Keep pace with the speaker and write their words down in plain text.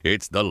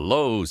It's the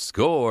Low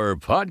Score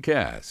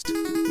Podcast.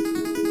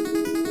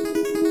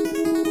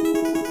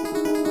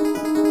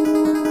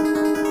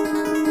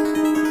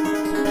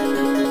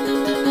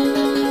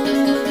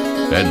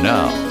 And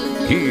now,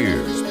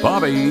 here's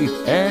Bobby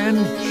and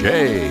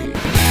Jay.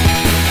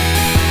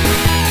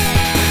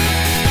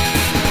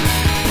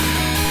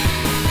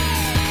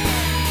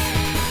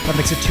 That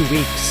makes it 2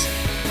 weeks.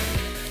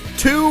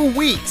 2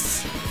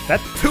 weeks.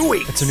 2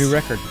 weeks. That's a new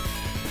record.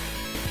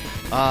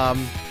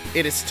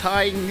 It is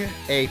tying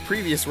a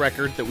previous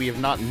record that we have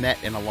not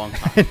met in a long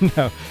time.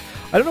 No,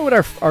 I don't know what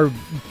our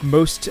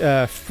most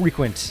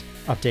frequent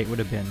update would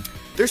have been.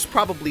 There's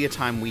probably a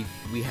time we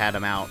had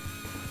them out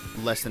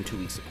less than 2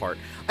 weeks apart.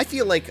 I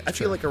feel like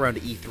around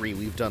E3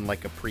 we've done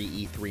like a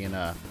pre-E3 and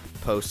a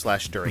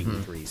post/during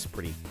E3s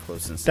pretty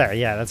close and stuff. There,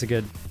 yeah, that's a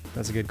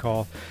good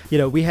call. You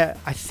know, we had,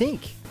 I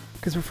think,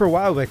 because for a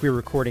while like we were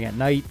recording at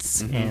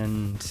nights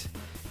and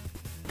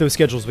those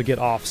schedules would get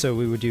off, so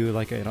we would do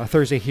like a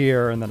Thursday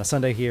here and then a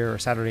Sunday here or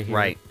Saturday here.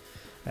 Right.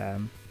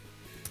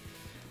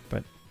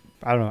 But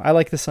I don't know. I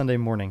like the Sunday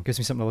morning. Gives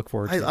me something to look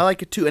forward to. I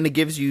like it too, and it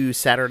gives you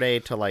Saturday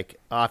to like,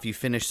 if you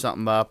finish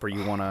something up or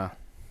you want to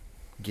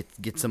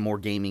get some more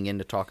gaming in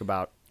to talk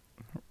about.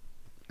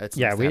 It's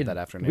nice to have that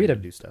afternoon to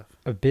do stuff.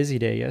 A busy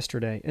day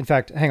yesterday. In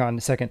fact, hang on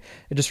a second.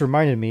 It just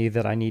reminded me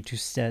that I need to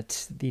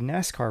set the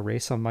NASCAR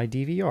race on my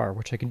DVR,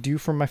 which I can do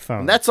from my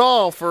phone. And that's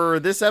all for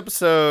this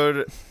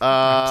episode.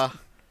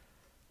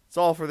 It's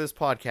all for this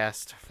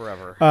podcast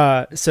forever.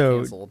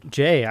 So, Canceled.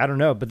 Jay, I don't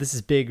know, but this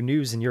is big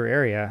news in your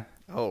area.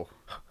 Oh.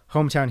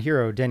 Hometown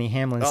hero Denny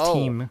Hamlin's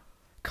team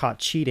caught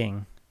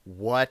cheating.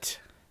 What?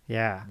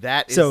 Yeah.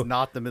 That is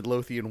not the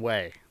Midlothian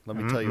way. Let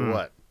me tell you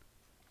what.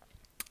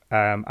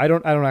 I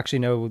don't actually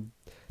know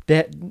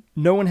that.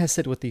 No one has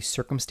said what the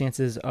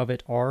circumstances of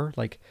it are.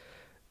 Like,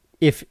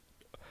 if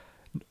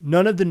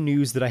none of the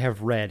news that I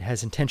have read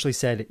has intentionally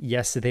said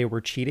yes, they were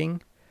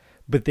cheating,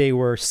 but they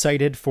were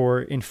cited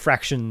for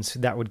infractions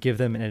that would give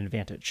them an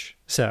advantage.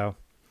 So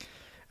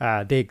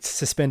they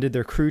suspended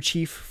their crew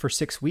chief for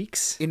 6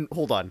 weeks.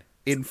 Hold on.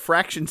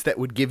 Infractions that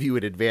would give you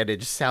an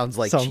advantage sounds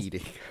like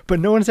cheating. But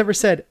no one's ever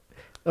said,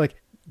 like,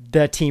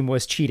 that team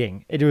was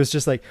cheating. It was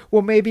just like,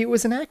 well, maybe it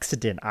was an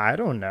accident. I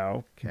don't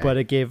know. Okay. But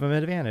it gave them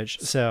an advantage.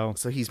 So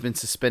he's been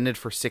suspended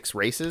for 6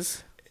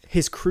 races?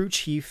 His crew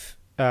chief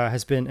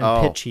has been,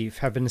 and pit chief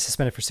have been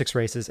suspended for 6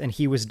 races, and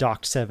he was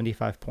docked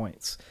 75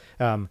 points,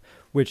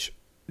 which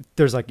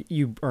there's like,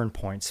 you earn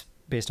points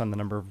based on the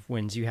number of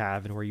wins you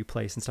have and where you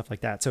place and stuff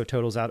like that. So it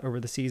totals out over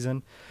the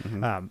season.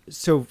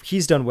 So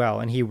he's done well,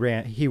 and he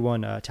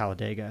won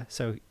Talladega.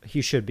 So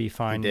he should be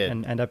fine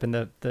and end up in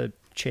the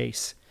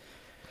chase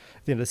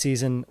at the end of the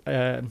season.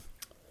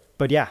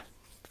 But yeah,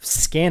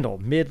 scandal,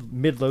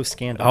 mid-low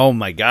scandal. Oh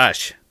my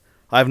gosh.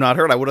 I've not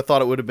heard. I would have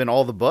thought it would have been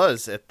all the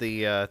buzz at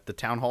the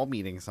town hall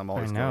meetings I'm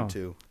always going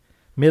to.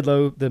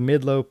 The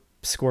mid-low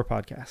score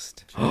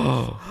podcast.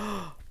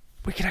 Oh,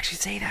 we could actually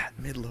say that.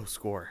 Mid-low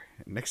score.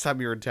 Next time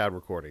you're in town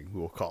recording,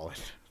 we will call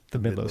it the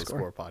mid-low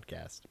score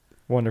podcast.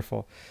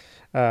 Wonderful.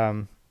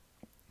 And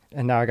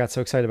now I got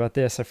so excited about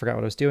this, I forgot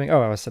what I was doing.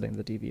 Oh, I was setting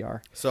the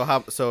DVR.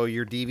 So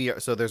your DVR.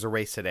 So there's a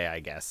race today, I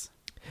guess.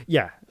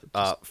 Yeah.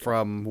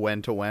 From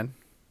when to when?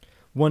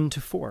 1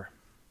 to 4.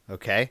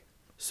 Okay.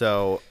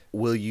 So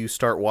will you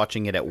start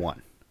watching it at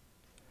 1?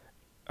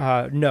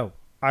 No,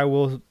 I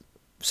will.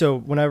 So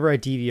whenever I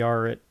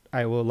DVR it,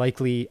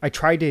 I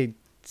try to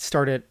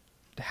start it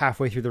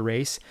halfway through the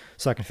race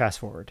so I can fast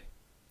forward.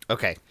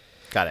 Okay.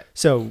 Got it.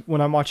 So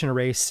when I'm watching a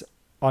race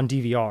on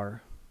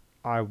DVR,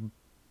 I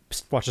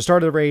watch the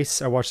start of the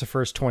race. I watch the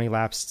first 20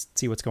 laps,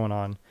 see what's going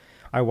on.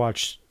 I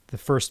watch the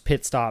first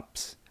pit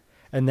stops,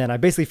 and then I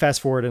basically fast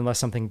forward unless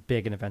something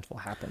big and eventful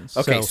happens.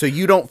 Okay, so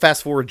you don't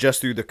fast forward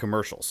just through the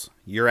commercials.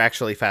 You're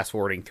actually fast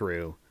forwarding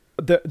through.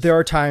 There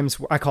are times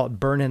I call it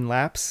burn-in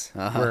laps,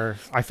 where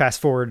I fast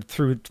forward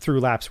through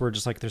laps where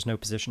just like there's no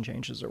position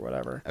changes or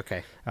whatever.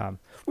 Okay.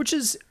 Which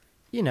is,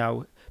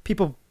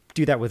 people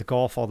do that with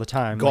golf all the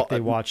time. Like they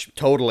watch.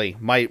 Totally.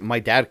 My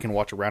dad can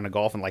watch a round of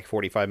golf in like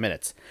 45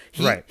 minutes.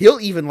 Right. He'll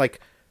even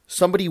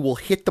somebody will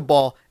hit the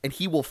ball and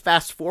he will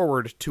fast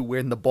forward to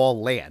when the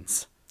ball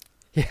lands.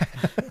 Yeah.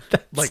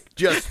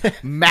 Just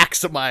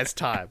maximize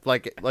time.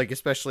 Like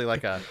especially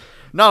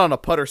not on a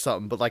putt or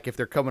something, but if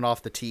they're coming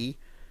off the tee.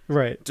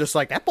 Right. Just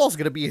that ball's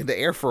going to be in the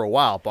air for a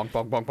while. Bonk,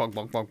 bonk, bonk, bonk,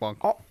 bonk, bonk,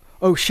 bonk.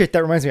 Oh shit,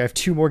 that reminds me. I have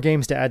 2 more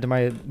games to add to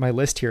my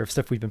list here of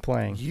stuff we've been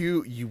playing.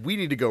 We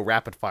need to go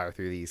rapid fire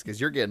through these because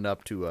you're getting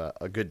up to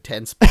a good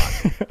 10 spot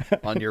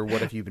on your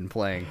what have you been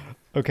playing.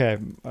 Okay.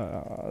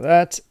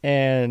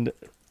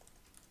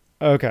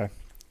 Okay.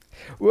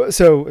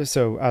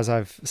 So as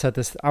I've said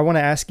this, I want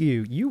to ask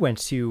you. You went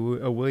to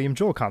a William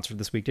Joel concert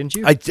this week, didn't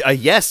you?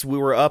 Yes, we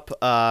were up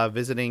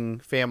visiting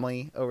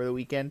family over the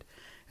weekend,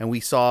 and we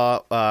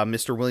saw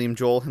Mr. William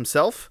Joel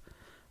himself,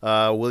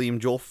 William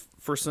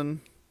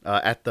Jolferson,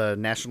 at the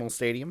Nationals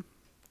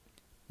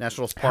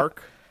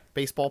Park,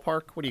 baseball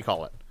park. What do you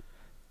call it?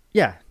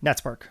 Yeah,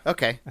 Nats Park.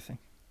 Okay, I think.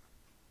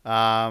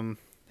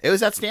 It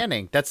was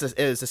outstanding. It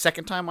was the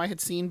second time I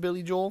had seen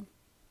Billy Joel.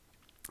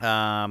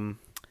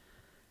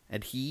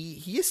 And he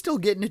is still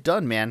getting it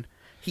done, man.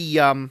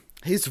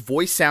 His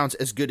voice sounds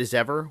as good as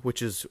ever,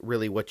 which is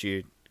really what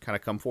you kind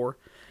of come for.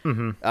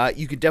 Mm-hmm.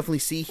 You could definitely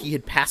see he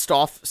had passed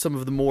off some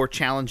of the more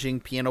challenging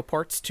piano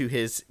parts to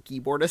his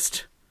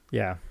keyboardist.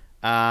 Yeah.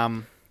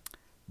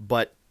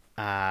 But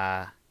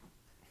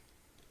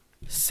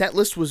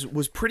setlist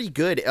was pretty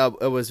good.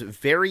 It was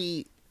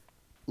very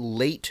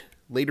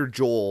later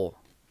Joel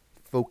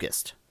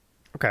focused.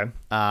 Okay.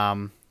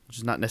 Which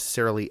is not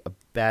necessarily a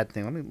bad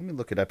thing. Let me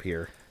look it up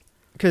here.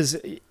 Because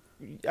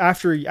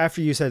after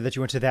you said that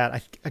you went to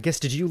that, I guess,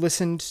 did you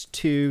listen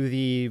to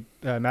the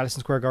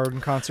Madison Square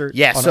Garden concert?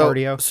 Yeah, on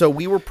audio? So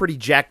we were pretty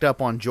jacked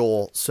up on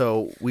Joel.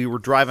 So we were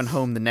driving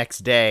home the next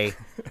day,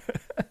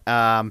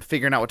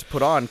 figuring out what to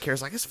put on.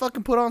 Kara's like, let's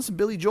fucking put on some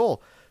Billy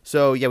Joel.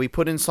 So yeah, we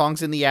put in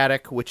Songs in the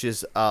Attic, which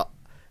is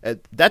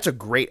that's a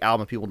great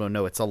album. People don't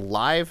know it's a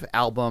live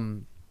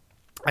album.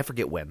 I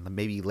forget when,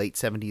 maybe late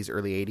 70s,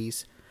 early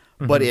 80s,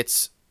 but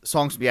it's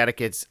Songs in the Attic.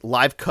 It's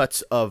live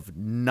cuts of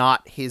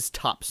not his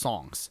top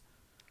songs.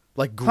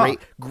 Like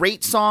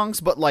great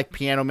songs, but like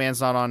Piano Man's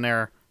not on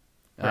there.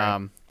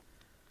 Right.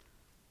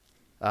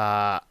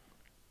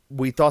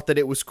 We thought that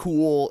it was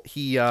cool.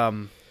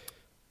 Billy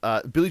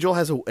Joel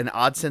has an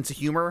odd sense of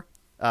humor,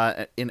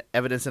 in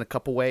evidence in a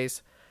couple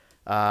ways.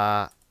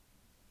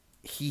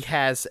 He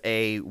has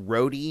a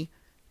roadie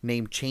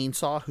named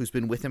Chainsaw who's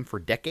been with him for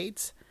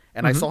decades,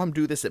 and I saw him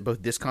do this at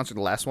both this concert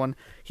and the last one.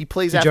 He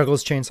plays. He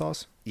juggles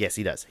chainsaws. Yes,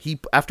 he does.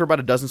 After about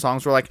a dozen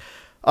songs, we're like,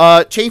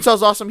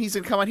 Chainsaw's awesome. He's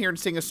gonna come out here and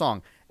sing a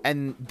song.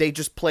 And they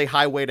just play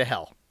Highway to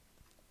Hell.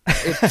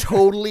 It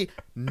totally,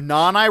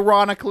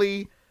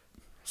 non-ironically,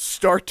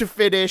 start to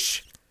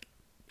finish.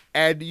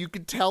 And you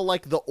can tell,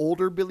 like, the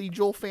older Billy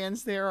Joel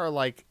fans there are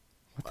like,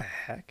 what the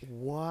heck?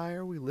 Why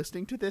are we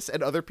listening to this?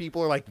 And other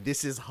people are like,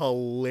 this is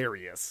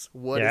hilarious.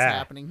 What is Yeah.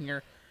 happening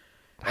here?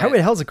 Highway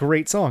to Hell's a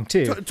great song,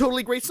 too.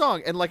 Totally great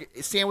song. And, like,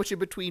 sandwich in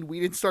between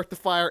We Didn't Start the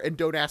Fire and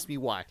Don't Ask Me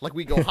Why. Like,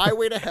 we go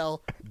Highway to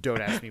Hell, Don't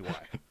Ask Me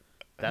Why.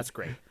 That's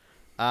great.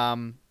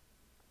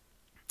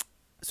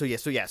 So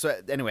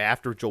anyway,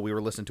 after Joel, we were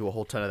listening to a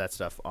whole ton of that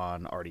stuff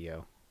on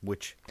RDO,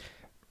 which...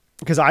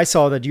 Because I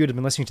saw that you had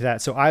been listening to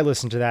that, so I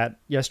listened to that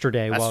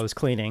yesterday while I was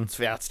cleaning. It's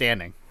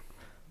outstanding.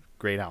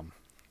 Great album.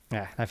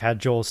 Yeah, I've had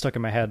Joel stuck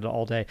in my head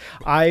all day.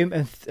 I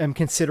am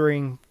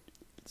considering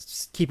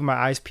keeping my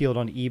eyes peeled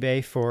on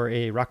eBay for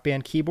a Rock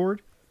Band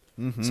keyboard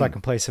so I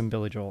can play some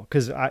Billy Joel.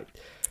 Because I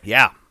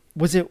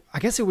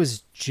guess it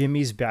was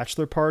Jimmy's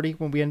bachelor party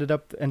when we ended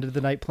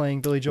the night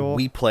playing Billy Joel.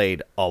 We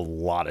played a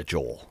lot of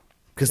Joel.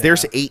 Because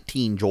there's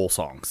 18 Joel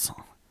songs.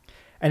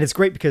 And it's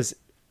great because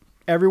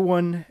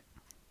everyone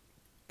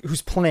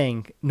who's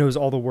playing knows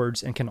all the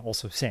words and can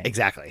also sing.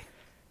 Exactly.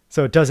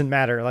 So it doesn't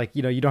matter. Like,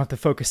 you don't have to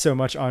focus so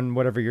much on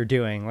whatever you're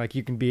doing. Like,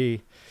 you can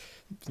be,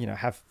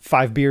 have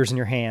 5 beers in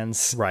your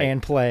hands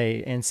and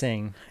play and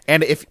sing.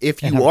 And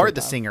if you are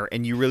the singer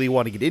and you really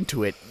want to get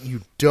into it,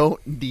 you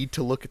don't need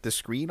to look at the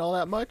screen all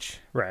that much.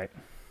 Right.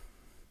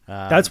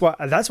 That's why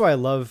I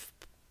love,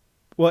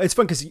 well, it's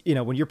fun because,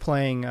 when you're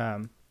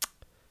playing,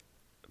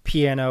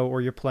 piano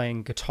or you're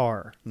playing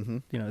guitar,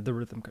 the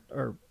rhythm,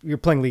 or you're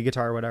playing lead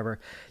guitar or whatever,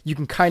 you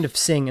can kind of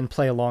sing and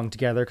play along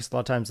together because a lot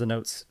of times the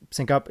notes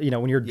sync up.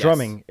 When you're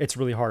drumming, it's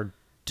really hard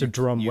to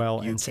drum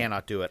well. You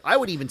cannot do it. I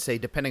would even say,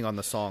 depending on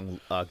the song,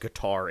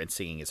 guitar and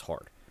singing is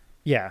hard.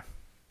 Yeah.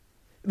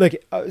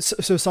 Like,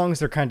 so songs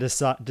they're kind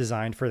of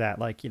designed for that,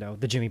 like,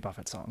 the Jimmy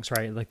Buffett songs,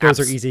 right? Like, those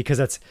are easy because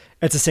it's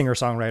a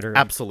singer-songwriter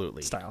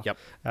absolutely style. Yep.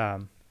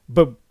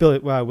 But Billy,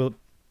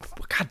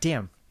 God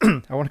damn,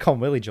 I want to call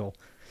him Willie Joel.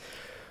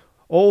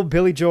 Old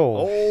Billy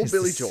Joel.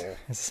 Billy Joel.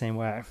 It's the same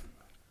way.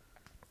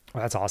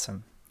 Well, that's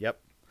awesome. Yep.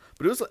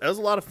 But it was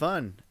a lot of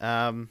fun.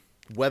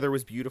 Weather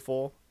was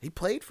beautiful. He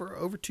played for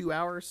over 2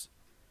 hours.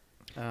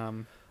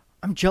 I'm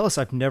jealous.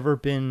 I've never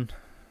been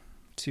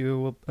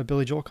to a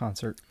Billy Joel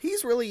concert.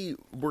 He's really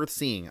worth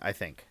seeing, I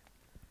think.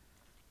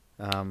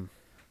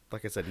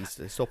 Like I said, he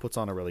still puts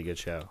on a really good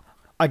show.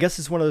 I guess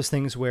it's one of those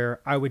things where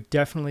I would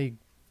definitely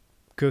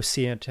go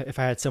see it if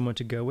I had someone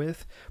to go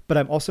with, but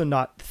I'm also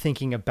not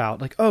thinking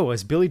about like, oh,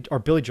 are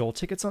Billy Joel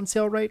tickets on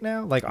sale right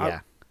now? Like, yeah.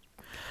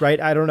 Right.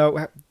 I don't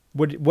know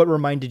what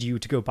reminded you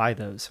to go buy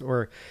those,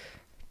 or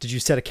did you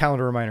set a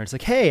calendar reminder? It's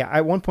like, hey,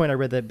 at one point I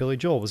read that Billy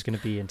Joel was going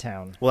to be in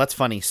town. Well, that's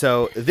funny.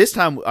 So this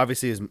time,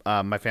 obviously, is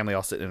my family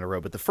all sitting in a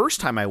row, but the first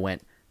time I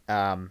went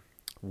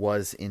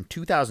was in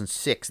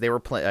 2006. They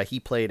were he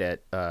played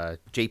at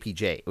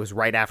JPJ. It was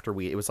right after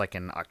it was like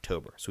in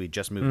October, so we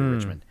just moved to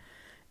Richmond,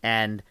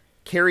 and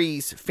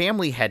Carrie's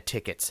family had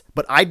tickets,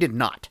 but I did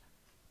not.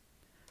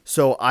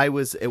 So it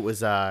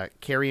was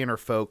Carrie and her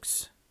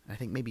folks, I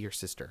think maybe your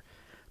sister,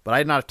 but I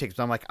did not have tickets.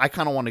 So I'm like, I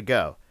kind of want to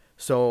go.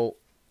 So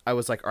I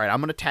was like, all right, I'm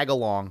going to tag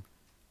along.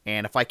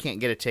 And if I can't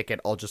get a ticket,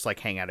 I'll just like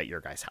hang out at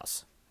your guys'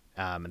 house.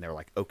 And they were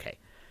like, okay.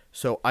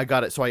 So I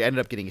got it. So I ended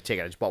up getting a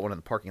ticket. I just bought one in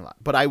the parking lot,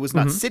 but I was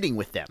not sitting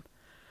with them.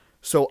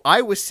 So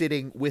I was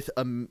sitting with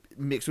a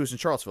mix. It was in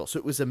Charlottesville. So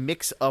it was a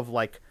mix of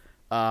like,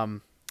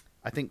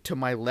 I think to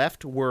my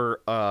left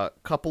were a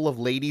couple of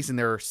ladies in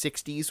their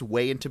 60s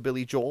way into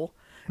Billy Joel.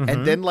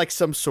 and then like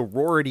some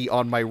sorority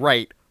on my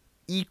right,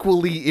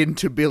 equally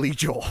into Billy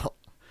Joel.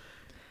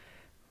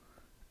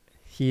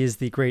 He is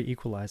the great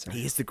equalizer.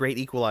 He is the great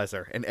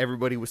equalizer, and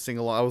everybody was singing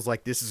along. I was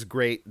like, "This is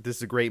great. This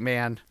is a great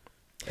man."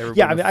 Everybody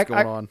Yeah, I mean, knows what's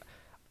going on.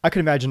 I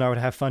could imagine I would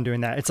have fun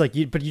doing that. It's like,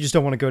 but you just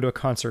don't want to go to a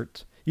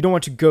concert. You don't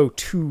want to go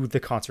to the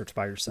concerts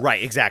by yourself.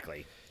 Right,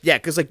 exactly. Yeah,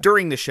 because like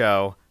during the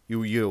show,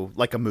 you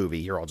like a movie,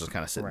 you're all just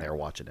kind of sitting there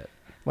watching it.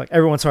 Like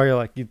every once in a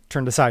while, you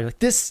turn aside, you're like,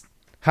 this,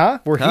 huh?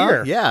 We're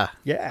here. Yeah.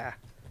 Yeah.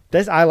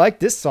 I like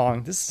this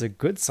song. This is a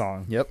good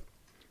song. Yep.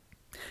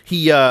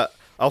 He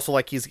also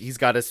like he's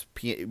got his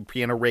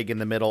piano rig in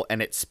the middle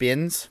and it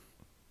spins,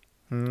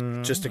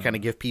 just to kind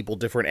of give people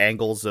different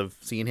angles of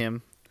seeing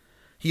him.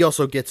 He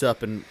also gets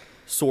up and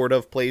sort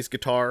of plays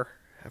guitar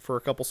for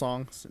a couple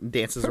songs and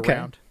dances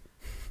around.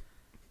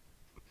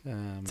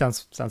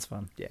 Sounds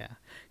fun. Yeah,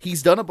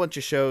 he's done a bunch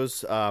of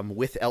shows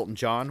with Elton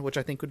John, which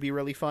I think would be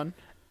really fun.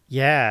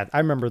 Yeah, I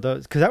remember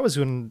those because that was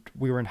when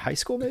we were in high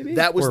school. Maybe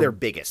that was their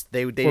biggest.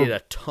 They did a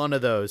ton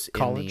of those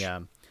college?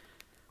 in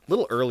the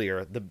little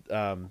earlier,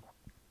 the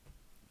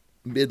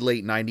mid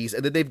late 90s,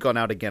 and then they've gone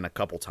out again a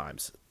couple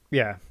times.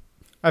 Yeah,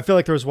 I feel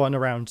like there was one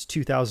around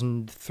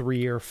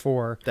 2003 or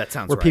 4. That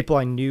sounds where right. people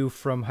I knew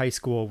from high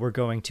school were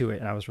going to it,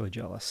 and I was really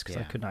jealous because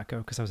I Yeah. could not go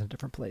because I was in a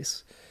different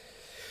place.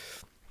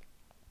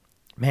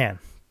 Man,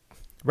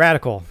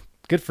 radical.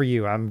 Good for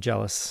you. I'm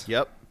jealous.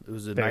 Yep, it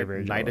was a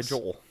Very night of jealous.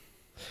 Joel.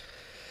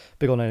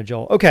 Big old night of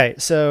Joel. Okay,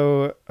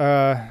 so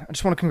I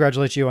just want to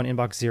congratulate you on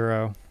Inbox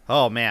Zero,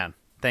 Oh man,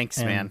 thanks,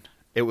 And- man.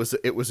 It was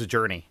a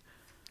journey.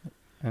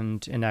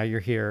 and now you're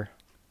here.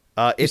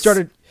 You You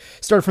started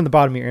from the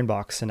bottom of your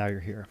inbox, and now you're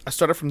here. I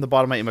started from the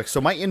bottom of my inbox.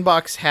 So my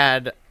inbox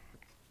had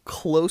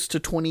close to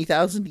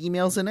 20,000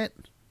 emails in it.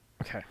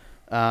 Okay.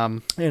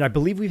 And I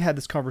believe we've had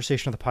this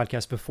conversation on the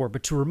podcast before,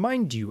 but to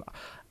remind you,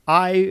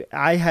 I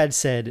had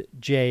said,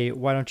 Jay,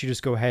 why don't you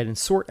just go ahead and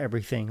sort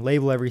everything,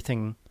 label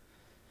everything,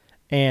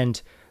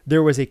 and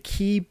there was a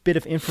key bit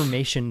of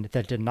information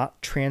that did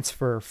not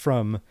transfer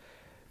from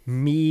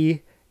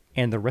me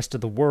and the rest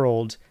of the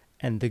world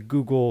and the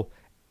Google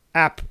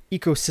app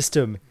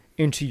ecosystem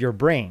into your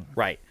brain.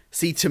 Right.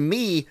 See, to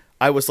me,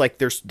 I was like,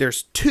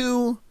 there's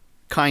two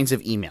kinds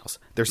of emails.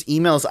 There's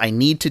emails I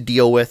need to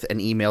deal with and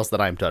emails that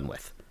I'm done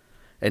with.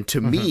 And to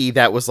me,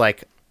 that was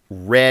like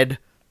read,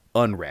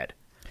 unread.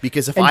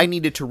 Because if I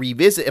needed to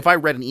revisit, if I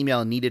read an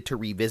email and needed to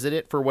revisit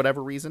it for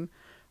whatever reason,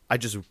 I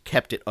just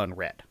kept it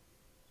unread.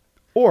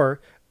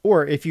 Or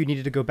if you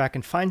needed to go back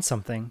and find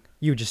something,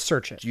 you would just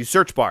search it. You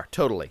search bar,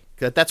 totally.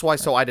 That's why.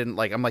 So I didn't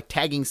like. I'm like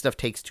tagging stuff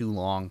takes too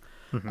long.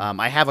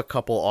 I have a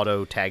couple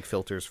auto tag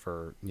filters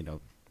for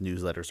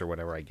newsletters or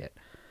whatever I get.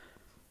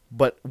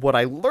 But what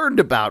I learned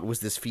about was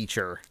this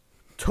feature,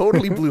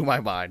 totally blew my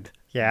mind.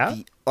 Yeah?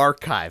 The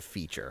archive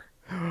feature.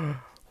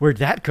 Where'd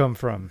that come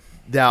from?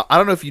 Now I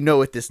don't know if you know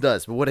what this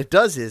does, but what it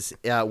does is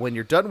when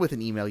you're done with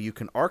an email, you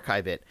can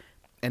archive it,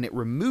 and it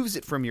removes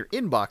it from your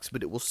inbox,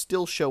 but it will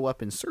still show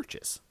up in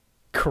searches.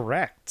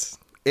 Correct.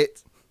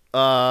 It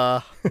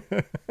and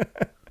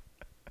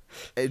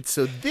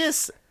so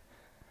this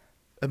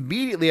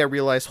immediately I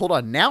realized, hold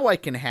on, now I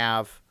can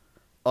have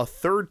a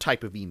third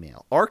type of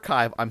email.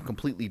 Archive I'm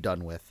completely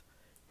done with.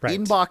 Right.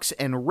 Inbox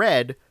and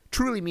read,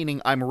 truly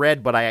meaning I'm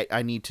read, but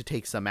I need to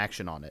take some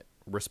action on it,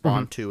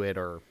 respond to it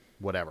or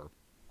whatever.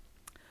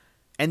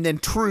 And then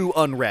true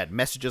unread,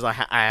 messages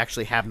I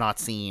actually have not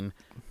seen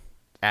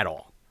at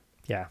all.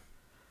 Yeah.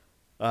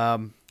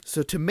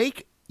 So to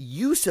make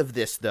use of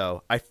this,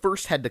 though, I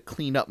first had to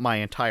clean up my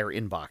entire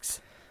inbox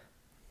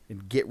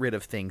and get rid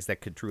of things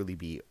that could truly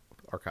be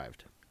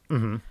archived.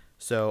 Mm-hmm.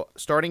 So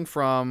starting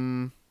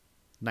from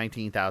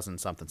 19,000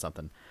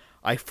 something,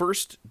 I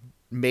first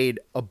made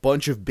a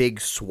bunch of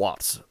big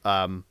swaps,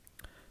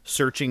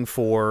 searching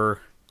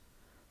for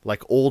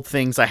like old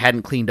things I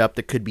hadn't cleaned up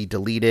that could be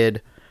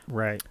deleted.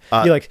 Right.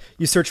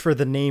 You search for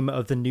the name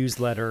of the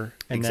newsletter,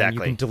 and then you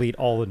can delete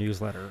all the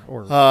newsletter.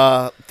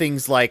 Or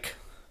Things like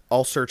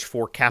I'll search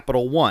for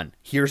Capital One.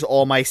 Here's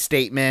all my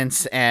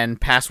statements and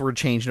password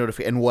change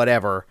notification and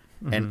whatever.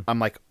 And I'm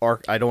like,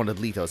 I don't want to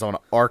delete those. I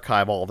want to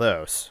archive all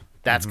those.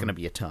 That's going to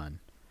be a ton.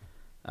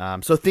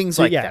 So things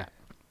like that.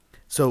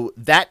 So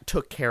that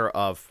took care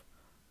of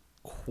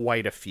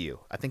quite a few.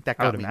 I think that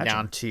got me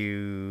down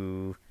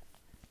to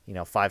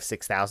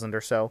 5,000-6,000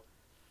 or so.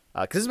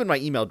 Because this has been my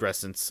email address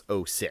since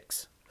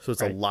 2006. So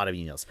it's a lot of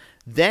emails.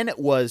 Then it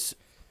was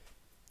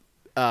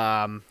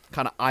kind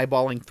of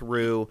eyeballing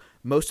through.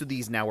 Most of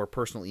these now were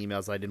personal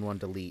emails that I didn't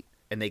want to delete.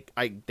 And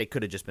they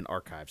could have just been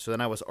archived. So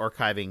then I was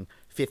archiving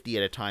 50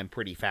 at a time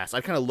pretty fast.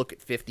 I'd kind of look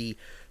at 50,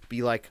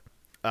 be like,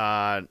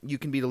 you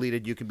can be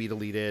deleted, you can be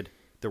deleted.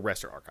 The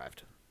rest are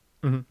archived.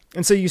 Mm-hmm.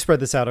 And so you spread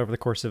this out over the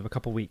course of a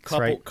couple weeks,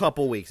 right?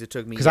 Couple weeks. It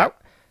took me. Because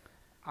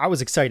I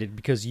was excited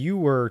because you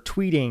were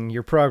tweeting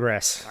your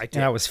progress. I did.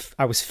 And I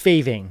was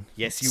faving.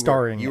 Yes, you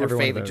starring were. You were every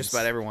one of faving those. just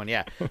about everyone.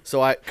 Yeah.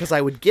 So because I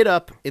would get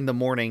up in the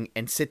morning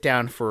and sit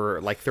down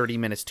for like 30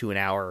 minutes to an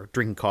hour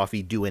drinking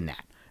coffee, doing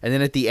that, and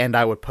then at the end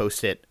I would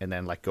post it and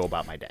then like go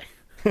about my day.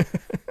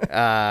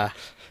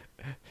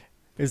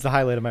 is the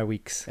highlight of my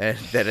weeks. And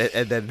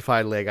then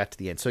finally I got to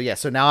the end. So yeah,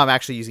 so now I'm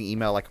actually using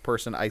email like a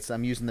person.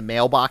 I'm using the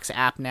Mailbox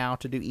app now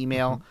to do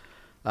email.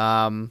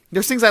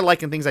 There's things I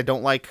like and things I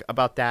don't like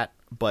about that,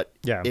 but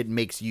it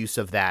makes use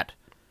of that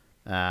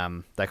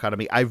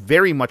dichotomy. I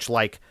very much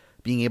like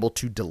being able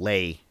to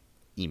delay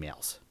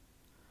emails.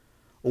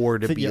 Or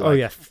to be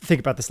think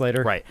about this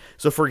later. Right.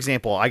 So for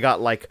example, I got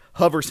like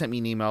Hover sent me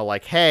an email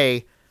like,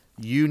 hey,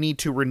 you need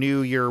to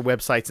renew your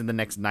websites in the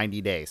next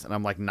 90 days. And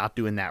I'm like, not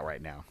doing that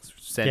right now.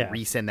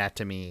 Resend that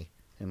to me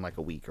in like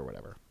a week or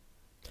whatever.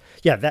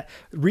 Yeah, that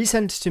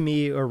resend to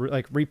me or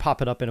like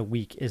repop it up in a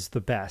week is the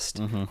best.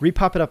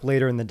 Repop it up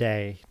later in the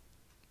day.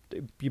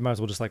 You might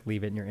as well just like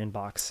leave it in your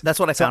inbox. That's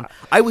what I found.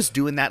 I was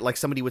doing that. Like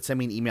somebody would send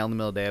me an email in the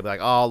middle of the day. I'd be like,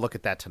 oh, I'll look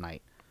at that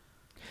tonight.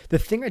 The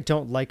thing I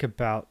don't like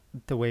about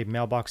the way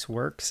Mailbox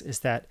works is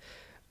that,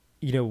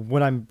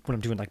 when I'm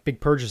doing like big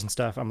purges and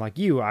stuff, I'm like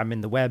I'm in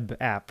the web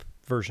app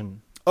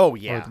version. Oh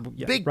yeah,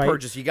 big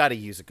purges. You got to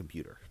use a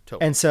computer.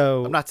 Totally. And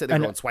so I'm not sitting there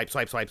going swipe,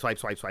 swipe, swipe, swipe,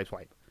 swipe, swipe,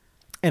 swipe.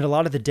 And a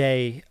lot of the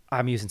day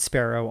I'm using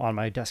Sparrow on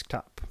my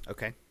desktop.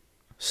 Okay.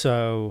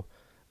 So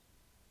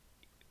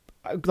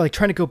like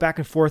trying to go back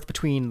and forth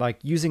between like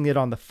using it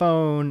on the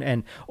phone,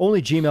 and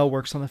only Gmail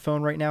works on the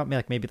phone right now.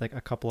 Maybe like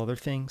a couple other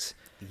things.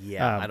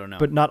 Yeah, I don't know.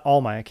 But not all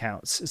my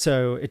accounts.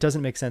 So it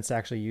doesn't make sense to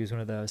actually use one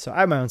of those. So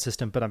I have my own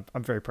system, but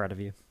I'm very proud of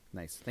you.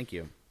 Nice. Thank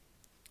you.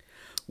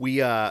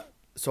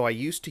 So I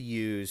used to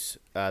use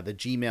the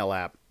Gmail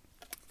app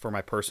for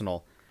my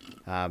personal,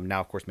 now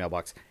of course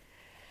Mailbox.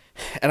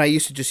 And I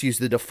used to just use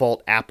the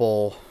default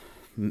Apple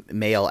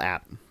Mail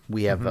app.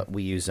 We have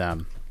we use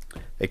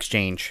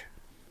Exchange,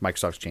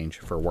 Microsoft Exchange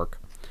for work.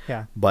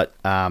 Yeah. But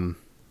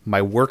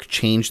my work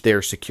changed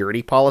their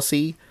security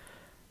policy,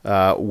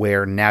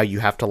 where now you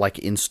have to like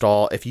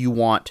install, if you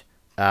want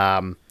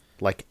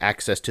like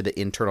access to the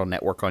internal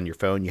network on your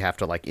phone, you have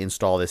to like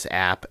install this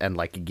app and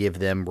like give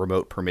them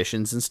remote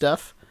permissions and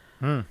stuff.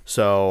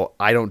 So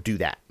I don't do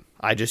that.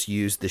 I just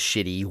use the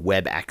shitty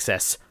web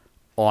access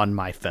on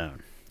my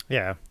phone.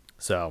 Yeah.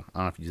 So I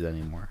don't have to do that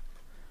anymore.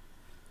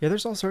 Yeah,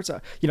 there's all sorts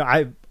of,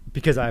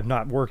 because I have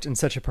not worked in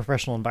such a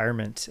professional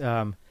environment,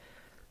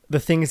 the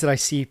things that I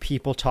see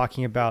people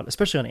talking about,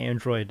 especially on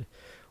Android,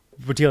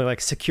 we're dealing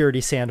like security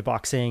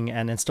sandboxing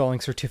and installing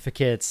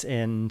certificates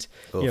and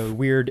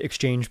weird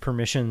Exchange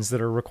permissions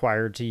that are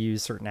required to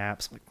use certain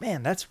apps. I'm like,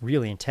 man, that's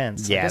really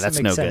intense. Yeah, that's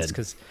no good.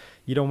 Because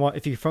you don't want,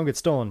 if your phone gets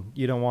stolen,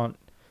 you don't want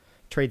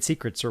trade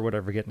secrets or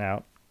whatever getting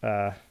out.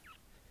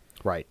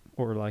 Right.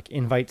 Or like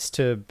invites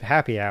to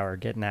happy hour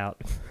getting out.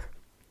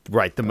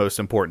 Right, the most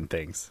important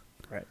things.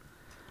 Right.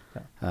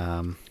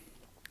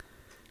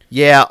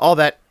 Yeah, all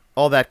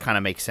that kind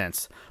of makes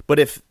sense. But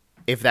if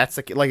that's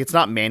like it's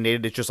not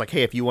mandated, it's just like,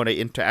 hey, if you want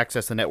to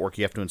access the network,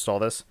 you have to install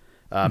this.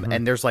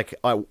 And there's like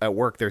at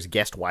work, there's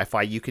guest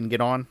Wi-Fi you can get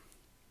on.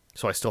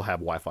 So I still have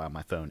Wi-Fi on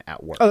my phone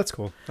at work. Oh, that's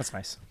cool. That's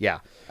nice. Yeah.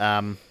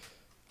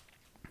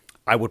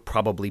 I would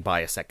probably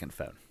buy a second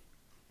phone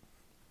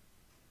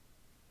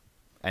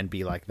and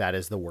be like, that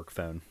is the work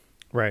phone.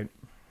 Right.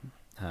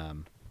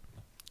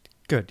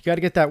 Good. You got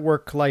to get that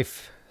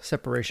work-life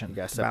separation. You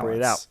got to separate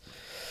it out.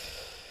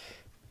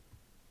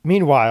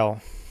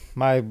 Meanwhile,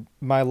 my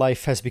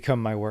life has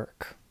become my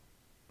work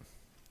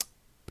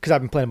because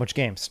I've been playing a bunch of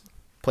games.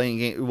 Playing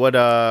game? What?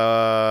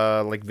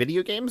 Like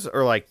video games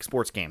or like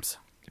sports games?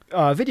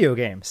 Video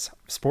games.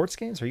 Sports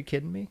games? Are you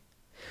kidding me?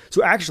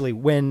 So actually,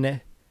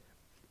 when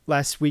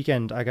last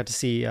weekend I got to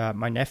see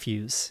my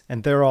nephews,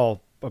 and they're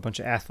all a bunch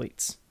of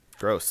athletes.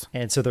 Gross.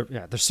 And so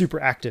they're super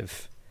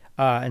active,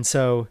 and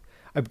so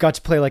I've got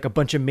to play like a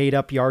bunch of made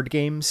up yard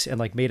games and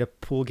like made up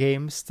pool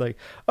games. It's like,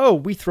 oh,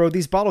 we throw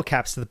these bottle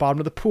caps to the bottom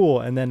of the pool,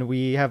 and then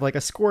we have like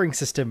a scoring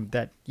system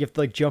that you have to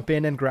like jump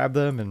in and grab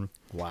them. And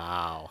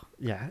wow.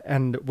 Yeah.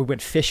 And we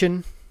went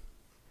fishing.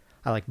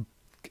 The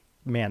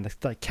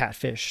like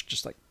catfish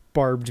just like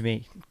barbed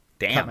me.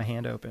 Damn. Cut my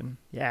hand open.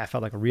 Yeah. I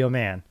felt like a real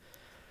man.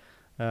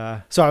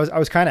 So I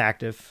was kind of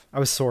active. I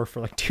was sore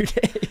for like 2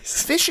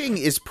 days. Fishing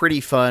is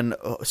pretty fun.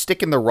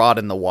 Sticking the rod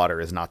in the water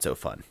is not so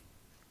fun.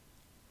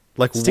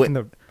 Like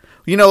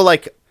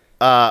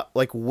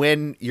like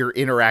when you're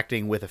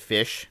interacting with a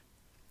fish.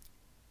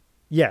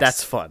 Yes,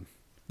 that's fun.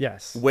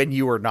 Yes, when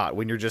you are not,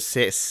 when you're just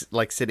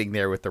sitting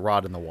there with the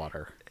rod in the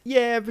water.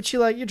 Yeah, but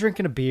you're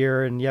drinking a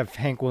beer and you have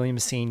Hank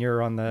Williams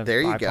Sr. on the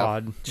there you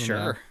iPod. Go.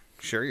 Sure,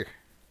 sure.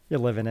 You're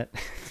living it.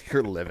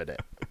 You're living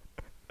it.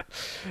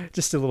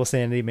 Just a little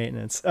sanity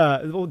maintenance.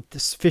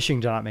 This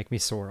fishing did not make me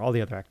sore. All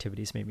the other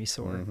activities made me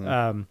sore.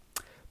 Mm-hmm.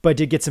 But I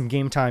did get some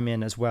game time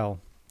in as well.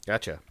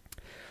 Gotcha.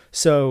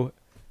 So,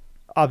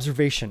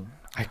 observation.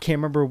 I can't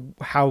remember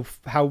how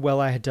well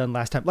I had done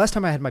last time. Last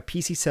time I had my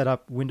PC set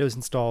up, Windows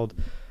installed.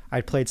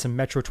 I played some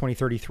Metro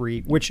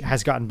 2033, which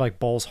has gotten like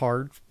balls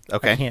hard.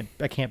 Okay.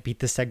 I can't beat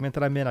this segment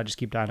that I'm in. I just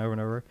keep dying over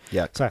and over.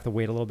 Yeah. So I have to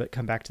wait a little bit,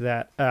 come back to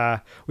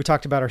that. We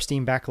talked about our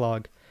Steam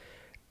backlog.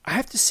 I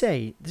have to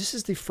say, this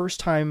is the first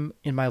time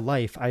in my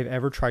life I've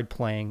ever tried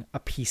playing a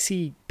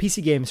PC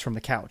games from the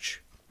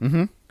couch.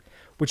 Mm-hmm.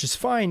 Which is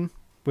fine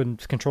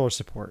with controller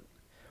support.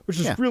 Which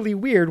is really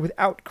weird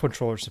without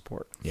controller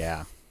support.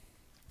 Yeah.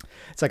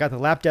 So I got the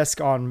lap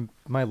desk on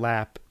my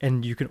lap,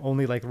 and you can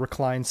only like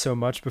recline so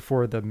much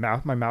before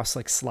my mouse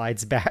like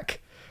slides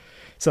back.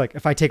 So like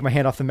if I take my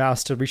hand off the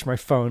mouse to reach my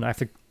phone, I have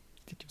to.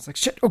 It's like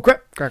shit. Oh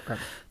crap!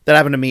 That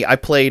happened to me. I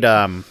played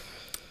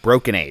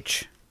Broken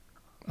Age,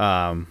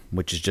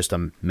 which is just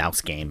a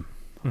mouse game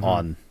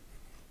through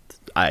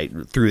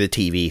the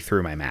TV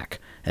through my Mac,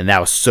 and that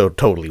was so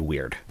totally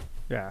weird.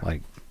 Yeah.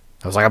 Like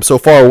I was like, I'm so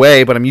far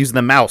away, but I'm using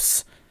the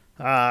mouse.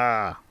 There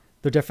are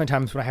definitely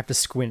times when I have to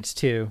squint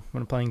too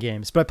when I'm playing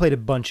games. But I played a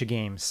bunch of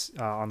games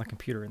on the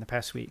computer in the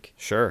past week.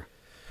 Sure.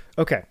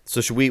 Okay.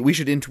 So should we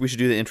should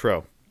do the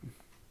intro,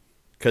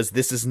 because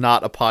this is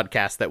not a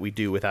podcast that we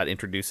do without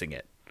introducing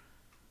it.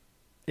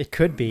 It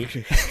could be.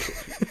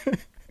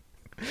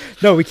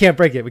 No, we can't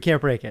break it.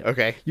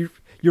 Okay.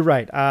 You're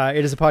right.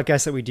 It is a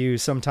podcast that we do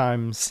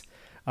sometimes,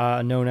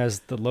 known as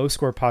the Low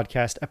Score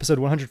Podcast, episode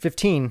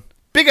 115.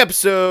 Big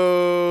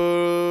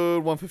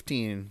episode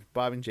 115.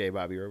 Bob and Jay.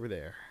 Bobby, you're over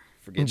there.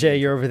 And Jay,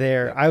 you're over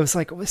there. Yep. I was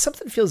like, well,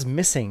 something feels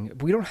missing.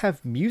 We don't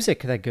have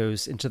music that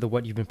goes into the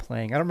what you've been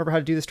playing. I don't remember how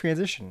to do this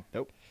transition.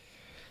 Nope.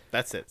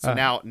 That's it. So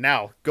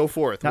now go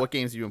forth. What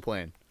games have you been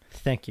playing?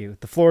 Thank you.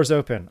 The floor is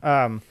open.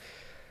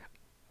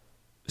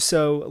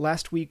 So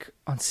last week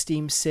on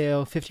Steam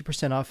sale,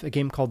 50% off, a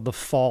game called The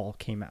Fall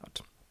came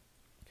out.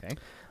 Okay.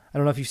 I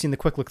don't know if you've seen the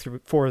quick look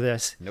through for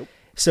this. Nope.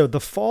 So The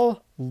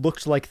Fall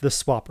looked like The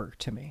Swapper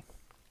to me.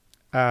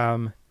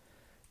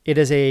 It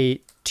is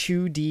a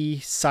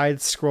 2D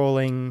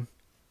side-scrolling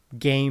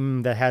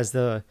game that has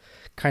the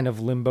kind of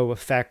limbo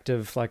effect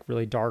of like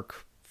really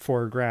dark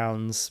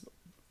foregrounds,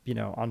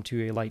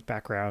 onto a light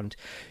background.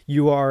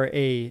 You are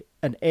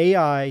an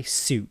AI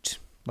suit,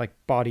 like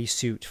body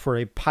suit, for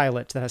a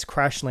pilot that has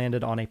crash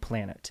landed on a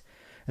planet.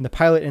 And the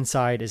pilot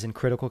inside is in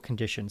critical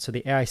condition. So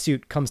the AI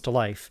suit comes to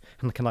life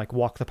and can like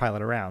walk the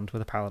pilot around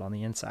with a pilot on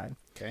the inside.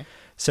 Okay.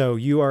 So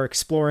you are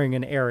exploring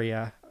an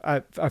area. I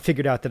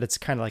figured out that it's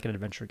kind of like an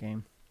adventure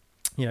game.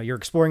 You're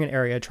exploring an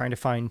area, trying to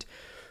find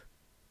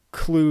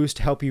clues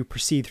to help you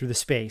proceed through the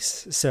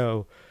space.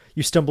 So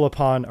you stumble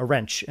upon a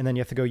wrench, and then you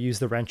have to go use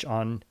the wrench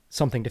on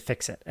something to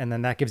fix it. And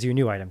then that gives you a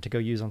new item to go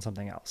use on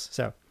something else.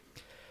 So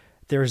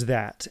there's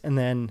that. And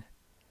then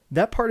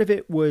that part of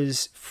it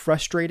was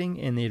frustrating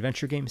in the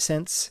adventure game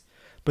sense,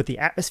 but the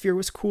atmosphere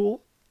was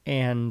cool,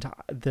 and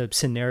the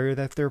scenario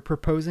that they're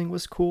proposing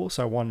was cool.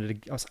 So I was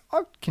like,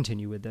 I'll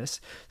continue with this.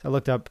 So I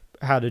looked up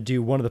how to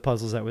do one of the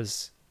puzzles that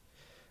was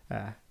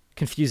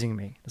confusing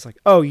me. It's like,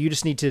 oh, you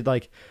just need to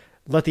like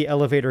let the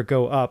elevator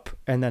go up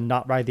and then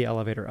not ride the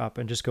elevator up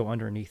and just go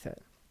underneath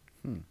it.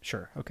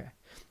 Sure. Okay.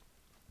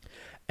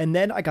 And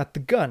then I got the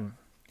gun.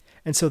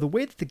 And so the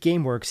way that the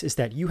game works is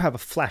that you have a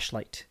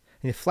flashlight.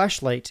 And the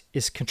flashlight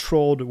is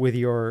controlled with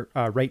your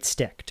right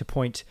stick to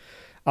point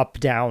up,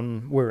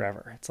 down,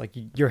 wherever. It's like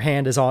your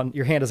hand is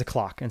a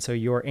clock. And so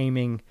you're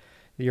aiming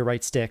your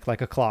right stick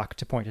like a clock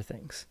to point to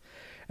things.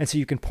 And so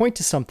you can point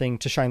to something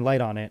to shine light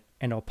on it,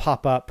 and it'll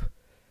pop up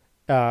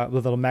with a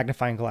little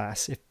magnifying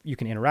glass if you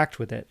can interact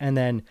with it. And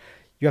then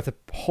you have to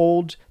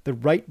hold the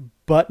right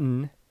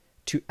button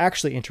to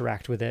actually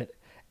interact with it.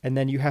 And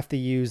then you have to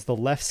use the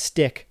left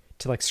stick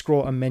to like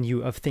scroll a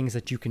menu of things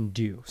that you can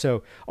do.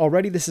 So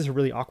already this is a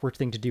really awkward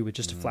thing to do with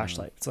just a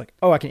flashlight. It's like,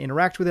 oh, I can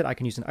interact with it. I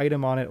can use an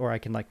item on it, or I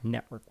can like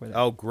network with it.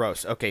 Oh,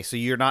 gross. Okay. So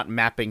you're not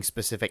mapping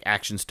specific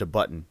actions to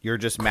button. You're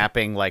just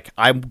mapping like,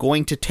 I'm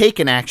going to take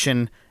an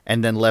action,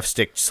 and then left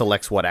stick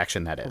selects what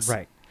action that is.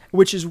 Right.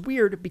 Which is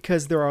weird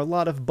because there are a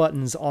lot of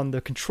buttons on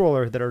the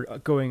controller that are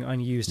going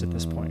unused at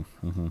this point.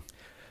 Mm-hmm.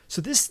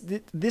 So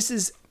this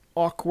is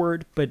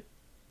awkward, but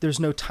there's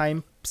no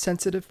time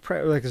sensitive,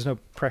 there's no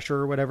pressure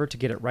or whatever to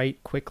get it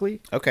right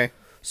quickly. Okay.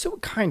 So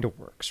it kind of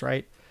works,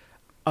 right?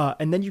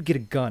 And then you get a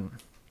gun.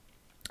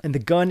 And the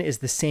gun is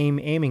the same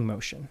aiming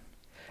motion.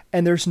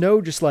 And there's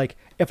no just like,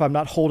 if I'm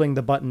not holding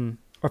the button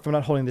or if I'm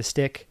not holding the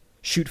stick,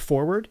 shoot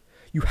forward.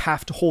 You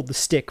have to hold the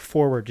stick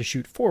forward to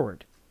shoot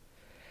forward.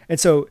 And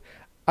so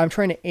I'm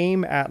trying to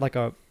aim at like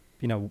a,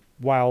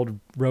 wild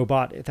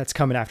robot that's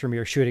coming after me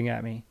or shooting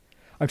at me.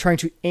 I'm trying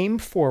to aim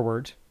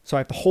forward. So I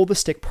have to hold the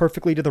stick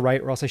perfectly to the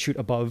right, or else I shoot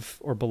above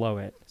or below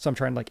it. So I'm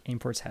trying to like aim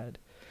for its head.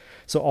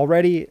 So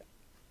already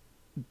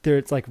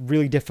it's like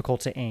really difficult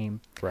to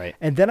aim. Right.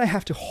 And then I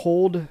have to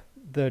hold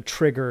the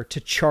trigger to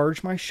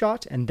charge my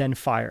shot and then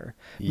fire.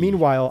 Yeah.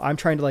 Meanwhile, I'm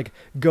trying to like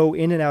go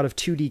in and out of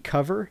 2D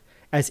cover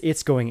as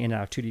it's going in and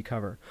out of 2D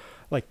cover.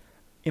 Like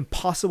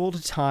impossible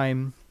to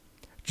time.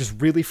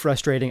 Just really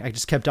frustrating. I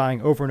just kept dying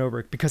over and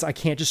over because I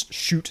can't just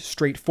shoot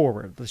straight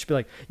forward. Let's be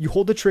like, you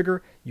hold the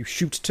trigger, you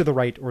shoot to the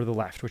right or the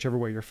left, whichever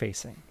way you're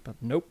facing. But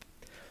nope.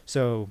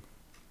 So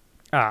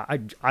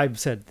I've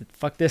said,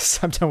 fuck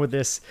this. I'm done with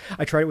this.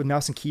 I tried it with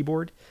mouse and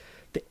keyboard.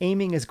 The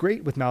aiming is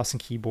great with mouse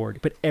and keyboard,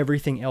 but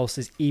everything else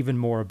is even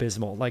more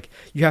abysmal. Like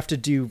you have to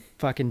do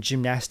fucking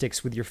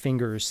gymnastics with your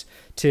fingers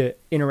to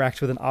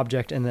interact with an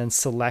object and then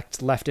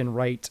select left and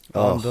right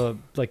on the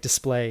like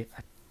display.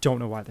 I don't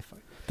know why the fuck.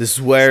 This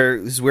is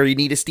where you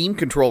need a Steam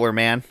controller,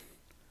 man.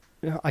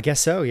 I guess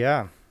so,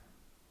 yeah.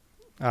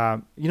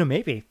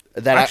 Maybe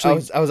That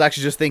actually, I was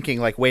actually just thinking,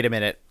 like, wait a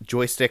minute,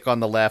 joystick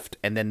on the left,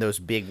 and then those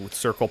big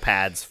circle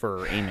pads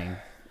for aiming.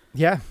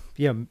 yeah,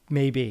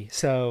 maybe.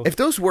 So If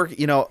those work,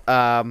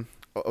 I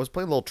was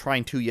playing a little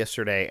Trine 2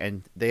 yesterday,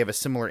 and they have a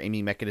similar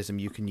aiming mechanism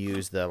you can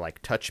use the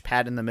like touch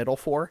pad in the middle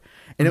for,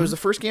 and it was the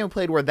first game I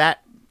played where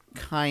that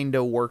kind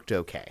of worked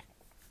okay.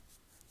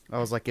 I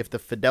was like, if the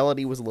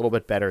fidelity was a little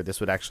bit better, this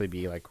would actually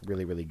be like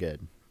really, really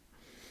good.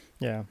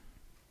 yeah,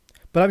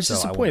 but I was So I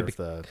disappointed.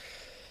 wonder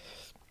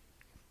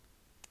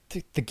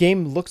if The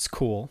game looks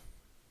cool,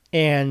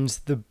 and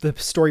the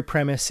story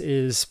premise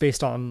is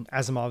based on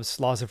Asimov's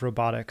laws of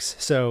robotics.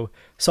 So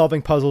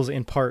solving puzzles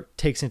in part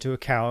takes into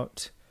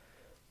account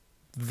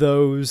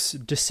those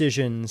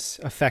decisions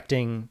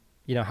affecting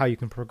how you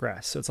can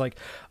progress. So it's like,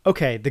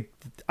 okay,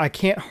 I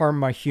can't harm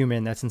my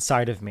human that's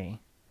inside of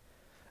me,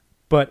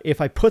 but if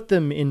I put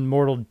them in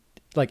mortal,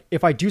 like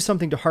if I do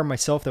something to harm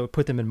myself that would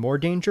put them in more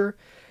danger,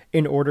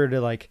 in order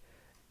to like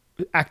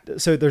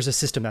so there's a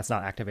system that's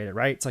not activated,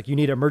 right? It's like you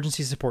need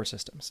emergency support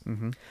systems,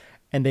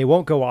 and they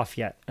won't go off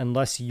yet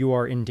unless you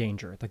are in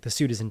danger, like the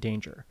suit is in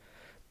danger.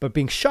 But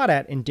being shot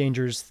at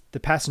endangers the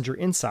passenger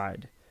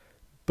inside,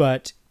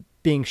 but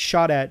being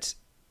shot at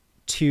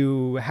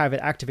to have it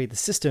activate the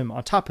system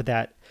on top of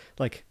that,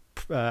 like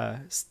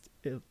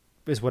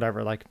is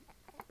whatever, like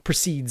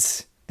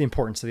precedes the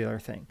importance of the other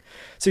thing.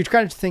 So you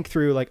kind of think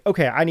through like,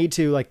 okay, I need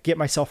to like get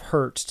myself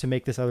hurt to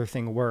make this other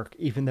thing work,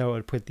 even though it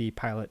would put the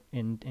pilot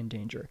in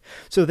danger.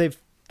 So the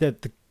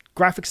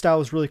graphic style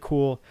was really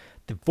cool.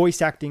 The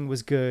voice acting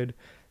was good.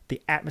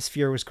 The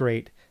atmosphere was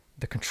great.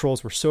 The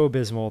controls were so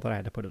abysmal that I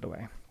had to put it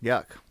away.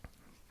 Yuck.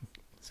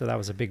 So that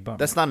was a big bummer.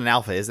 That's not an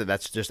alpha, is it?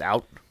 That's just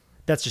out?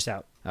 That's just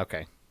out.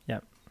 Okay. Yeah.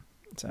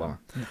 So, Bummer.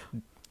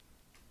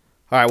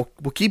 All right,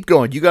 we'll keep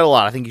going. You got a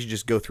lot. I think you should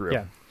just go through.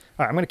 yeah.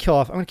 All right, I'm gonna kill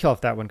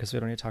off that one because we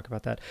don't need to talk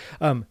about that.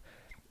 And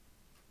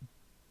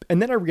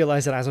then I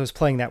realized that as I was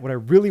playing that, what I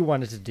really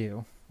wanted to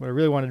do, what I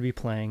really wanted to be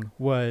playing,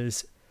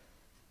 was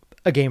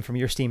a game from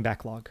your Steam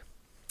backlog,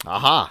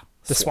 Aha.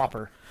 the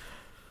Swapper.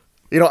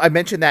 I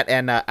mentioned that,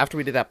 and after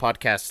we did that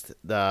podcast,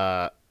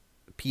 the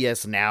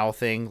PS Now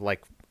thing,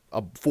 like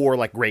 4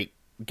 like great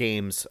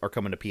games are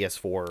coming to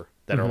PS4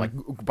 that are like,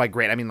 by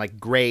great, I mean like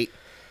great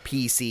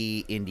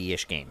PC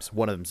indie-ish games.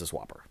 One of them's a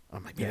Swapper.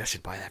 I'm like, maybe I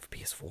should buy that for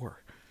PS4.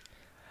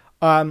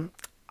 I'm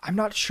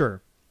not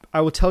sure.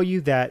 I will tell you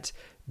that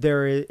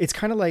it's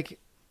kind of like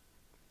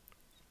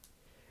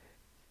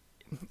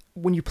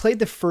when you played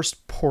the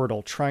first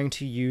Portal trying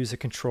to use a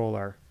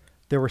controller,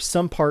 there were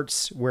some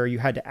parts where you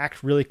had to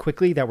act really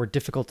quickly that were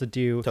difficult to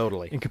do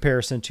Totally. in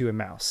comparison to a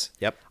mouse.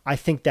 Yep. I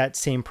think that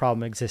same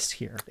problem exists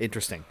here.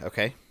 Interesting.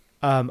 Okay.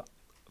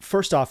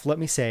 First off, let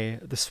me say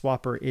the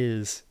Swapper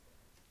is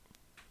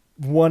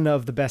one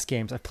of the best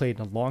games I've played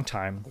in a long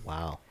time.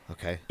 Wow.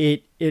 Okay.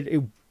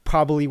 It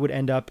probably would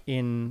end up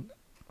in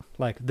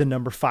like the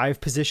number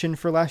 5 position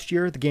for last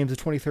year, the games of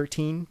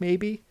 2013,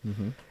 maybe.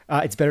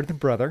 It's better than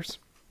Brothers.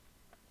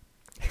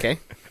 Okay.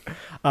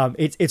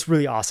 It's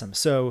really awesome.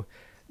 So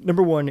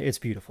number 1, it's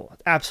beautiful.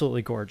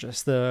 Absolutely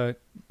gorgeous. The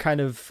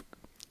kind of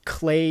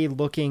clay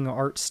looking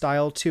art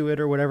style to it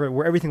or whatever,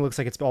 where everything looks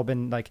like it's all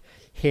been like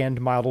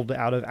hand modeled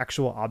out of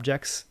actual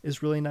objects,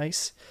 is really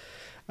nice.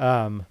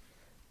 The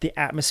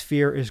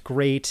atmosphere is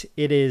great.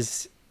 It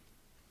is,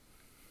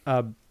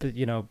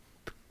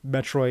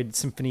 Metroid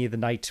Symphony of the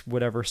Night,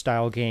 whatever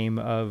style game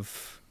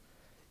of,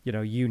 you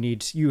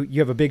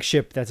have a big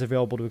ship that's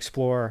available to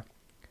explore,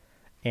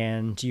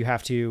 and you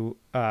have to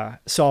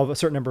solve a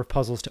certain number of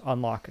puzzles to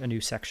unlock a new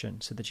section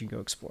so that you can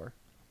go explore.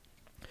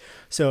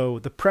 So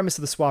the premise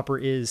of the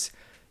Swapper is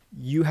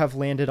you have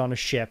landed on a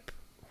ship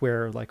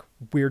where like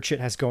weird shit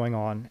has going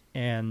on,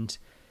 and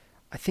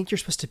I think you're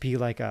supposed to be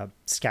like a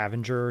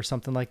scavenger or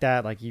something like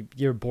that. Like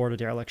you're aboard a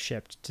derelict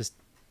ship. Just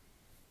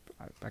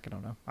I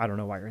don't know. I don't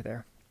know why you're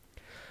there.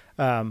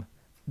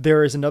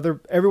 There is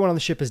everyone on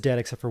the ship is dead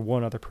except for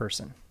one other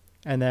person.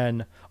 And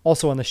then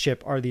also on the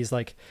ship are these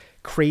like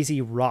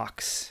crazy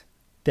rocks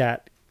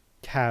that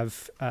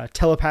have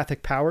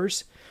telepathic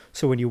powers.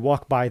 So when you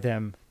walk by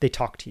them, they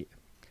talk to you.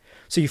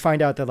 So you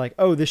find out that like,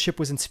 oh, this ship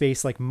was in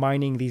space, like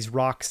mining these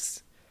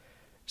rocks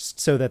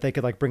so that they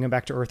could like bring them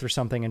back to Earth or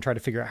something and try to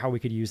figure out how we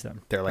could use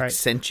them. They're like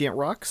sentient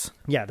rocks?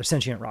 Yeah, they're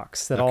sentient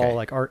rocks that all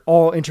like are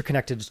all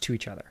interconnected to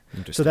each other.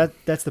 So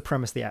that's the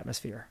premise of the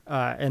atmosphere.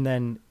 And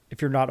then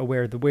if you're not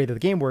aware, the way that the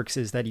game works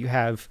is that you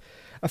have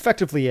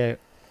effectively a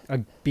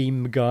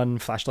beam gun,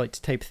 flashlight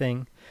type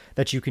thing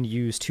that you can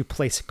use to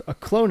place a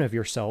clone of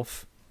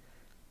yourself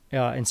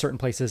in certain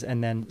places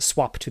and then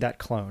swap to that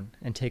clone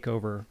and take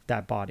over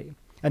that body.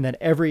 And then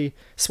every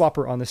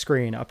Swapper on the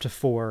screen, up to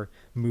 4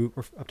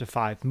 or up to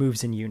 5,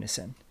 moves in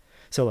unison.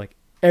 So like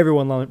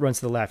everyone runs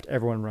to the left,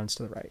 everyone runs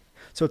to the right.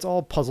 So it's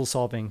all puzzle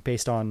solving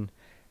based on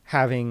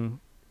having,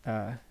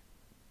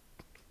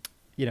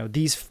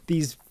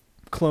 these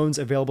clones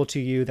available to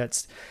you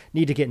that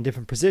need to get in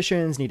different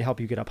positions, need to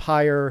help you get up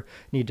higher,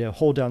 need to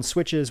hold down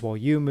switches while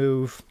you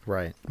move.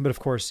 Right. But of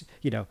course,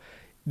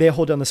 they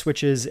hold down the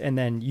switches and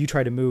then you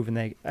try to move and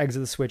they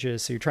exit the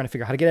switches. So you're trying to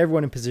figure out how to get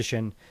everyone in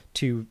position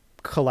to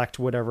collect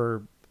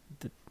whatever.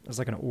 There's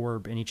like an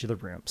orb in each of the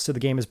rooms. So the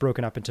game is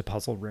broken up into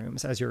puzzle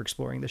rooms as you're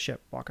exploring the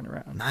ship, walking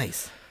around.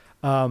 Nice.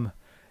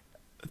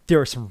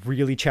 There are some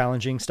really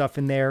challenging stuff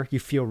in there. You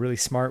feel really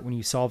smart when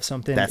you solve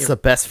something. That's the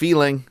best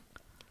feeling.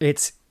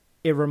 It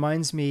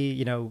reminds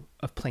me,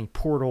 of playing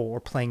Portal or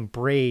playing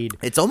Braid.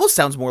 It almost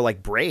sounds more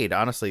like Braid,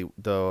 honestly,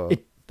 the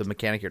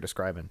mechanic you're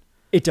describing.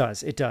 It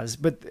does.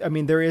 But I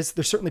mean, there's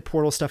certainly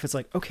Portal stuff. It's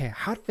like, okay,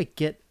 how do I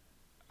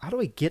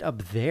get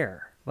up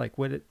there? Like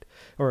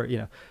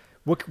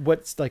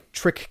what's like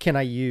trick can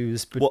I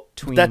use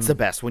between? That's the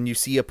best when you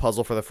see a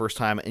puzzle for the first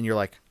time and you're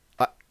like,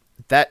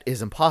 that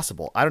is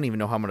impossible. I don't even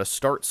know how I'm going to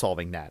start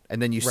solving that. And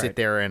then you sit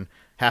there and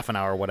half an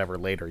hour or whatever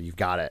later, you've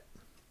got it.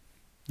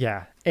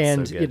 Yeah.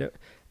 And,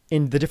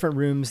 in the different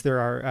rooms, there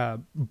are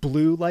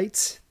blue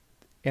lights.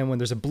 And when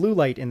there's a blue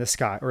light in the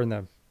sky or in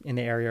the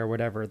area or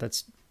whatever,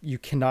 you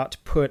cannot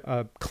put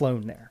a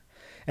clone there.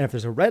 And if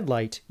there's a red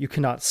light, you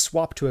cannot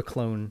swap to a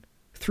clone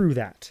through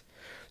that.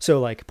 So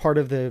like part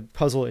of the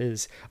puzzle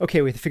is,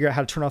 okay, we have to figure out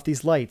how to turn off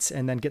these lights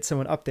and then get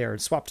someone up there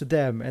and swap to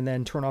them and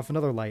then turn off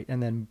another light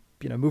and then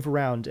move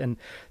around, and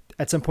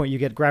at some point you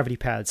get gravity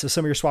pads. So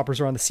some of your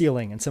swappers are on the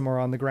ceiling and some are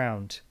on the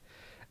ground.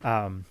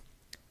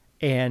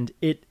 And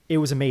it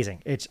was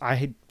amazing.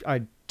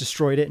 I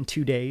destroyed it in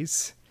 2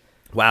 days.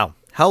 Wow.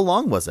 How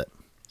long was it?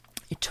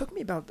 It took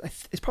me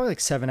it's probably like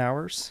 7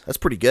 hours. That's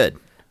pretty good.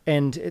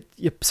 And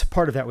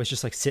part of that was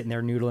just like sitting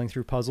there noodling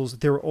through puzzles.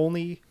 There were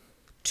only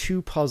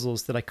 2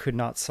 puzzles that I could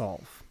not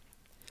solve.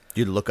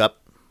 You'd look up?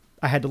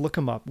 I had to look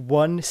them up.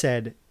 One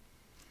said,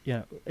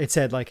 it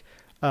said like,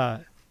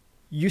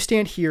 you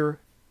stand here,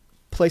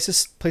 place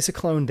a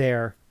clone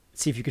there,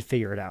 see if you could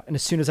figure it out. And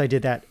as soon as I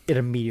did that, it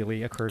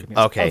immediately occurred to me.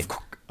 Okay.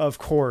 Of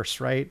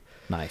course, right?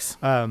 Nice.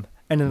 And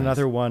then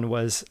another one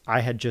was I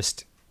had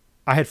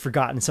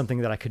forgotten something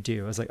that I could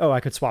do. I was like, oh,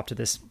 I could swap to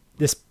this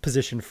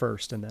position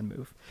first and then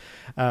move.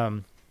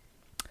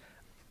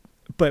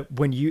 But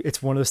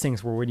it's one of those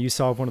things where when you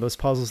solve one of those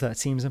puzzles that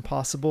seems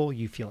impossible,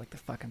 you feel like the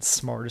fucking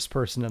smartest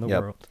person in the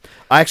world.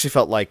 I actually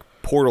felt like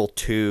Portal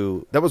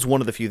 2, that was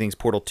one of the few things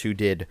Portal 2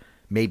 did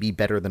maybe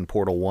better than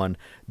Portal 1.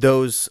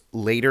 Those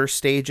later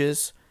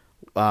stages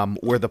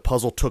where the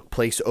puzzle took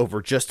place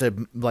over just a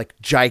like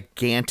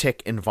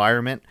gigantic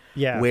environment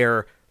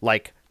where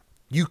like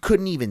you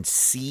couldn't even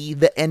see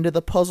the end of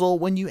the puzzle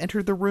when you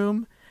entered the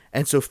room.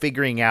 And so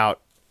figuring out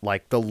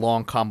like the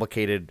long,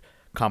 complicated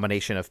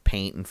combination of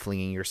paint and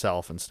flinging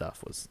yourself and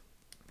stuff was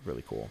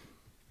really cool.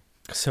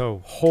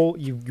 So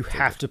you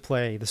have to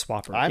play the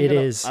Swapper. I'm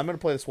going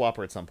to play the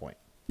Swapper at some point.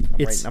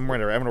 I'm going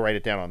to write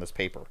it down on this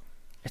paper.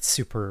 It's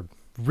superb.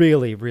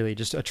 Really, really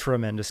just a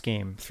tremendous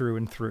game through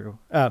and through.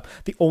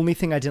 The only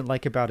thing I didn't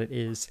like about it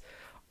is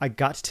I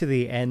got to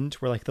the end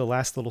where like the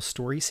last little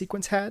story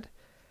sequence had,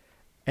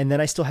 and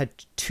then I still had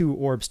 2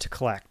 orbs to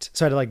collect.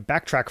 So I had to like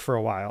backtrack for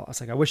a while. I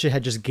was like, I wish it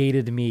had just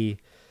gated me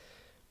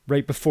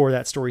right before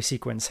that story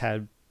sequence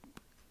had,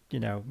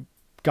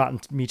 gotten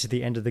me to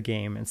the end of the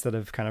game instead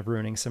of kind of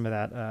ruining some of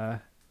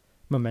that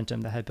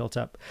momentum that had built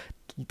up.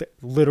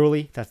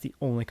 Literally, that's the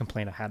only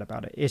complaint I had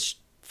about it. It's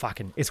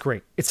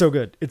great. It's so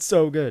good. It's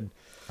so good.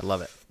 I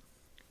love it.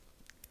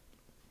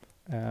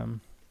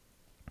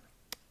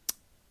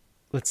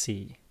 Let's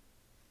see.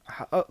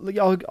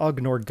 I'll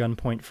ignore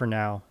Gunpoint for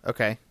now.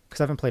 Okay.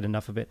 Because I haven't played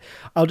enough of it.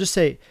 I'll just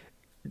say,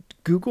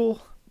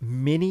 Google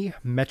Mini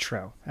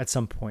Metro at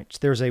some point.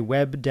 There's a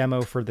web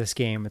demo for this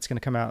game. It's going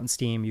to come out on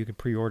Steam. You can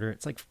pre-order it.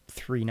 It's like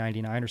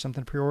 $3.99 or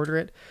something to pre-order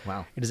it.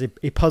 Wow. It is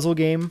a puzzle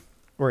game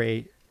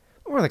or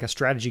like a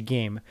strategy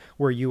game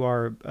where you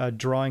are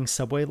drawing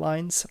subway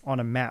lines on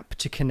a map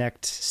to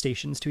connect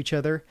stations to each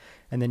other.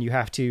 And then you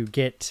have to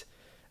get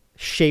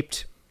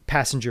shaped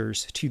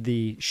passengers to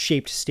the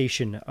shaped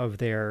station of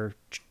their,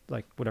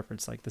 like, whatever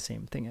it's like the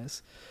same thing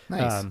is.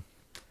 Nice.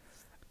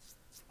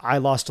 I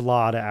lost a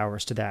lot of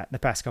hours to that in the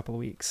past couple of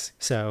weeks.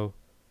 So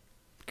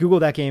Google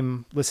that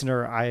game,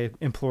 listener. I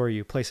implore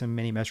you, play some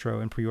Mini Metro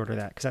and pre-order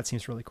that because that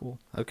seems really cool.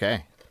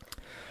 Okay.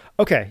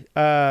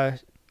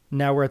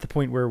 Now we're at the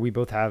point where we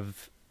both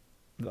have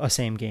a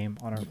same game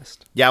on our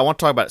list. Yeah, I want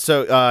to talk about it.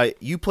 So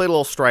you played a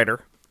little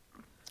Strider.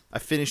 I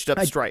finished up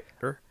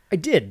Strider. I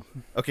did.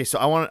 Okay, so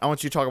I want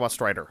you to talk about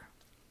Strider.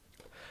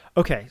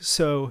 Okay,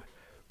 so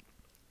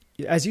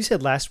as you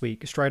said last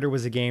week, Strider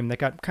was a game that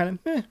got kind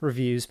of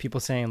reviews. People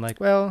saying like,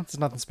 well, it's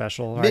nothing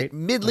special, right?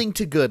 Middling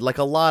to good, like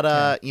a lot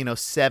of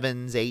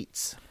 7s,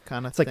 8s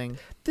kind of thing. Like,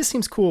 this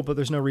seems cool, but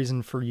there's no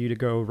reason for you to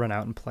go run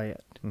out and play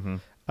it.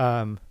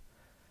 Mm-hmm.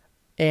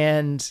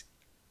 And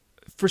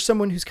for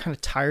someone who's kind of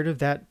tired of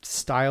that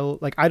style,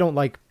 like I don't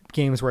like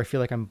games where I feel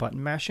like I'm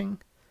button mashing,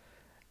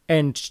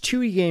 and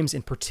 2E games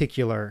in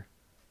particular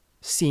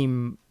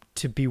seem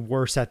to be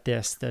worse at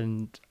this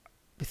than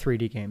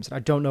 3D games. I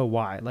don't know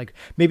why. Like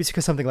maybe it's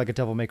because something like a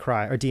Devil May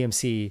Cry or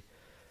DMC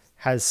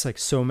has like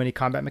so many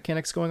combat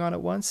mechanics going on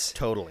at once.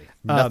 Totally.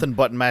 Nothing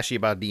button mashy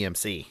about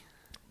DMC.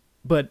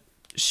 But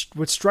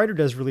what Strider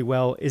does really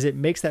well is it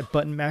makes that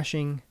button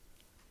mashing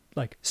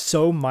like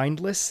so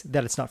mindless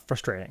that it's not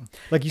frustrating.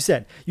 Like you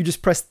said, you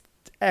just press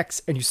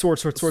X, and you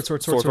sword. And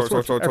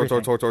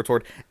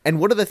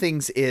one of the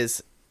things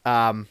is,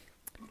 I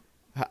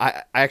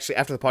actually,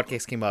 after the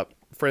podcast came up,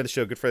 friend of the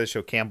show, good friend of the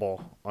show,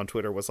 Campbell on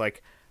Twitter was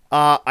like,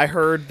 I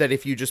heard that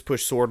if you just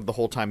push sword the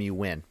whole time, you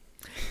win.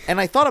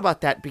 And I thought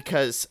about that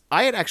because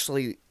I had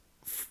actually,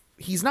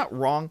 he's not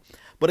wrong,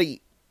 but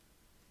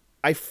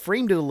I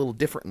framed it a little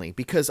differently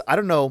because I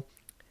don't know,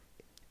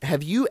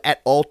 have you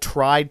at all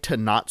tried to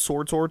not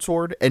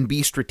sword and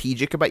be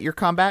strategic about your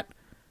combat?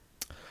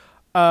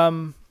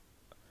 No.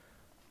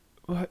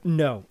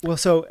 Well,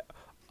 so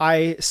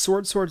I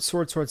sword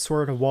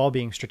while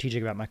being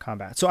strategic about my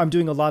combat. So I'm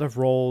doing a lot of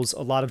rolls,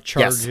 a lot of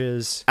charges.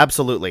 Yes,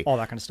 absolutely. All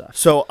that kind of stuff.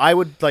 So I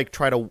would like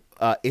try to,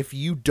 if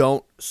you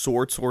don't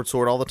sword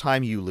all the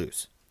time, you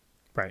lose.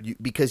 Right.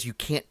 Because you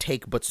can't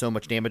take but so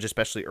much damage,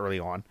 especially early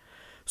on.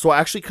 So I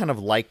actually kind of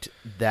liked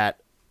that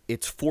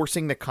it's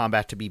forcing the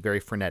combat to be very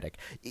frenetic.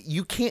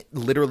 You can't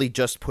literally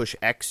just push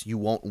X. You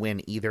won't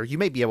win either.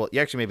 You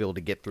actually may be able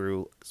to get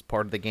through as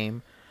part of the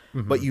game.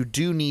 But you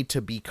do need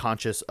to be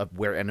conscious of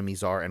where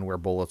enemies are and where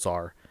bullets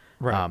are.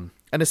 Right.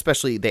 And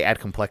especially they add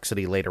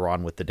complexity later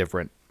on with the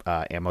different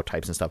ammo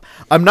types and stuff.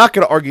 I'm not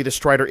going to argue the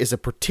Strider is a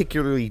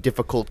particularly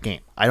difficult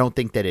game. I don't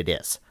think that it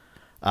is.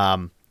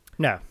 No.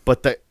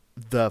 But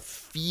the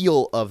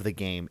feel of the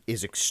game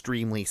is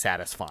extremely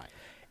satisfying.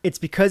 It's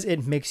because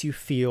it makes you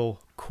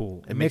feel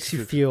cool. It makes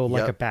you feel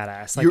like a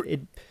badass.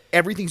 Like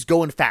everything's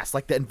going fast.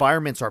 Like the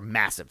environments are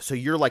massive. So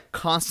you're like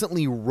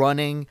constantly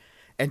running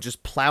and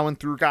just plowing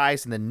through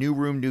guys, and then new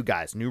room, new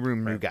guys, new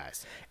room, new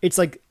guys. It's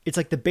like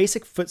the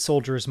basic foot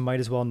soldiers might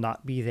as well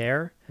not be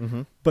there,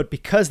 but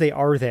because they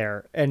are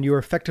there and you're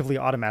effectively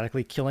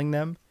automatically killing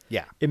them,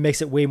 it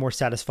makes it way more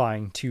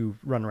satisfying to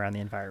run around the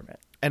environment.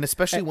 And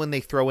especially when they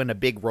throw in a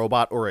big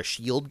robot or a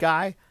shield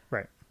guy,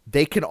 right?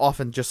 They can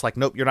often just like,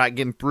 nope, you're not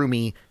getting through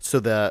me. So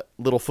the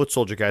little foot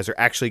soldier guys are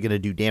actually going to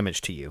do damage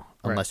to you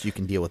unless you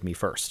can deal with me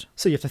first.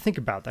 So you have to think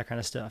about that kind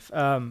of stuff.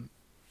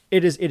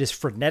 It is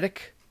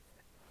frenetic.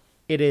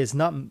 It is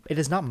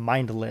not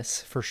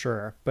mindless for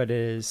sure, but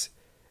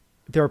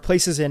there are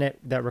places in it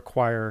that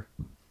require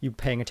you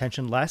paying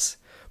attention less,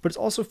 but it's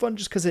also fun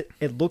just because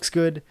it looks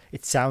good.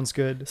 It sounds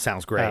good.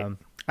 Sounds great.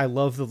 I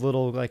love the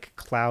little like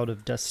cloud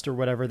of dust or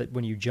whatever that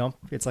when you jump,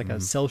 it's like a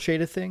cell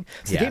shaded thing.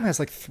 So the game has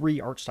like 3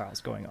 art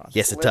styles going on.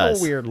 Yes, it's it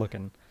does. Weird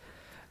looking.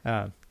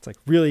 It's like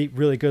really,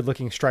 really good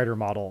looking Strider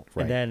model,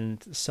 and then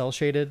cell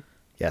shaded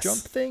jump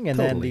thing, and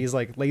then these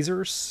like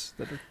lasers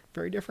that are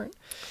very different.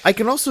 I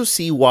can also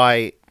see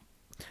why.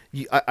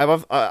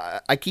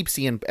 I keep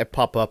seeing it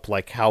pop up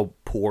like how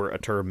poor a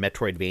term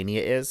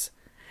Metroidvania is,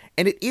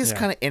 and it is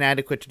kind of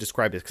inadequate to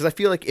describe this because I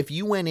feel like if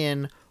you went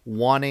in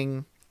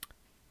wanting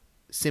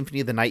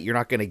Symphony of the Night, you're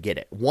not going to get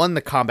it. 1,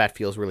 the combat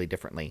feels really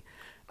differently,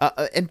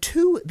 and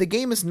 2, the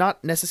game is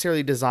not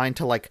necessarily designed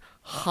to like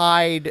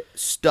hide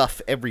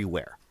stuff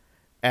everywhere,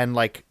 and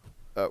like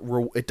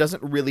it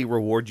doesn't really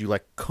reward you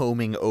like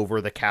combing over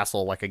the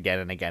castle like again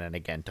and again and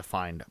again to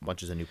find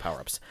bunches of new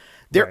power-ups.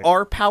 There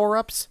are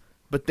power-ups,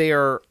 but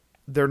they're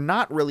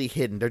not really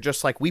hidden. They're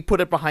just like, we put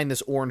it behind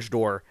this orange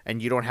door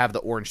and you don't have the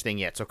orange thing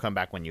yet, so come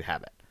back when you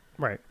have it.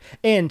 Right.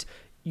 And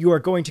you are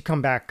going to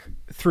come back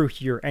through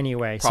here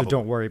anyway, so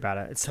don't worry about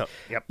it. It's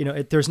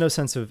there's no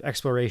sense of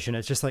exploration.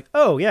 It's just like,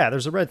 oh yeah,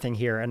 there's a red thing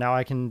here, and now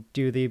I can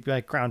do the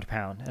like ground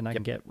pound and I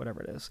can get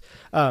whatever it is.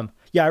 I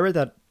read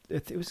that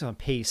it was on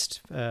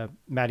Paste.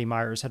 Maddie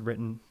Myers had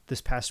written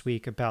this past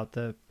week about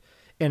the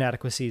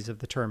inadequacies of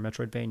the term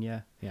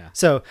Metroidvania. Yeah.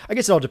 So I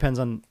guess it all depends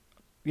on,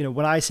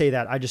 when I say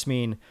that, I just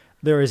mean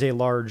there is a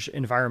large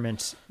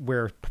environment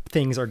where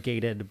things are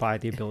gated by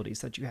the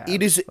abilities that you have.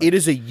 It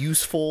is a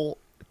useful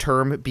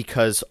term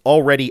because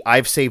already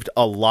I've saved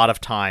a lot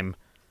of time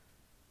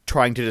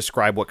trying to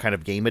describe what kind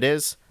of game it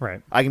is.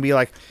 Right. I can be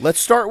like, let's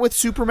start with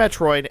Super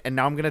Metroid, and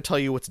now I'm going to tell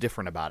you what's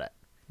different about it.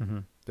 Mm-hmm.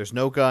 There's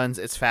no guns.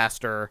 It's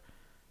faster.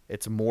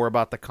 It's more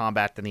about the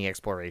combat than the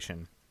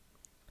exploration.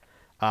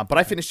 But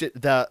I finished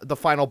it. The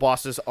final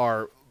bosses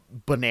are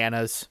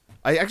bananas.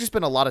 I actually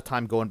spent a lot of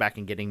time going back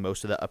and getting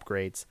most of the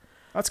upgrades.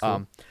 That's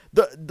cool.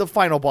 The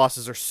final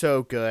bosses are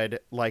so good.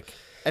 Like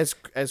as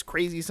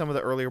crazy as some of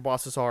the earlier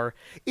bosses are,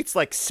 it's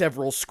like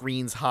several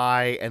screens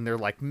high, and they're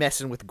like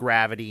messing with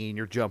gravity, and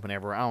you're jumping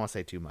everywhere. I don't want to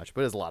say too much,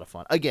 but it's a lot of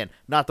fun. Again,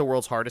 not the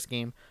world's hardest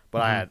game,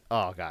 but I had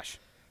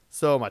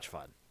so much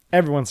fun.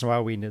 Every once in a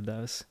while, we need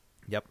those.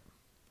 Yep.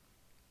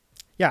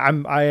 Yeah,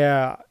 I'm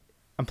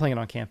playing it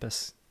on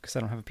campus because I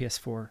don't have a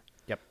PS4.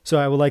 Yep. So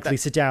I will likely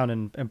sit down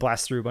and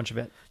blast through a bunch of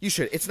it. You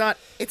should. It's not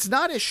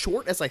as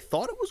short as I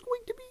thought it was going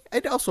to be.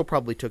 It also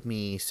probably took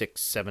me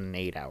 6, 7,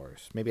 8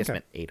 hours. Maybe I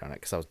spent 8 on it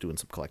because I was doing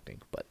some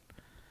collecting. But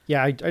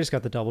yeah, I just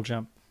got the double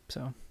jump,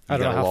 so I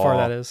don't know how far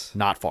that is.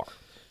 Not far.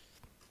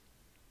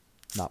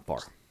 Not far.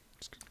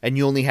 And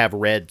you only have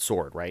red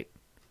sword, right?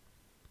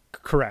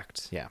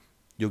 Correct. Yeah.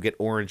 You'll get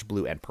orange,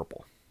 blue, and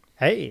purple.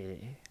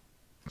 Hey.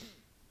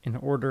 In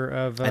order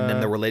of... And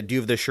then do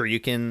you have the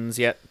shurikens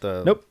yet?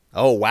 Nope.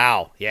 Oh,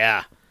 wow.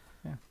 Yeah.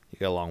 You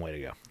got a long way to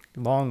go.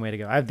 Long way to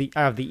go. I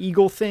have the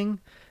eagle thing,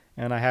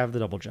 and I have the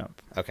double jump.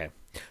 Okay.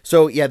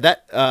 So yeah,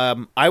 that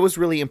I was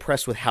really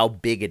impressed with how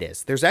big it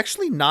is. There's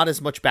actually not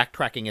as much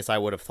backtracking as I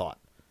would have thought.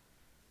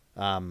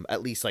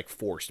 At least like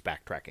forced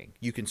backtracking.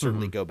 You can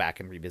certainly go back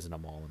and revisit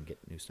them all and get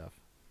new stuff.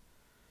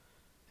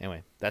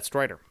 Anyway, that's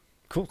Strider.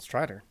 Cool,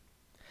 Strider.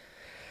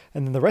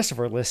 And then the rest of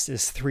our list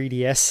is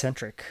 3DS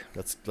centric.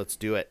 Let's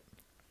do it.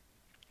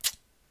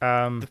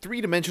 The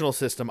 3-dimensional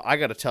system, I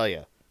got to tell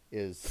you,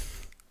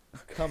 is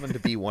coming to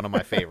be one of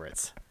my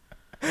favorites.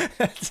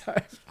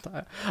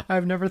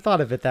 I've never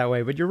thought of it that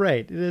way, but you're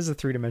right. It is a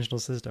 3-dimensional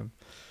system.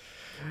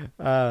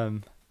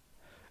 So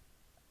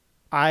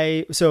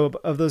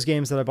of those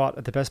games that I bought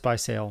at the Best Buy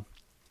sale,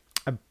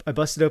 I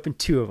busted open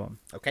 2 of them.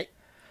 Okay.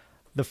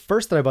 The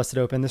first that I busted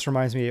open, this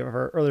reminds me of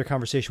our earlier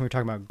conversation we were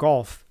talking about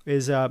golf,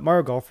 is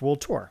Mario Golf World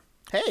Tour.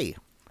 Hey,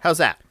 how's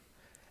that?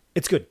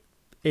 It's good.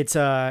 It's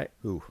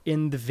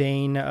in the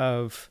vein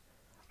of,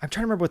 I'm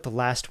trying to remember what the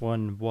last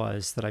one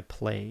was that I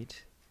played.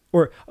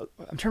 Or I'm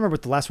trying to remember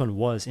what the last one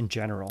was in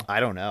general. I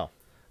don't know.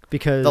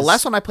 Because the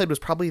last one I played was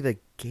probably the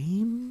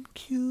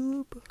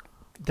GameCube.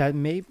 That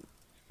maybe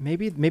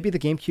the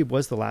GameCube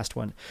was the last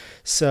one.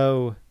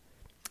 So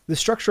the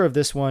structure of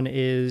this one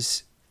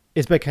is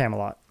by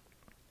Camelot.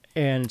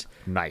 And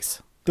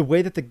nice. The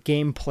way that the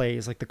game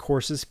plays, like the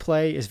courses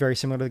play, is very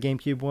similar to the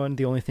GameCube one.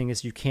 The only thing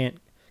is you can't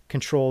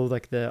control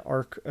like the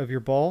arc of your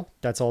ball.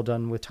 That's all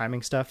done with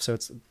timing stuff, so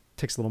it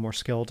takes a little more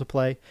skill to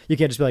play. You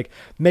can't just be like,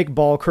 make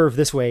ball curve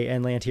this way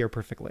and land here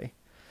perfectly.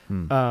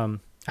 I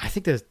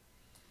think the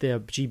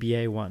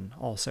GBA one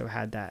also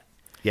had that.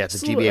 Yeah, the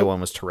GBA one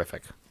was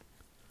terrific.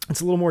 It's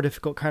a little more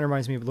difficult, kind of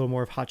reminds me of a little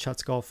more of Hot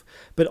Shots Golf,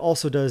 but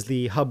also does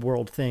the hub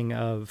world thing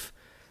of,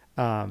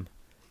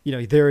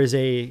 there is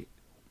a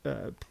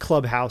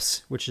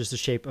clubhouse, which is the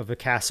shape of a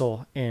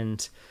castle,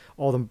 and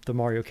all the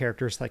Mario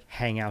characters like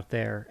hang out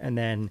there, and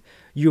then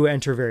you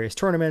enter various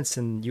tournaments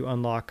and you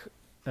unlock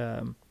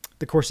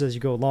the courses as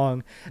you go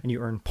along, and you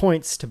earn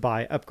points to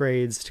buy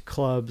upgrades to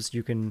clubs.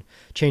 You can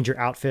change your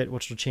outfit,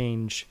 which will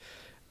change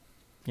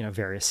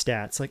various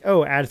stats,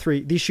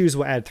 like these shoes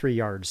will add 3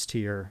 yards to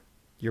your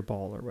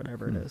ball or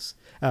whatever it is.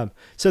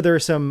 So there are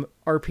some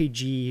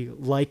RPG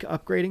like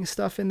upgrading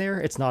stuff in there.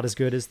 It's not as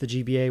good as the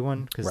GBA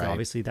one because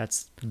obviously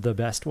that's the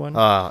best one.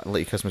 Let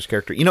you customize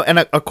character. And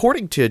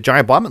according to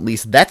Giant Bomb, at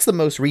least, that's the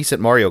most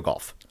recent Mario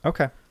Golf.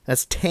 Okay.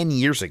 That's 10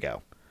 years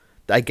ago.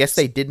 I guess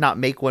they did not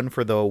make one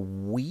for the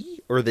Wii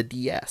or the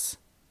DS.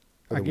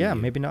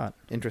 Maybe not.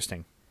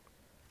 Interesting.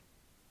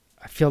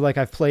 I feel like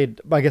I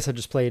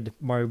just played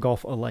Mario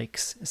Golf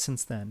alikes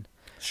since then.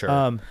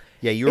 Sure.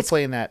 You were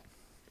playing that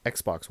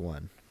Xbox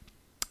One.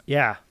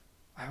 Yeah.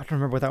 I don't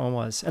remember what that one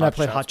was. And I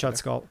played Hot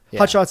Shots Golf. Yeah.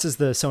 Hot Shots is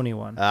the Sony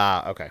one.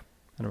 Okay. I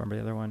don't remember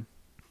the other one.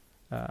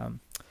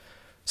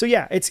 So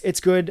yeah, it's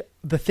good.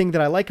 The thing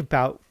that I like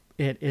about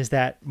it is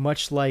that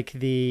much like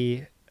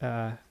the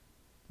not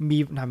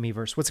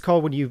Miiverse, what's it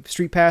called when you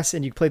Street Pass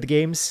and you play the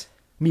games?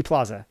 Mii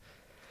Plaza.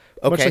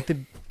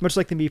 Okay. Much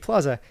like the Mii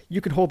Plaza,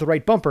 you can hold the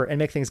right bumper and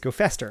make things go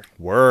faster.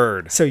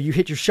 Word. So you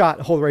hit your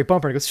shot, hold the right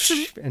bumper, and it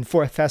goes and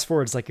fast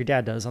forwards like your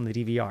dad does on the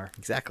DVR.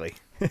 Exactly.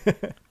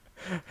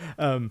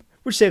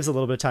 Which saves a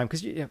little bit of time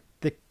because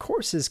the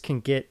courses can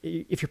get,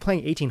 if you're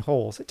playing 18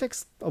 holes, it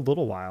takes a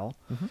little while.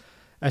 Mm-hmm.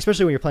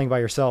 Especially when you're playing by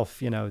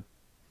yourself, you're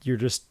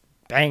just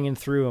banging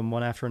through them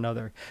one after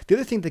another. The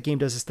other thing the game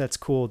does that's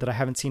cool that I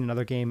haven't seen in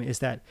another game is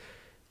that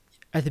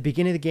at the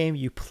beginning of the game,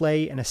 you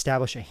play and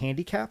establish a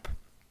handicap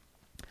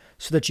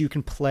so that you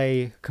can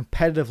play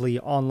competitively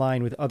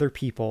online with other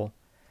people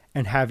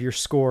and have your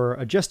score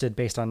adjusted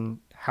based on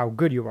how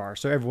good you are.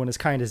 So everyone is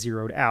kind of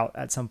zeroed out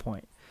at some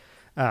point.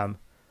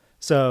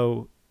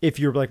 So if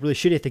you're like really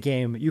shitty at the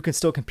game, you can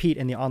still compete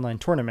in the online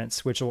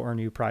tournaments, which will earn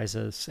you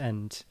prizes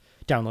and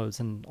downloads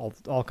and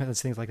all kinds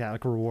of things like that,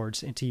 like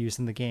rewards to use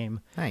in the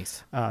game.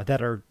 Nice.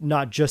 That are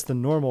not just the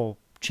normal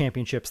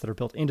championships that are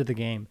built into the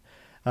game,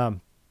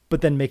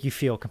 but then make you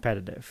feel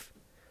competitive.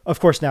 Of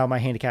course, now my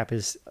handicap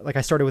is like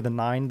I started with a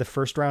 9 the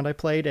first round I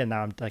played, and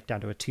now I'm like down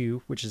to a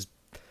 2, which is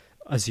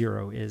a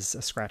 0 is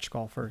a scratch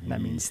golfer. And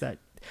that means that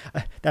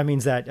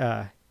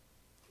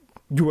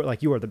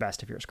you are the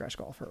best if you're a scratch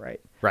golfer,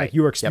 right? Right. Like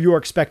you are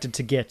expected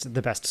to get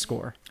the best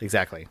score.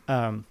 Exactly.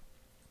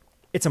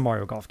 It's a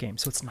Mario Golf game,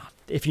 so it's not,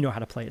 if you know how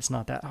to play, it's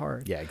not that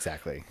hard. Yeah,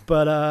 exactly.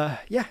 But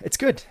it's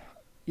good.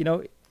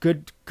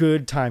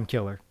 Good time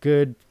killer.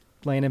 Good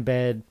laying in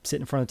bed,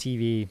 sitting in front of the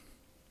TV.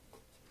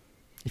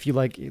 If you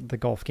like the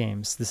golf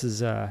games, this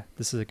is a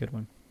good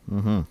one.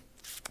 Mm-hmm.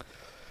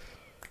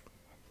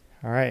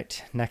 All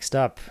right, next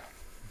up,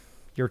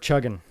 you're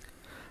chugging.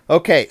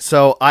 Okay,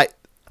 so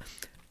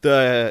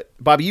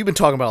Bobby, you've been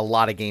talking about a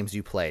lot of games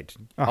you played.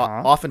 Uh-huh.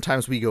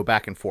 Oftentimes we go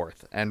back and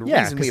forth, and the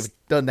reason we've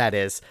done that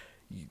is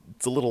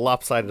it's a little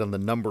lopsided on the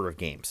number of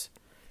games.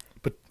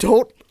 But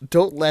don't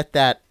let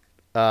that.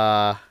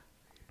 I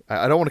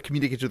don't want to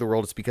communicate to the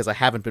world it's because I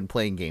haven't been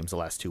playing games the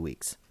last 2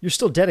 weeks. You're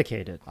still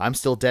dedicated. I'm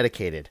still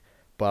dedicated,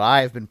 but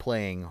I have been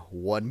playing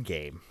one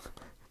game.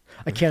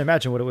 I can't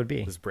imagine what it would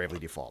be. It was Bravely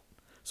Default.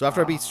 So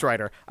after I beat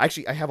Strider, I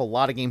have a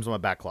lot of games on my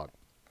backlog.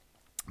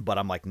 But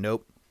I'm like,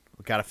 nope,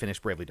 got to finish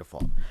Bravely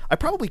Default. I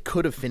probably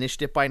could have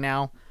finished it by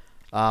now,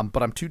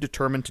 but I'm too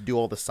determined to do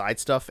all the side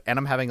stuff, and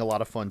I'm having a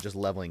lot of fun just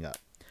leveling up.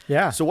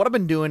 Yeah. So what I've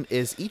been doing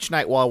is each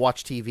night while I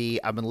watch TV,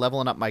 I've been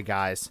leveling up my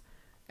guys,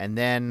 and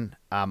then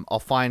I'll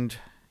find,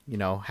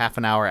 half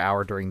an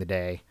hour during the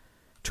day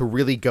to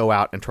really go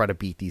out and try to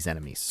beat these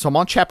enemies. So I'm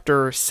on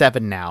chapter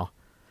 7 now.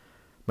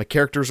 My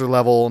characters are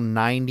level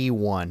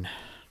 91.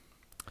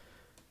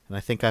 And I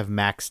think I've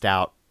maxed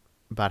out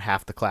about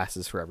half the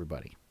classes for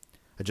everybody.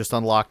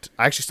 I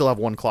actually still have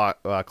one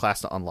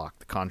class to unlock,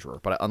 the Conjurer,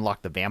 but I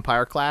unlocked the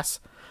Vampire class.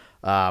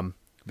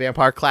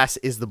 Vampire class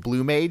is the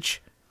Blue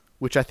Mage,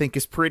 which I think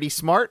is pretty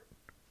smart.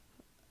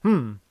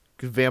 Because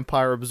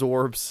Vampire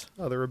absorbs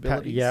other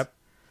abilities. Yep.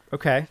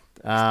 Okay.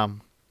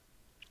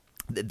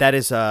 That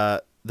is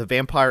the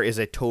Vampire is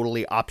a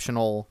totally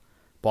optional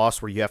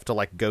boss where you have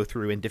to go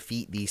through and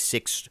defeat these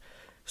 6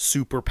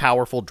 super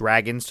powerful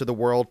dragons to the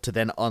world to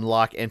then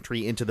unlock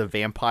entry into the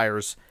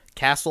Vampire's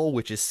castle,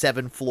 which is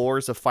 7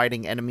 floors of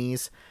fighting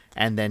enemies,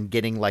 and then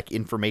getting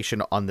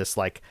information on this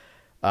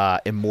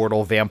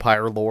immortal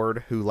vampire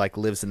lord who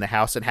lives in the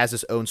house and has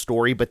his own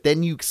story. But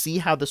then you see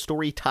how the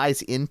story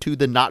ties into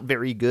the not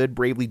very good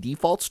Bravely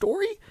Default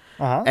story,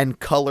 and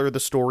color the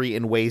story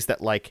in ways that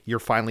you're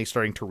finally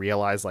starting to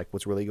realize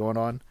what's really going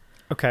on.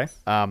 Okay.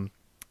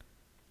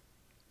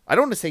 I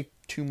don't want to say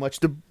too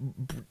much. The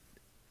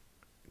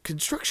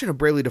construction of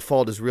Bravely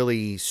Default is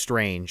really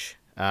strange.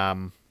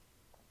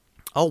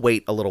 I'll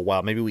wait a little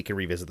while. Maybe we can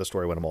revisit the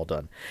story when I'm all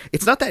done.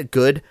 It's not that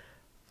good.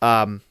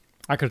 I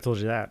could have told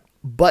you that.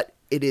 But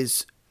it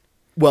is...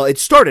 Well, it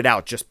started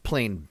out just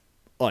plain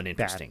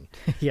uninteresting.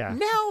 Yeah.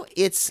 Now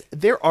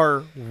there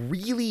are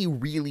really,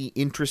 really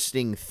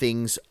interesting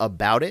things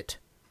about it.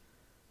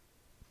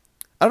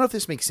 I don't know if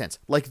this makes sense.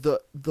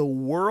 The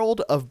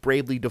world of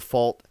Bravely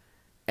Default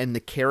and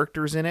the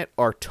characters in it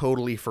are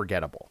totally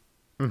forgettable.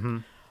 Mm-hmm.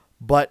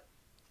 But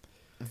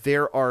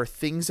there are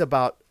things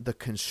about the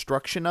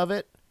construction of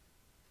it,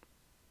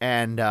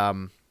 and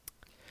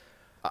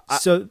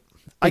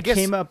they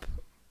came up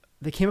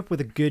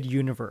with a good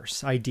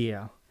universe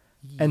idea,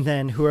 and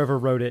then whoever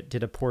wrote it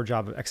did a poor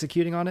job of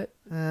executing on it.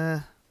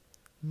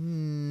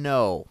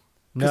 No,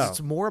 because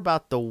it's more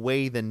about the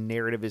way the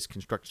narrative is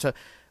constructed.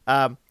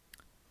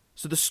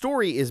 So the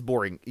story is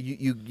boring.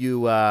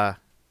 You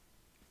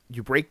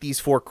break these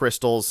 4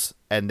 crystals,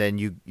 and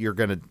then you're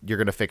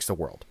gonna fix the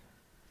world.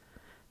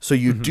 So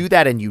you do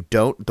that and you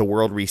don't, the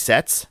world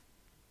resets.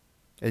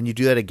 And you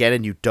do that again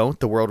and you don't,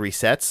 the world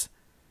resets.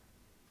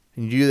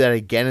 And you do that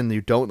again and you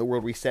don't, the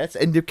world resets.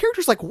 And the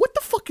character's like, what the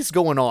fuck is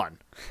going on?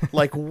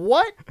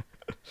 What?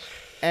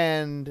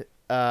 And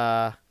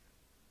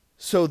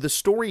so the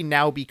story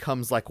now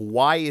becomes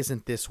why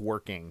isn't this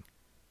working?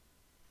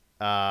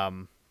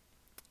 And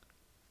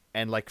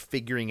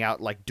figuring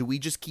out do we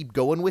just keep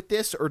going with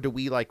this, or do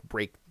we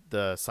break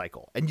the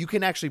cycle? And you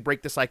can actually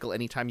break the cycle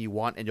anytime you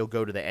want, and you'll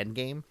go to the end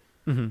game.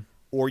 Mm-hmm.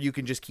 Or you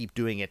can just keep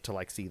doing it to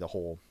see the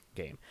whole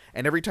game.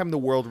 And every time the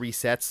world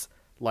resets,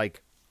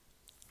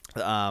 all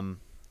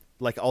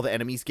the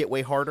enemies get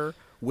way harder,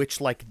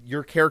 which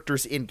your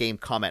characters in game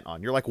comment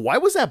on. You're like, why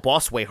was that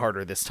boss way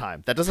harder this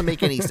time? That doesn't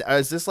make any sense.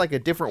 Is this a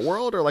different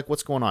world, or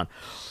what's going on?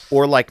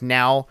 Or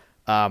now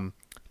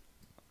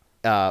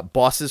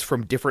bosses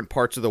from different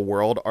parts of the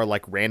world are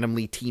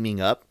randomly teaming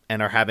up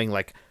and are having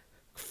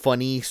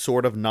funny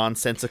sort of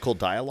nonsensical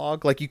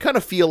dialogue. You kind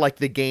of feel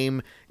the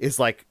game is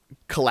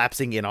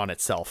collapsing in on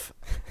itself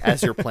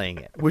as you're playing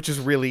it, which is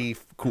really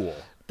cool.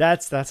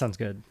 That sounds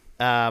good.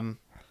 So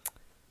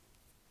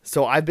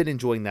I've been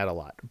enjoying that a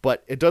lot,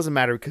 but it doesn't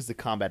matter because the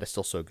combat is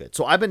still so good.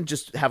 So I've been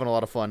just having a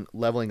lot of fun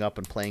leveling up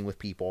and playing with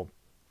people,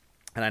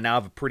 and I now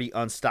have a pretty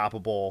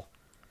unstoppable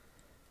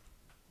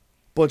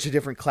bunch of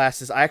different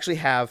classes. I actually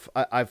have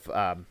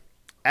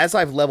as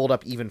I've leveled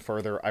up even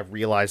further, I've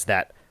realized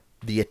that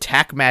the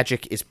attack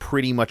magic is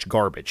pretty much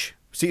garbage.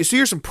 So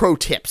here's some pro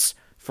tips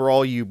for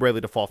all you Bravely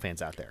Default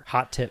fans out there.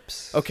 Hot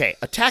tips. Okay,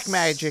 attack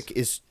magic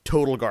is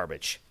total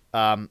garbage.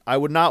 I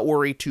would not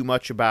worry too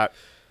much about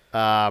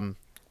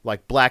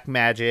black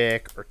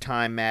magic or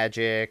time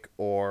magic,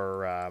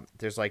 or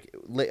there's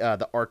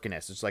the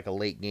Arcanist. It's a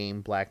late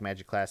game black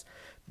magic class.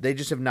 They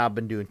just have not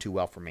been doing too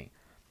well for me.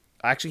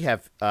 I actually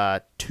have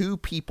 2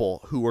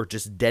 people who are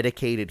just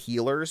dedicated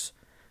healers,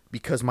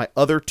 because my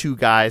other 2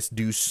 guys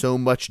do so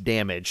much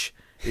damage.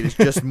 It is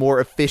just more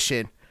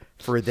efficient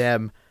for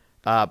them.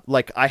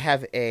 I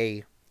have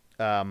a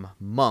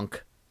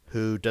monk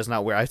who does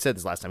not wear... I said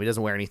this last time. He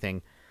doesn't wear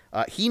anything.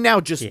 He now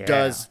just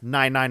does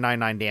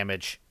 9999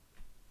 damage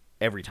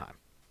every time.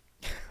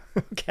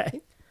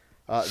 Okay.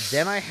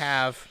 Then I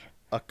have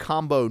a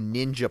combo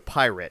ninja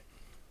pirate,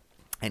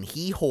 and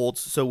he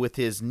holds... So with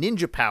his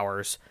ninja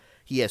powers,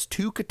 he has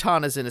 2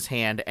 katanas in his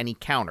hand, and he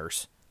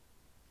counters.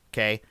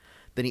 Okay?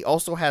 Then he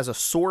also has a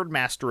sword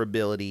master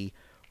ability.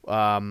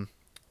 What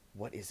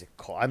is it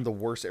called? I'm the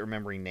worst at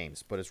remembering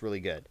names, but it's really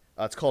good.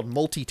 It's called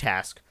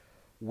multitask,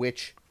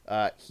 which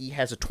he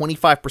has a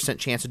 25%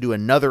 chance to do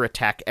another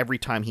attack every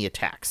time he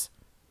attacks.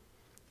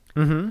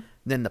 Mm-hmm.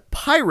 Then the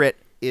pirate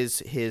is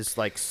his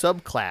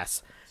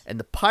subclass, and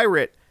the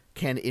pirate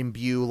can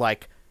imbue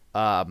like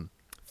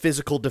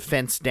physical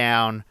defense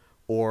down,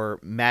 or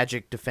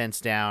magic defense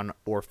down,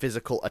 or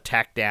physical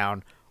attack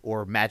down,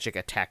 or magic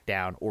attack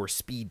down, or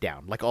speed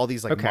down. Like all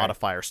these like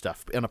modifier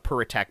stuff on a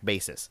per attack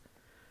basis.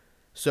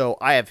 So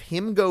I have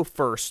him go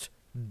first,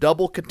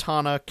 double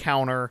katana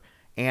counter,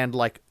 and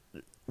like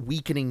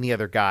weakening the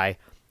other guy.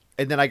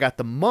 And then I got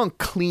the monk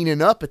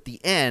cleaning up at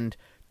the end,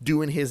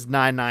 doing his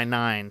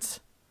 999s.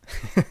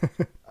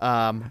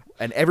 And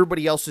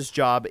everybody else's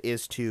job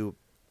is to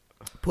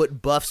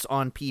put buffs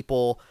on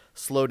people,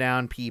 slow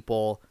down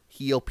people,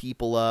 heal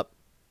people up,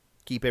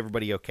 keep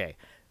everybody okay.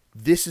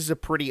 This is a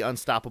pretty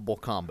unstoppable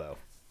combo.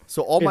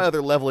 So all my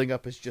other leveling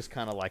up is just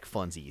kind of like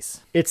funsies.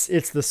 It's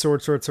the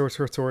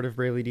sword of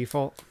Bravely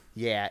Default.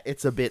 Yeah,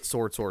 it's a bit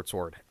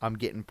sword. I'm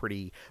getting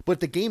pretty... But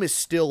the game is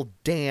still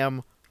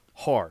damn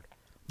hard.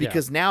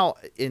 Because now,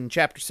 in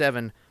Chapter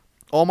 7,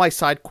 all my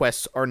side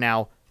quests are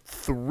now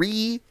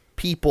 3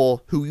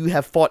 people who you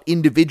have fought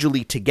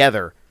individually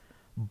together,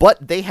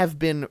 but they have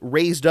been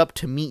raised up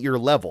to meet your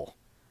level,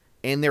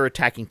 and they're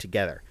attacking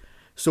together.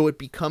 So it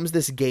becomes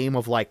this game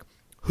of, like,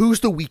 who's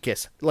the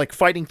weakest? Like,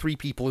 fighting 3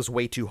 people is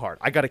way too hard.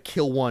 I gotta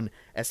kill one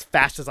as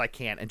fast as I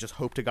can and just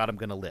hope to God I'm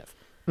gonna live.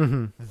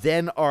 Mm-hmm.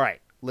 Then, all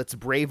right, let's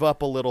brave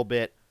up a little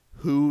bit.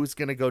 Who's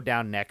gonna go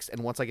down next?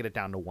 And once I get it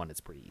down to 1, it's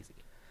pretty easy.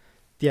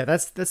 Yeah,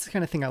 that's the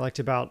kind of thing I liked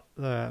about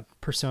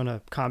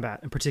Persona combat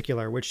in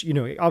particular, which, you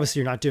know, obviously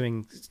you're not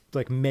doing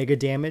like mega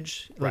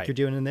damage like you're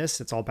doing in this.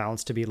 It's all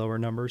balanced to be lower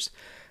numbers.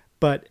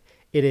 But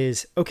it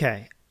is,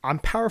 okay, I'm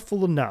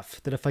powerful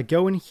enough that if I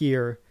go in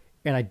here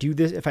and I do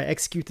this, if I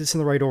execute this in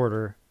the right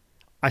order,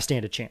 I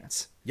stand a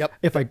chance. Yep.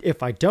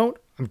 If I don't,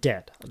 I'm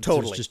dead.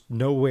 Totally. There's just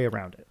no way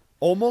around it.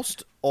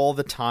 Almost all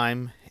the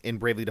time in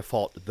Bravely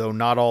Default, though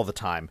not all the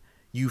time,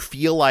 you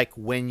feel like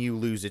when you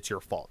lose, it's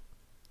your fault.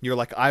 You're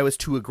like, I was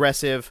too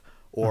aggressive,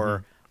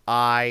 or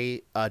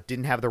I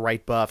didn't have the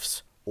right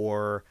buffs,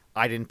 or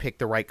I didn't pick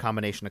the right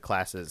combination of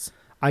classes.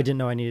 I didn't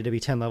know I needed to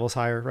be 10 levels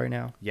higher right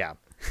now. Yeah.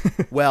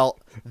 Well,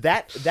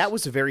 that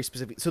was a very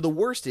specific... So the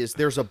worst is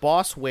there's a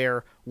boss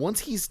where once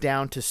he's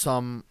down to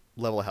some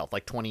level of health,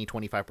 like 20,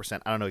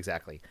 25%, I don't know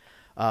exactly,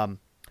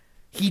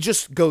 he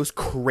just goes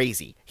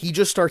crazy. He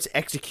just starts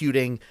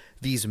executing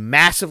these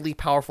massively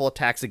powerful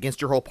attacks against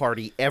your whole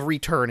party every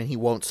turn, and he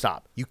won't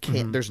stop. You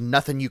can't... There's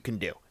nothing you can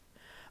do.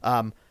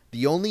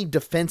 The only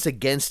defense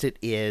against it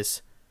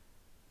is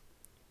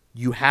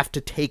you have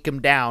to take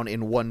him down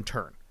in 1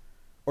 turn,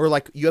 or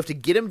like you have to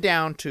get him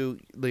down to,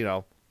 you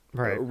know,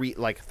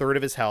 like a third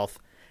of his health,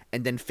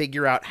 and then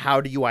figure out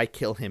how do I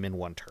kill him in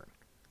 1 turn,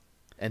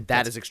 and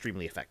that is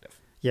extremely effective.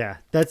 Yeah,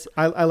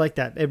 I like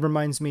that. It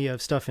reminds me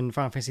of stuff in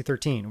Final Fantasy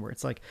 13 where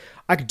it's like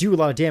I could do a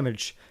lot of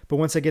damage, but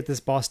once I get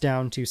this boss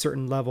down to a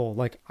certain level,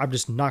 like I'm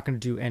just not going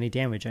to do any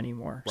damage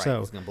anymore. Right,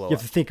 so you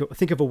have to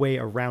think of a way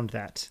around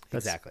that.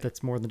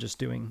 That's more than just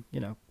doing,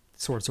 you know,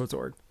 sword.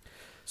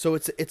 So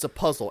it's a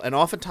puzzle, and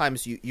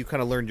oftentimes you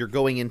kind of learn you're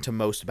going into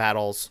most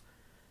battles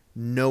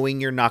knowing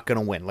you're not going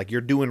to win. Like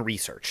you're doing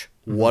research.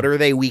 What are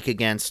they weak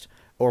against,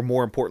 or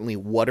more importantly,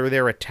 what are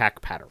their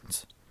attack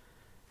patterns?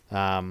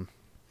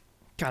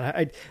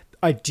 God,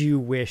 I do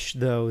wish,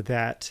 though,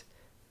 that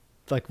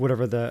like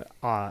whatever the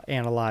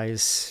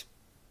analyze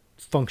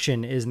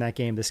function is in that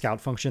game, the scout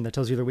function that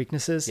tells you their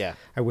weaknesses,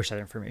 I wish that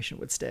information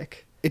would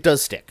stick. It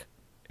does stick.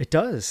 It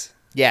does?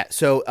 Yeah,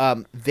 so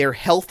their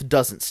health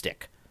doesn't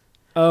stick.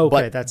 Oh,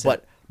 okay, that's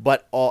it.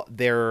 But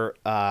their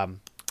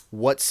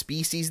what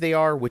species they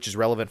are, which is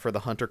relevant for the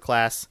hunter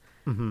class,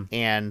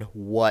 and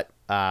what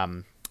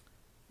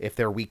if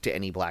they're weak to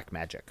any black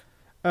magic.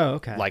 Oh,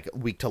 okay. Like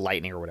weak to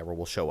lightning or whatever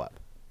will show up.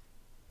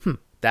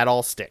 That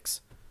all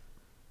sticks.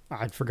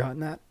 I'd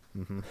forgotten that.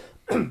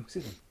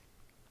 Excuse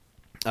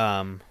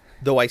me.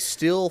 Though I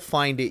still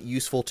find it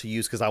useful to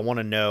use because I want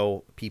to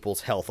know people's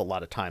health a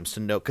lot of times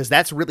to know, because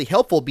that's really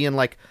helpful. Being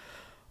like,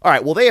 all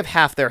right, well they have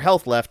half their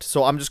health left,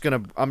 so I'm just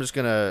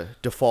gonna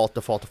default,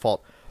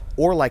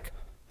 or like,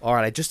 all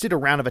right, I just did a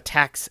round of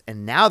attacks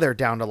and now they're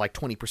down to like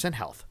 20%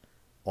 health.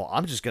 Well,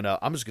 I'm just gonna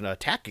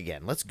attack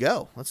again. Let's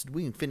go.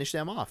 We can finish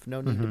them off. No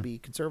need to be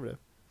conservative.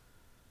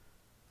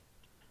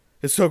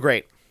 It's so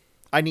great.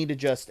 I need to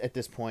just, at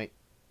this point,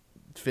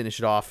 finish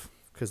it off,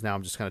 because now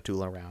I'm just kind of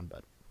tooling around,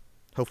 but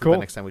hopefully by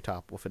next time we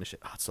talk, we'll finish it.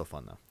 Oh, it's so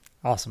fun, though.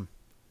 Awesome.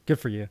 Good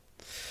for you.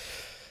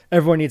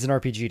 Everyone needs an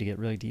RPG to get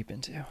really deep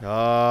into.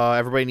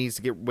 Everybody needs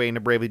to get way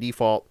into Bravely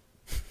Default.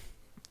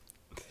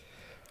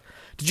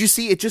 Did you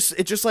see, it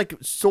just like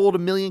sold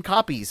 1 million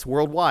copies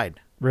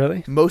worldwide.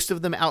 Really? Most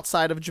of them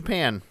outside of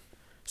Japan.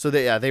 So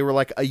they were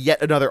like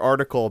yet another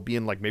article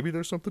being like, maybe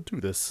there's something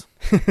to this.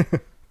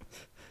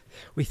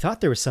 We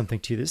thought there was something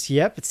to this.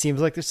 Yep, it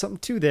seems like there's something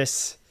to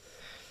this.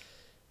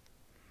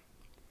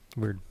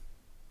 Weird.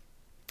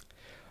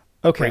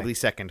 Okay. Bravely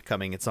Second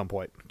coming at some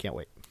point. Can't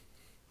wait.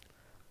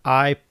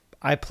 I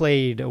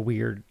played a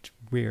weird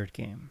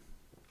game.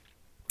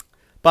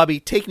 Bobby,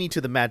 take me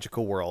to the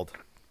magical world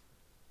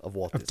of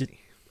Walt Disney.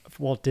 Of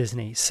Walt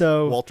Disney.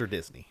 So Walter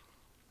Disney.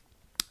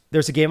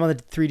 There's a game on the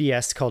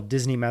 3DS called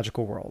Disney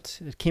Magical World.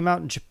 It came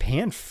out in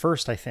Japan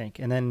first, I think,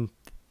 and then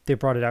they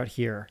brought it out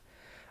here.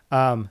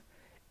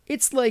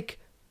 It's like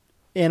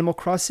Animal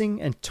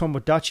Crossing and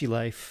Tomodachi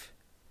Life,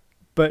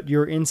 but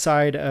you're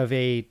inside of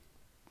I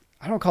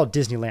don't call it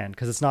Disneyland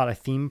because it's not a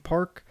theme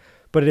park,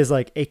 but it is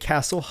like a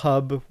castle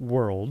hub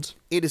world.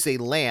 It is a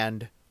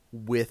land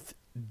with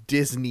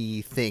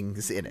Disney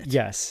things in it.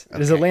 Yes,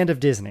 it is a land of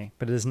Disney,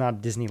 but it is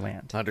not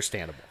Disneyland.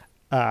 Understandable.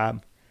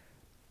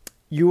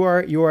 You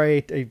are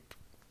a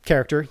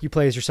character. You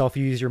play as yourself.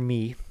 You use your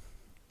me.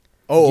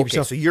 Oh,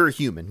 okay. So you're a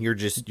human. You're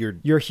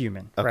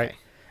human, okay. Right?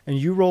 And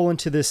you roll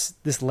into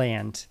this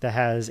land that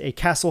has a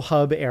castle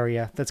hub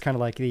area. That's kind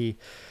of like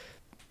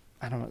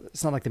I don't know.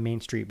 It's not like the main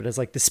street, but it's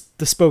like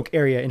the spoke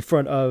area in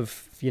front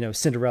of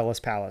Cinderella's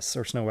palace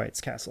or Snow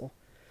White's castle.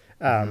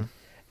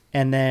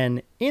 And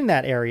then in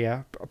that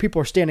area,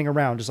 people are standing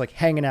around just like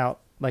hanging out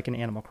like in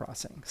Animal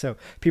Crossing. So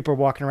people are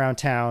walking around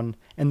town,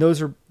 and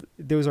those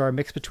are a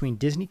mix between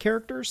Disney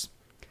characters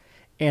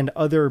and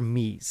other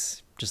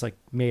Miis, just like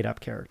made up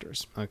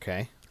characters.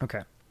 Okay.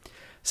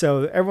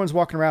 So everyone's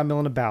walking around,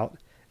 milling about,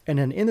 and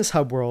then in this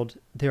hub world,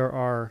 there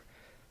are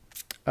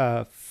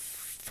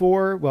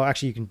 4. Well,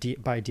 actually, you can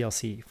buy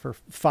DLC for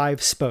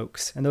 5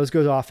 spokes, and those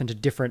go off into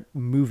different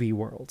movie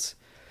worlds.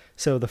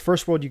 So the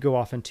first world you go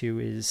off into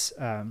is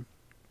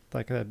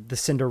like a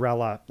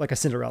Cinderella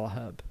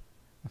hub.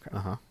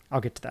 Okay.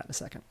 I'll get to that in a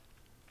second.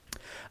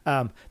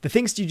 The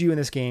things you do in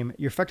this game,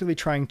 you're effectively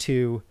trying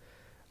to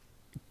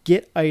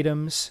get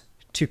items,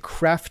 to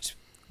craft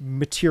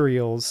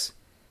materials,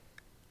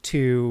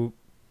 to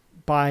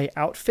buy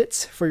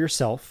outfits for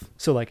yourself.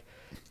 So like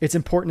it's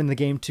important in the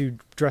game to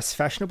dress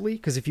fashionably,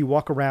 because if you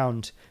walk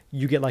around,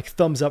 you get like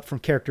thumbs up from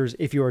characters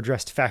if you are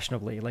dressed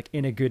fashionably, like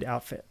in a good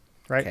outfit,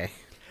 right?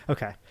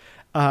 Okay.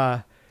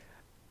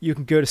 You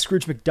can go to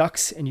Scrooge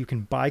McDuck's and you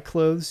can buy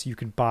clothes. You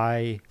can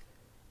buy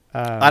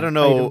I don't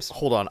know. items.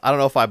 Hold on. I don't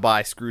know if I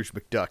buy Scrooge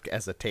McDuck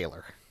as a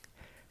tailor.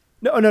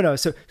 No.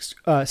 So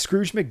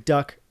Scrooge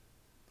McDuck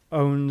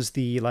owns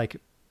the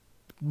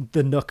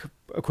Nook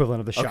equivalent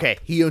of the shop. Okay,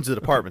 he owns a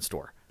department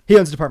store. He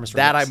owns a department store.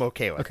 That yes. I'm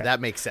okay with. Okay. That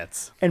makes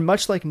sense. And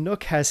much like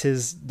Nook has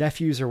his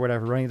nephews or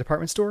whatever running a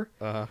department store,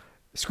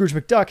 Scrooge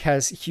McDuck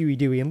has Huey,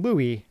 Dewey, and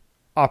Louie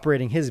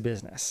operating his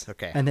business.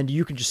 Okay. And then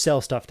you can just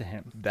sell stuff to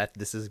him.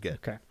 This is good.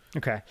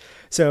 Okay.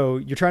 So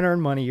you're trying to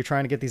earn money. You're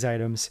trying to get these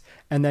items.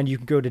 And then you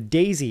can go to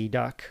Daisy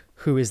Duck,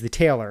 who is the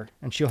tailor,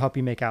 and she'll help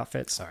you make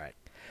outfits. All right.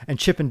 And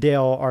Chip and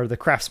Dale are the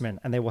craftsmen,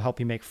 and they will help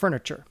you make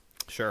furniture.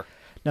 Sure.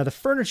 Now, the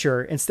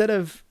furniture, instead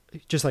of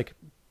just like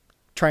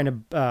trying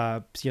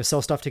to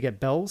sell stuff to get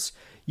bells,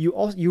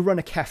 you run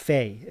a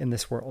cafe in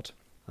this world.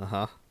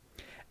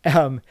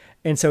 And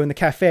so in the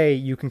cafe,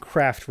 you can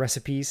craft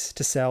recipes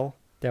to sell.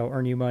 They'll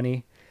earn you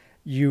money.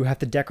 You have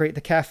to decorate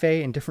the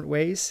cafe in different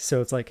ways. So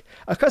it's like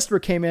a customer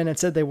came in and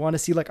said they want to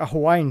see like a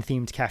Hawaiian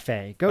themed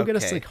cafe. Go get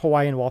us like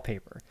Hawaiian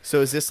wallpaper.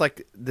 So is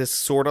this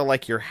sort of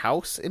like your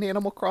house in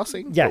Animal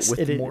Crossing? Yes, but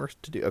with more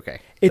to do. Okay.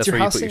 It's your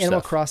house in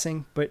Animal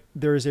Crossing, but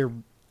there's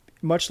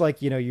much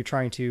like, you're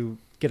trying to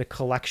get a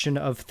collection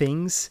of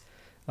things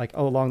like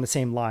along the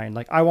same line.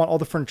 Like I want all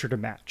the furniture to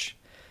match.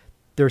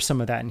 There's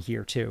some of that in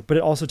here too, but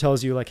it also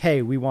tells you like,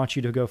 hey, we want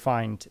you to go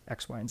find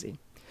X, Y, and Z.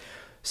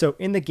 So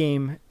in the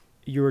game,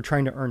 you're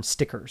trying to earn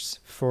stickers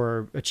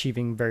for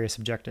achieving various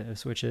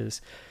objectives, which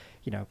is,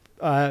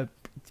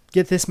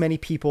 get this many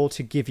people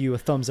to give you a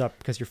thumbs up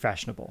because you're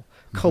fashionable.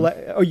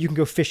 Or you can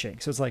go fishing.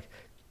 So it's like,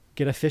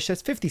 get a fish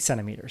that's 50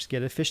 centimeters,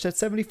 get a fish that's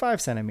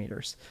 75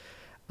 centimeters.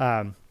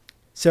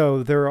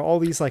 So there are all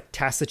these like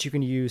tasks that you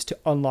can use to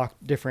unlock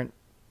different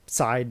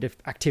side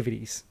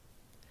activities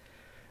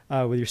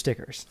with your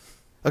stickers.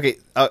 Okay.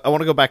 I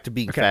want to go back to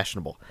being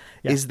fashionable.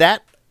 Yeah. Is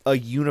that a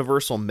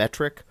universal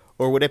metric?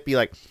 Or would it be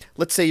like,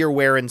 let's say you're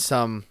wearing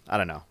some, I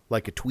don't know,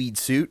 like a tweed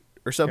suit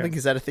or something? Okay.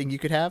 Is that a thing you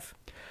could have?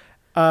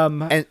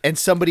 And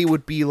somebody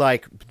would be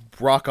like,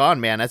 rock on,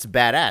 man, that's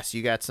badass.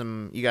 You got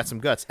some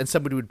guts. And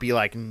somebody would be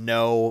like,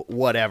 no,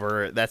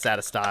 whatever, that's out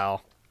of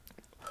style.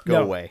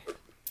 Go away.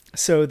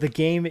 So the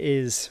game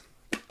is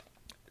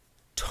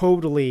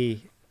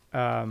totally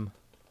solipsistic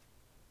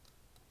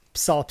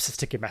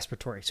and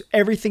masturbatory. So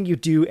everything you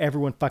do,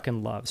 everyone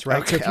fucking loves,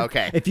 right? Okay, so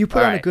if you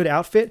put on a good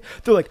outfit,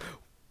 they're like,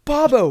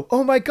 Bobo,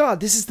 oh my God,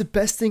 this is the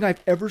best thing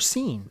I've ever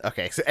seen.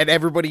 Okay, so and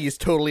everybody is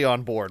totally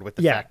on board with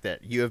the fact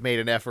that you have made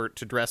an effort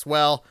to dress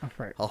well.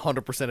 Right.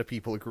 100% of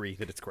people agree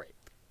that it's great.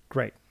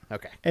 Great.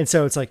 Okay. And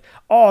so it's like,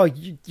 oh,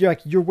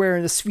 you're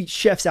wearing the sweet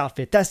chef's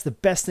outfit. That's the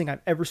best thing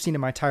I've ever seen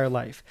in my entire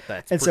life.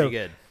 That's pretty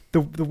good.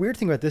 The weird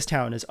thing about this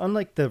town is,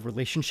 unlike the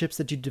relationships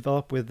that you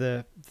develop with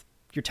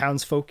your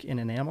townsfolk in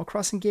an Animal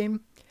Crossing game,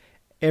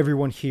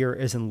 everyone here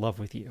is in love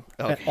with you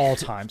at all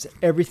times.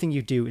 Everything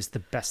you do is the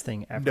best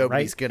thing ever.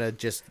 Nobody's gonna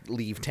just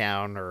leave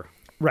town or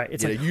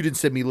It's like, you didn't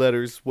send me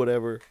letters,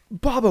 whatever.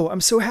 Bobo,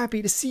 I'm so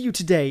happy to see you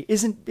today.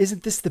 Isn't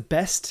this the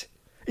best?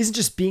 Isn't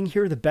just being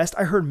here the best?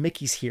 I heard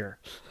Mickey's here.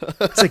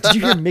 It's like, did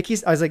you hear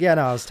Mickey's? I was like, yeah,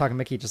 no, I was talking to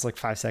Mickey just like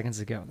 5 seconds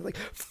ago. They're like,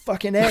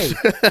 fucking A,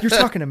 you're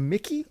talking to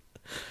Mickey?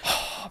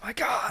 Oh my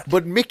God.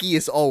 But Mickey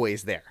is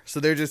always there. So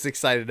they're just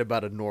excited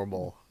about a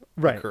normal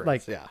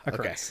occurrence.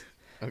 Occurrence.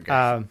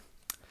 Okay.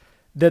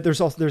 that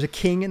there's a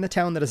king in the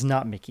town that is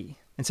not Mickey.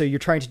 And so you're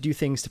trying to do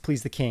things to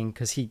please the king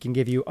because he can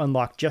give you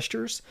unlocked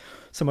gestures.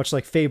 So much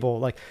like Fable,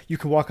 like you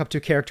can walk up to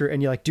a character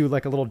and you like do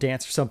like a little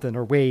dance or something,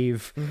 or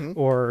wave,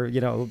 or, you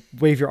know,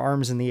 wave your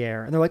arms in the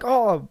air. And they're like,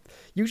 oh,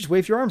 you just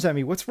wave your arms at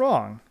me. What's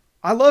wrong?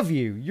 I love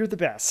you. You're the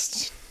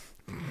best.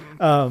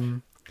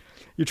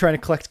 You're trying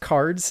to collect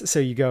cards. So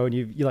you go and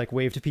you like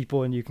wave to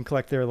people and you can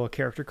collect their little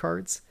character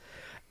cards.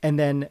 And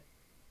then,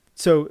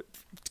 so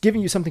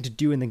giving you something to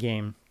do in the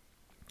game,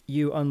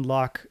 you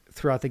unlock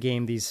throughout the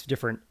game these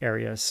different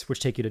areas which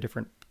take you to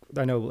different,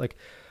 I know, like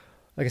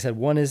I said,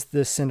 one is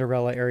the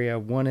Cinderella area,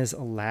 one is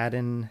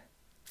Aladdin.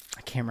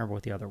 I can't remember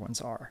what the other ones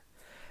are.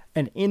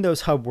 And in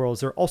those hub worlds,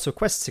 there are also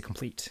quests to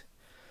complete.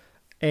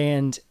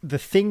 And the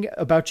thing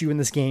about you in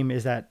this game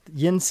is that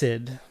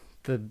Yensid,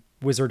 the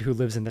wizard who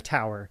lives in the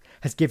tower,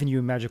 has given you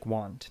a magic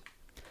wand.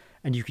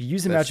 And you can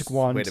use the magic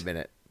wand. Wait a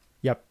minute.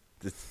 Yep.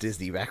 It's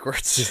Disney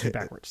backwards. Disney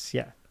backwards,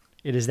 yeah.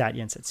 It is that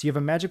Yensid. So you have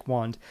a magic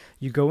wand,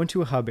 you go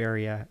into a hub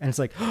area, and it's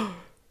like,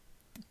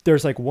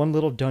 there's like one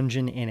little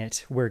dungeon in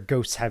it where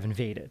ghosts have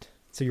invaded.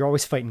 So you're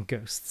always fighting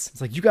ghosts.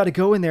 It's like, you got to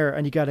go in there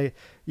and you got to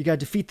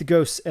defeat the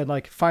ghosts and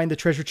like find the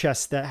treasure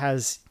chest that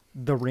has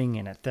the ring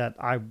in it that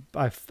I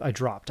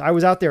dropped. I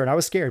was out there and I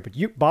was scared, but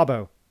you,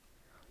 Bobo,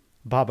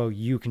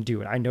 you can do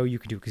it. I know you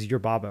can do it because you're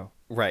Bobo.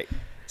 Right.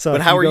 So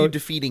but how are you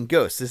defeating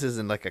ghosts? This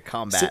isn't like a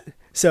combat.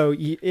 So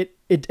it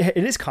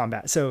is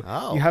combat. So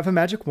you have a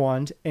magic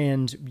wand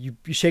and you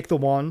shake the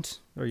wand,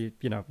 or you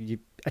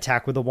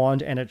attack with the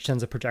wand and it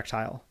sends a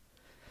projectile.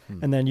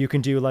 And then you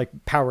can do like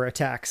power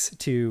attacks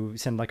to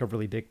send like a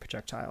really big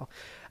projectile.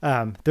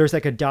 There's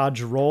like a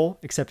dodge roll,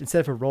 except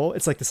instead of a roll,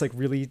 it's like this like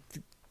really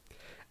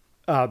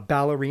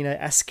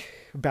ballet-esque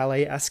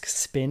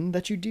spin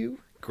that you do.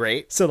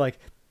 Great. So like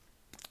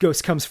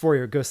ghost comes for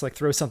you, ghost like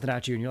throws something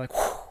at you and you're like,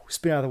 whoo,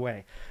 spin out of the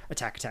way,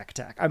 attack.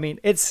 I mean,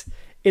 it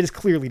is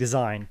clearly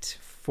designed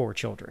for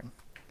children.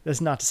 That's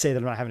not to say that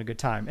I'm not having a good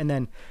time. And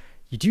then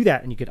you do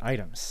that and you get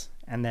items.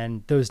 And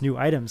then those new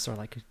items are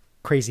like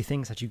crazy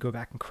things that you go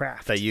back and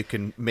craft. That you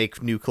can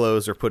make new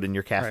clothes or put in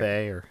your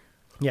cafe. Right. Or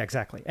yeah,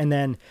 exactly. And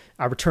then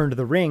I return to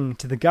the ring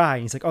to the guy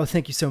and he's like, oh,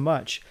 thank you so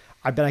much.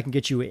 I bet I can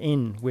get you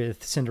in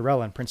with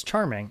Cinderella and Prince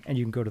Charming and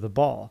you can go to the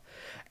ball.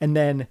 And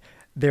then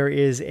there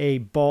is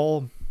a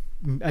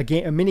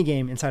mini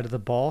game inside of the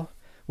ball,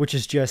 which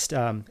is just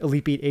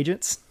Elite Beat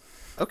agents.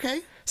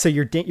 Okay. So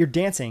you're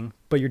dancing,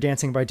 but you're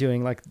dancing by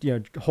doing like,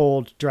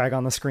 hold, drag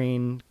on the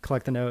screen,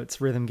 collect the notes,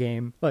 rhythm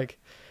game, like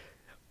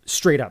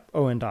straight up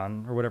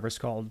Oendon or whatever it's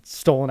called,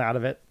 stolen out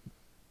of it.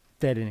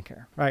 They didn't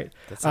care, right?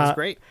 That sounds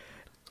great.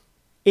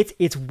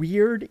 It's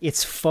weird.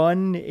 It's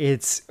fun.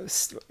 It's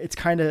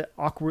kind of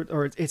awkward,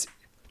 or it's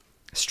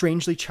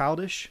strangely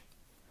childish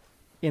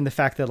in the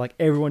fact that like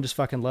everyone just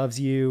fucking loves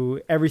you.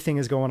 Everything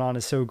is going on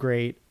is so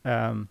great.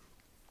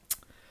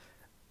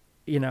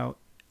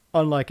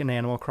 Unlike an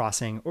Animal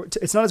Crossing, or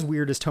it's not as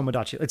weird as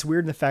Tomodachi. It's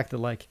weird in the fact that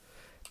like,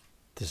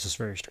 this is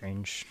very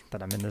strange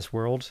that I'm in this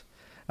world.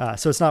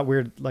 So it's not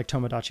weird like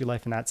Tomodachi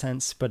Life in that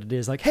sense, but it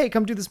is like, hey,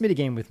 come do this mini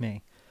game with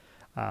me.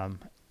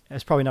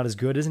 It's probably not as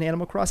good as an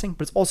Animal Crossing,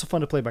 but it's also fun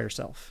to play by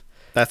yourself.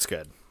 That's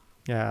good.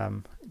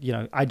 You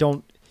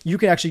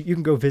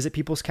can go visit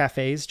people's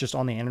cafes just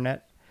on the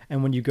internet.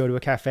 And when you go to a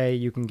cafe,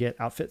 you can get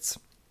outfits.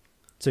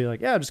 So you're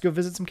like, yeah, just go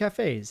visit some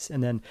cafes.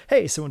 And then,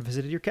 hey, someone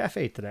visited your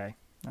cafe today.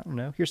 I don't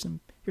know. Here's some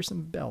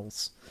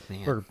bells.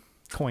 Man. Or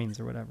coins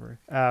or whatever.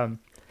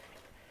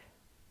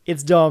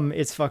 It's dumb.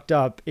 It's fucked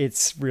up.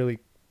 It's really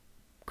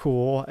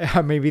cool.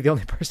 I may be the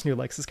only person who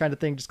likes this kind of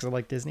thing just because I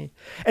like Disney.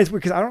 And it's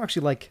weird because I don't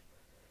actually like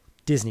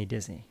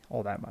Disney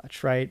all that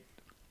much, right?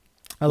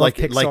 I love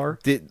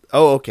Pixar.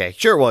 Okay.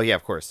 Sure. Well, yeah,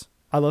 of course.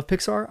 I love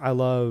Pixar. I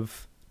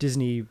love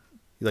Disney, you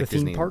like the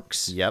theme Disney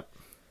parks. Yep.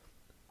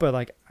 But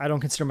like, I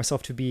don't consider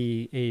myself to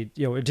be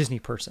a Disney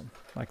person.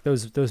 Like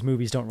those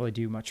movies don't really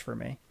do much for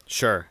me.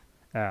 Sure.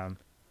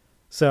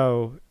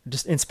 So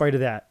just in spite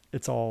of that,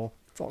 it's all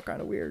kind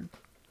of weird.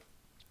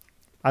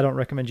 I don't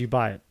recommend you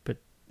buy it, but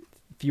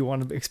if you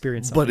want to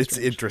experience something, but it's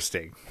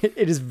interesting. It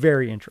is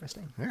very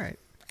interesting. All right.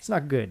 It's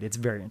not good. It's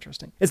very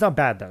interesting. It's not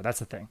bad though. That's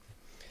the thing.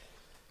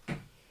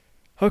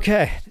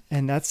 Okay,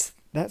 and that's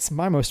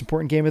my most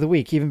important game of the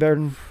week. Even better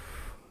than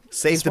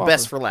save the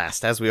best for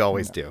last, as we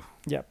always do.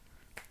 Yep.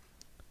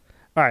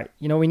 All right.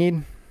 You know what we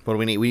need? What do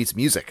we need? We need some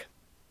music.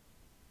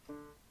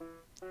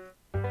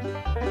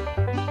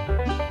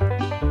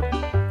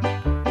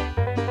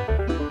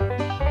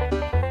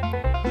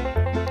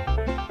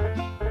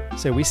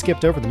 So we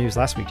skipped over the news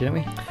last week, didn't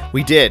we?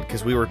 We did,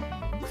 because we were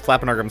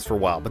flapping our gums for a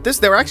while. But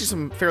there were actually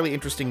some fairly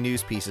interesting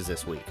news pieces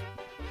this week.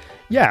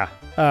 Yeah,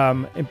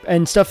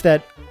 and stuff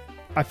that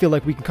I feel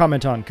like we can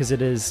comment on because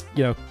it is,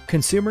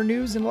 consumer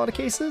news in a lot of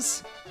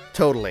cases.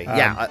 Totally.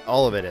 Yeah,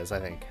 all of it is, I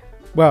think.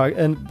 Well,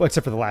 and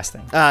except for the last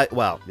thing.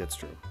 Well, that's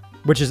true.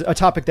 Which is a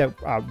topic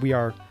that we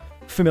are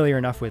familiar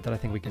enough with that I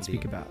think we can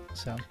speak about.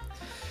 So,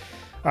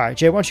 all right,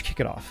 Jay, why don't you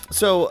kick it off?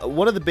 So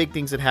one of the big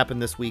things that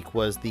happened this week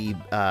was the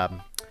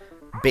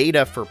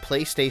beta for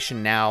PlayStation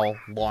Now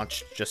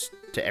launched just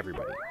to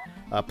everybody.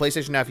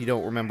 PlayStation Now, if you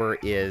don't remember,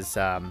 is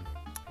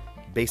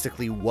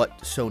basically what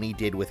Sony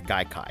did with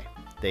Gaikai.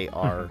 They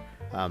are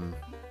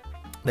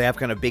they have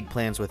kind of big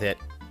plans with it.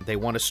 They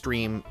want to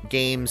stream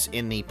games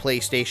in the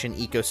PlayStation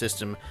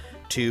ecosystem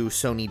to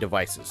Sony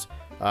devices.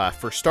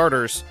 For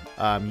starters,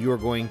 you are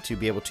going to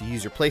be able to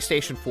use your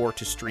PlayStation 4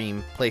 to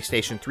stream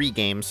PlayStation 3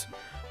 games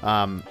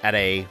at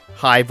a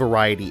high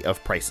variety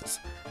of prices.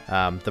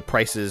 The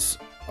prices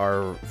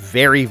are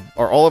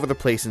all over the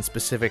place and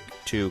specific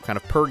to kind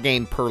of per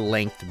game, per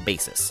length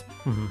basis.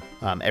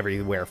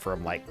 Everywhere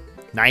from like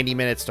 90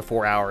 minutes to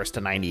 4 hours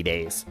to 90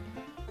 days.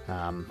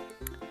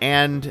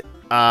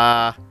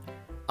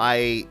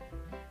 I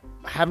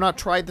have not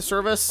tried the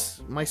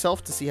service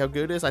myself to see how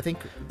good it is. I think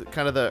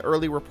kind of the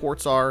early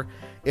reports are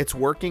it's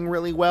working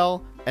really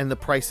well, and the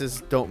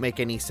prices don't make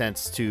any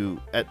sense to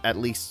at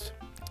least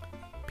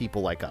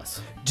people like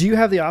us. Do you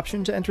have the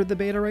option to enter the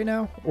beta right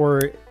now,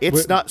 or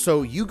it's not?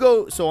 So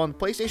on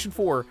PlayStation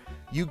 4,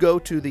 you go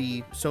to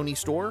the Sony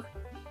store,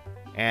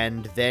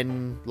 and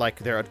then like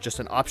there's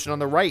just an option on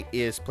the right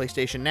is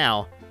PlayStation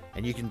Now,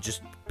 and you can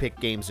just pick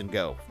games and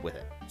go with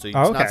it. So it's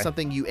not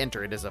something you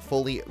enter. It is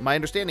my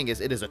understanding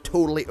is it is a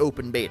totally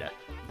open beta.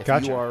 If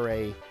you are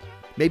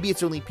maybe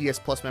it's only PS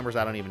Plus members,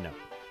 I don't even know.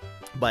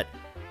 But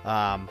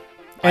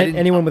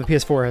anyone with a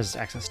PS4 has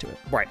access to it.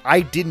 Right.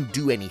 I didn't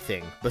do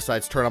anything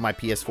besides turn on my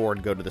PS4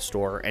 and go to the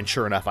store, and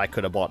sure enough, I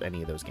could have bought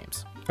any of those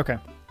games. Okay.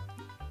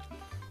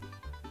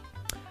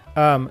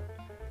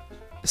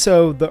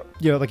 So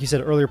like you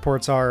said, early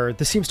reports are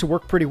this seems to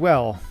work pretty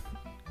well,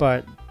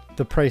 but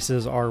the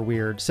prices are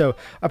weird. So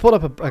I pulled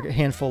up a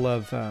handful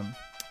of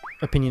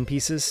opinion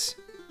pieces.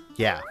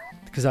 Yeah.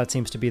 Because that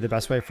seems to be the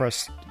best way for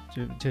us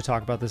to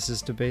talk about this,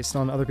 is to based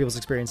on other people's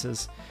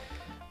experiences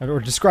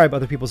or describe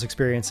other people's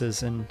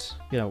experiences and,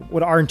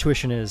 what our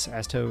intuition is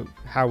as to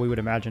how we would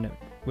imagine it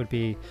would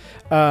be.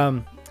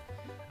 So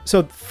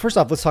first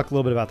off, let's talk a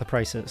little bit about the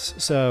prices.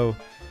 So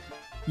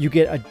you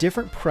get a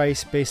different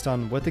price based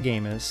on what the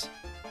game is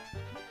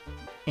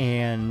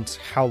and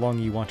how long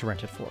you want to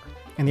rent it for.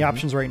 And the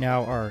options right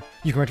now are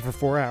you can rent it for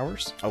 4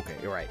 hours. Okay,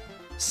 you're right.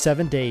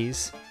 7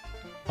 days,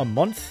 a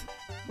month,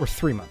 or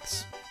 3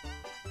 months.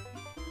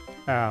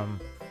 I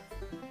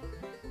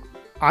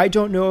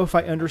don't know if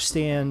I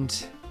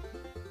understand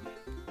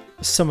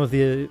some of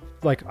the,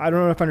 I don't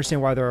know if I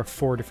understand why there are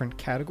 4 different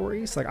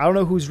categories. I don't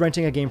know who's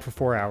renting a game for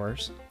 4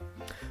 hours.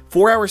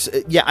 4 hours,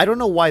 yeah, I don't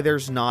know why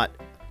there's not.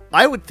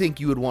 I would think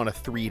you would want a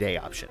 3-day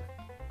option,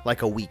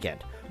 like a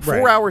weekend.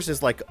 4 hours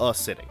is like a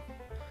sitting.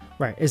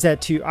 Right. Is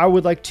that I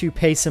would like to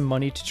pay some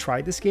money to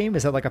try this game?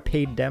 Is that like a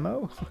paid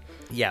demo?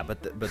 Yeah,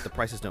 but the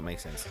prices don't make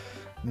sense.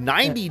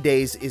 90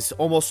 days is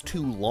almost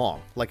too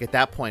long. Like at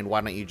that point,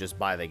 why don't you just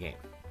buy the game?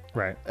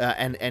 Right.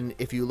 And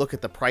if you look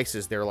at the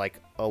prices, they're like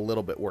a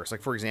little bit worse.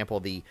 Like for example,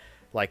 the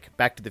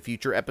Back to the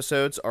Future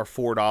episodes are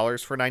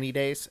 $4 for 90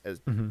 days.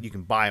 You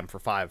can buy them for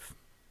 $5.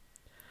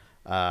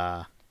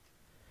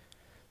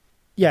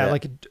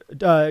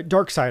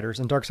 Darksiders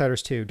and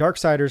Darksiders 2.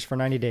 Darksiders for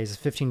 90 days is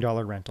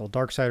 $15 rental.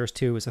 Darksiders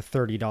 2 is a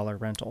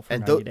 $30 rental for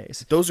 90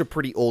 days. Those are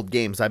pretty old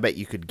games. I bet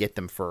you could get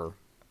them for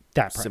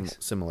that price.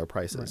 Similar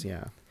prices,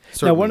 yeah.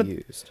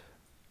 Certainly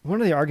one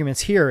of the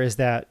arguments here is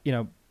that,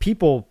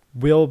 people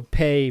will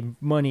pay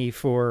money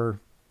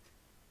for,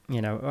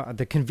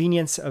 the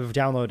convenience of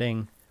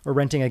downloading or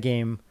renting a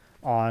game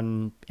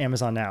on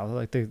Amazon Now.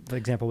 Like the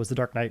example was The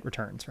Dark Knight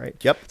Returns, right?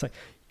 Yep. It's like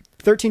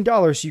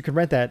 $13, you can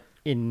rent that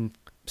in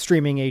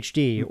streaming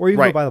HD, or you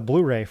can go buy the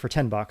Blu-ray for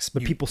 $10,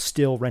 but people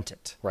still rent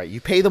it. Right. You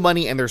pay the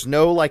money and there's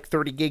no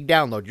 30 gig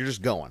download. You're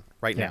just going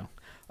now.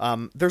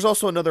 There's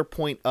also another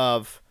point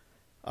of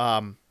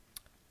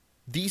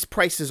these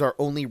prices are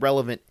only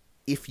relevant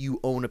if you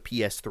own a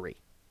PS3.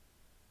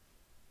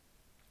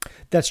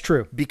 That's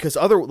true. Because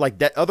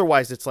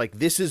otherwise it's like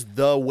this is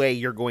the way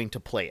you're going to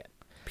play it.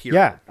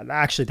 Period. Yeah.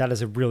 Actually, that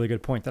is a really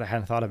good point that I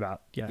hadn't thought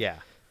about. Yeah. Yeah.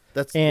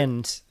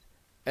 And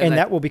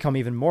that will become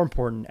even more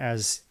important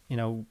as,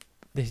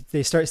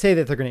 they say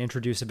that they're going to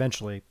introduce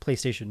eventually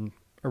PlayStation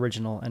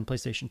Original and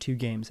PlayStation 2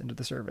 games into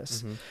the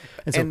service.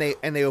 Mm-hmm.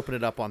 And they open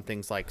it up on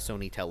things like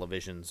Sony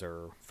televisions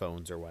or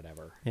phones or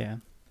whatever. Yeah.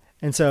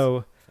 And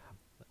so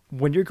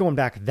when you're going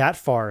back that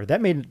far,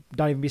 that may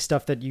not even be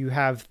stuff that you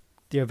have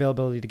the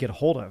availability to get a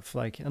hold of.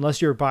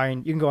 Unless you're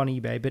buying, you can go on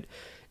eBay, but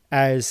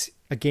as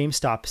a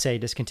GameStop, say,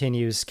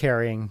 discontinues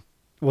carrying,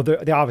 well,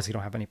 they obviously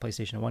don't have any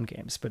PlayStation 1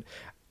 games, but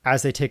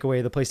as they take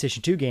away the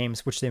PlayStation 2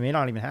 games, which they may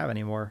not even have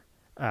anymore,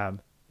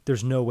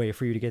 there's no way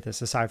for you to get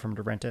this aside from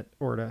to rent it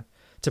or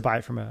to buy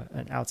it from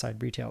an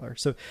outside retailer.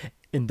 So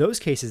in those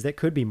cases, that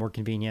could be more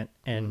convenient,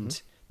 and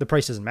the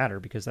price doesn't matter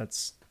because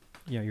that's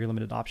your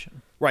limited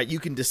option. Right. You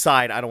can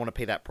decide I don't want to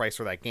pay that price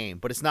for that game,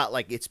 but it's not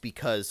like it's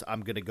because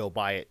I'm going to go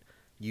buy it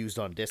used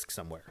on disc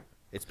somewhere.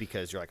 It's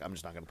because you're like, I'm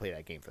just not going to play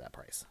that game for that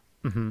price.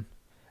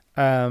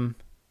 Mm-hmm.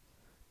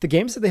 The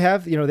games that they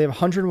have, they have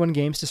 101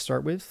 games to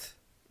start with.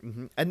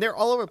 Mm-hmm. And they're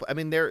all over. I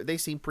mean, they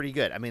seem pretty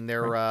good. I mean,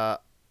 they're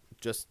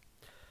just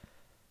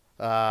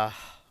a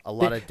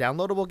lot of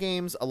downloadable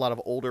games, a lot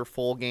of older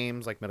full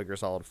games like Metal Gear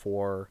Solid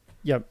 4.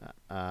 Yep.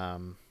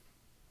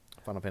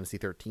 Final Fantasy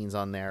 13's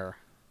on there.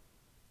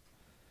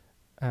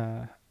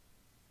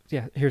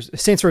 Yeah, here's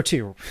Saints Row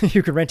 2.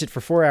 You could rent it for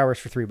 4 hours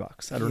for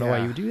 $3. I don't know why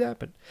you would do that,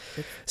 but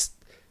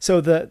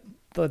so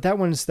that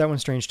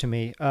one's strange to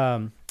me.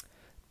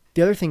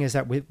 The other thing is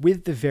that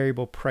with the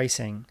variable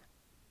pricing,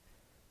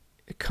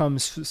 it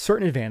comes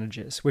certain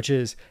advantages, which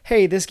is,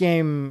 hey, this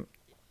game,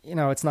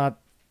 it's not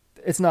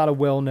a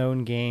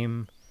well-known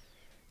game.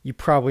 You're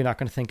probably not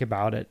going to think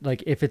about it.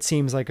 Like, if it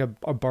seems like a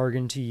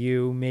bargain to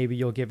you, maybe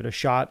you'll give it a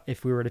shot.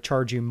 If we were to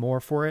charge you more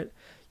for it,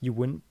 you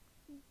wouldn't.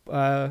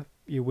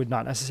 You would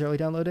not necessarily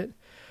download it.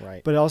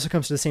 Right. But it also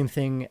comes to the same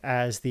thing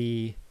as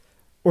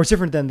or it's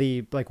different than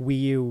the like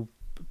Wii U,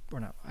 or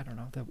no, I don't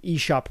know, the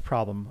eShop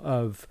problem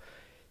of,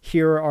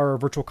 here are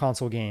virtual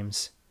console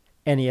games.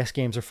 NES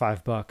games are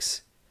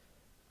 $5.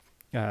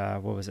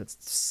 What was it?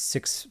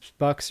 $6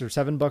 or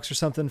 $7 or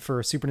something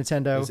for Super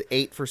Nintendo. It was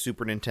 $8 for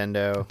Super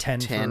Nintendo,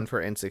 10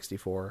 for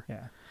N64.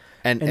 Yeah.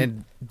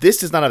 And this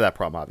does not have that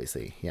problem,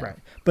 obviously. Yeah. Right.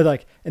 But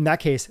like in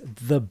that case,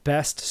 the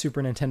best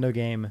Super Nintendo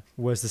game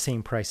was the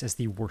same price as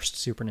the worst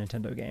Super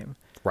Nintendo game.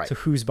 Right. So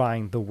who's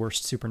buying the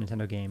worst Super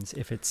Nintendo games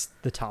if it's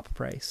the top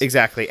price?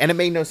 Exactly. And it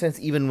made no sense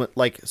even with,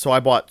 so I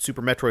bought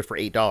Super Metroid for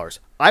 $8.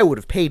 I would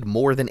have paid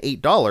more than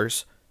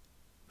 $8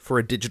 for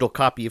a digital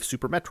copy of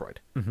Super Metroid.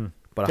 Mm-hmm.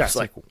 But I was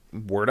like,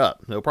 word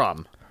up, no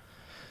problem.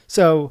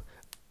 So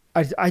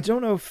I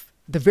don't know if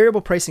the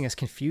variable pricing is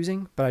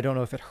confusing, but I don't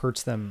know if it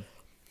hurts them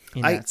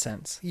in that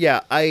sense.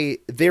 Yeah,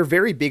 they're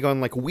very big on,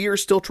 we're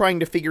still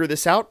trying to figure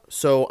this out.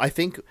 So I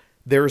think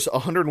there's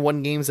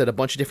 101 games at a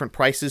bunch of different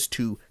prices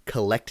to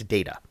collect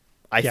data.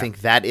 I think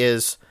that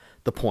is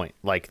the point.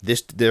 They're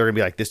going to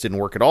be like, this didn't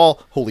work at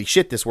all. Holy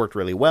shit, this worked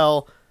really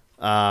well.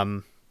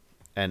 And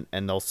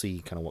they'll see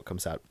kind of what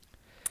comes out.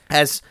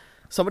 As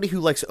somebody who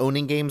likes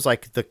owning games,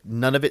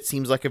 none of it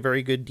seems like a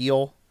very good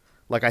deal.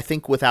 I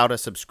think without a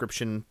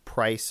subscription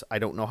price, I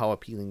don't know how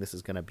appealing this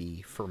is going to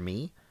be for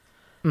me.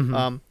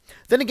 Mm-hmm.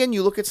 Then again,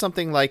 you look at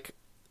something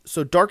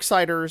so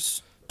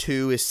Darksiders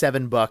 2 is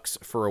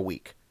 $7 for a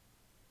week.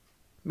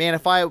 Man,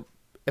 if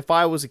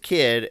I was a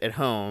kid at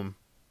home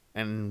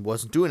and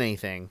wasn't doing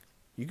anything,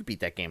 you could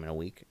beat that game in a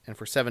week. And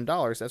for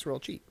 $7, that's real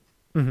cheap.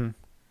 Mm-hmm.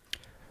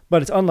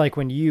 But it's unlike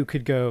when you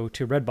could go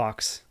to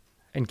Redbox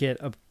and get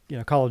a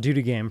Call of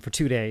Duty game for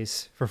 2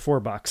 days for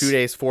 $4. 2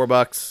 days,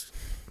 $4.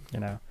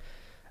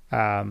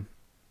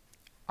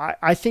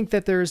 I think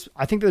that there's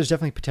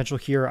definitely potential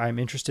here. I'm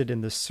interested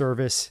in the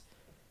service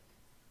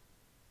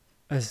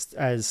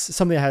as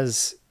something that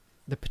has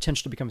the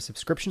potential to become a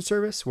subscription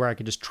service where I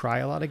could just try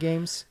a lot of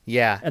games.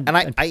 Yeah. And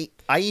I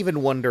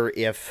even wonder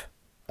if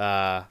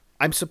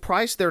I'm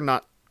surprised they're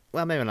not,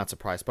 well, maybe not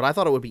surprised, but I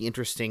thought it would be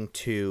interesting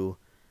to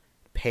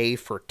pay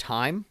for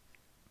time.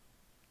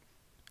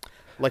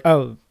 What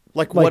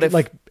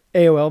if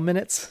AOL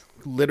minutes?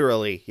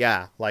 Literally,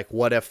 yeah.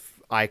 What if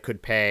I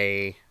could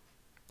pay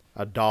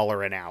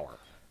 $1 an hour?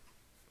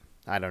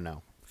 I don't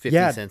know, 50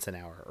 cents an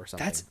hour or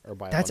something.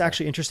 That's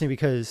actually interesting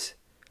because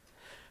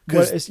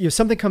if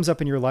something comes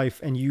up in your life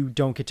and you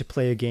don't get to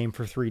play a game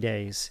for 3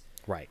 days,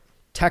 right?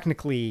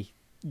 Technically,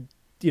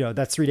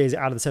 that's 3 days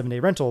out of the 7-day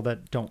rental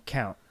that don't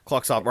count.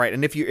 Clock's off, right?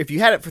 And if you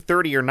had it for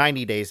 30 or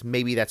 90 days,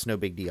 maybe that's no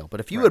big deal. But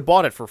if you had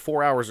bought it for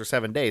 4 hours or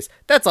 7 days,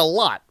 that's a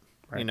lot.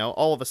 Right.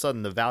 All of a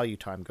sudden the value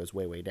time goes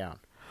way, way down.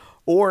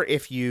 Or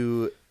if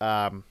you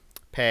pay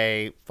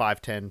 $5,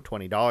 $10,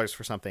 $20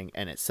 for something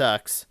and it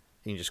sucks,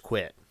 and you just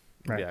quit.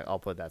 Right. Be like, I'll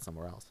put that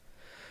somewhere else.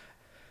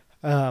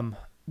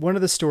 One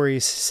of the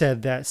stories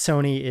said that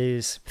Sony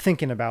is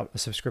thinking about a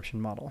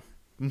subscription model.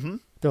 Mm-hmm.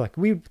 They're like,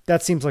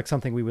 that seems like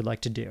something we would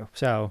like to do.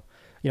 So,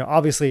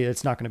 obviously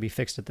it's not going to be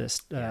fixed at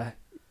this. It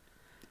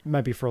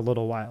might be for a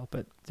little while,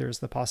 but there's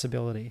the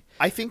possibility.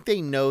 I think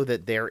they know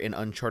that they're in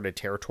uncharted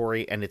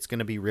territory and it's going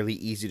to be really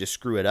easy to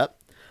screw it up.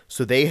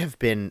 So they have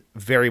been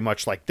very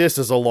much like, this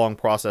is a long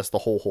process the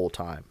whole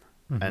time.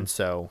 Mm-hmm. And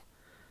so,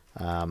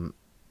 I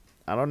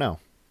don't know.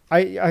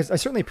 I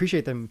certainly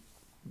appreciate them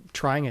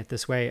trying it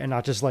this way and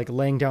not just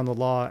laying down the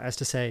law as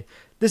to say,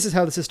 this is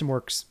how the system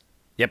works.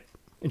 Yep.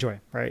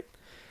 Enjoy. Right.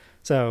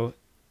 So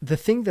the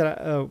thing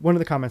that one of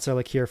the comments I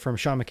like here from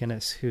Sean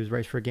McInnes, who's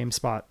writes for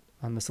GameSpot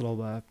on this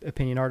little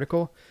opinion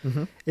article,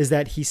 mm-hmm. is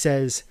that he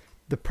says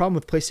the problem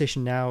with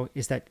PlayStation Now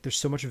is that there's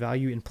so much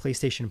value in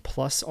PlayStation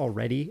Plus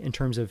already in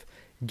terms of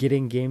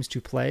getting games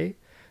to play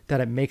that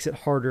it makes it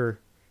harder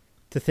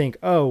to think,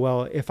 oh,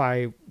 well, if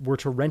I were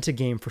to rent a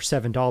game for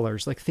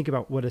 $7, think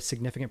about what a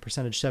significant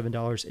percentage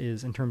 $7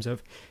 is in terms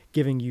of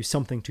giving you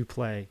something to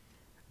play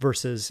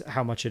versus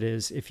how much it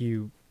is if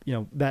you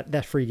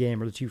that free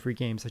game or the 2 free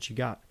games that you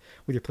got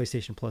with your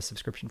PlayStation Plus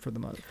subscription for the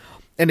month.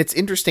 And it's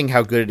interesting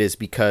how good it is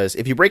because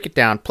if you break it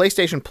down,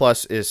 PlayStation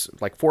Plus is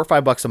 $4 or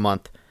 $5 a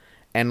month.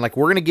 And we're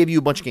going to give you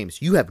a bunch of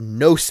games. You have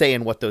no say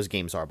in what those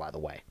games are, by the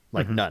way.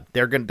 Mm-hmm.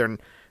 None.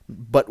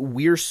 But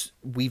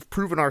we've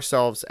proven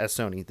ourselves as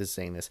Sony, this is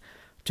saying this,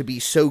 to be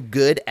so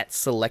good at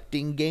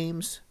selecting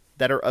games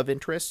that are of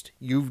interest.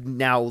 You've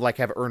now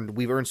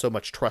we've earned so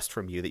much trust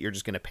from you that you're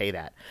just going to pay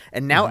that.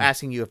 And now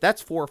asking you if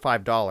that's $4 or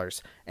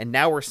 $5, and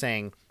now we're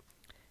saying,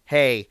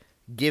 hey,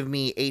 give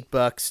me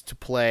 $8 to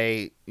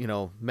play,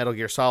 Metal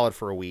Gear Solid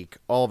for a week,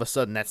 all of a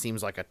sudden that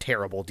seems like a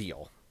terrible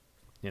deal.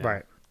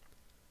 Right.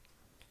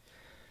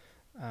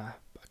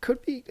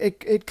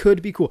 It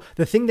could be cool.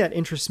 The thing that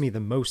interests me the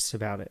most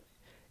about it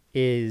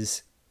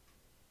is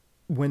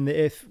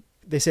if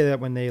they say that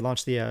when they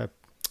launch the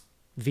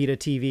Vita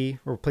TV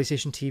or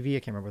PlayStation TV, I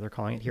can't remember what they're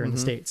calling it here in the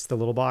States, the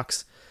little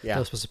box that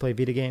was supposed to play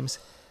Vita games,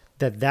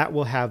 that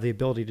will have the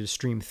ability to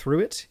stream through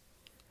it.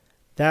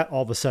 That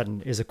all of a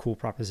sudden is a cool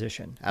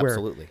proposition.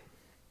 Absolutely.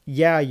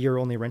 Where, you're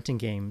only renting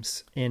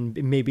games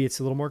and maybe it's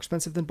a little more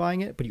expensive than buying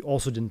it, but you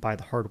also didn't buy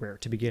the hardware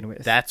to begin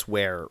with. That's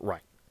where,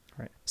 right.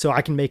 So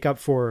I can make up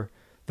for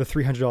the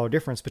 $300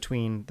 difference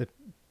between the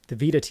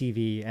Vita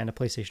TV and a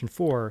PlayStation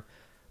 4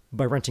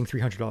 by renting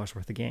 $300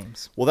 worth of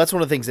games. Well, that's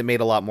one of the things that made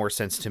a lot more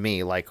sense to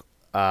me. Like,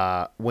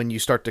 when you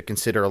start to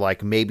consider,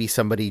 like, maybe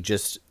somebody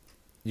just,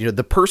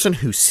 the person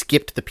who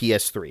skipped the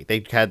PS3,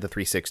 they had the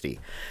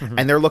 360,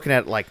 and they're looking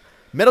at, like,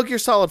 Metal Gear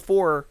Solid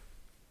 4,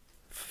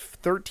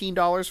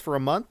 $13 for a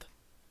month,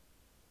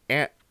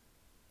 and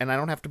I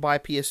don't have to buy a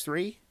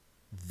PS3.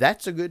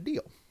 That's a good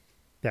deal.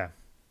 Yeah.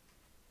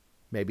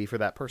 Maybe for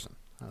that person.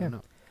 I don't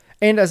know.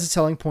 And as a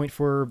selling point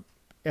for,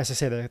 as I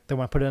say, they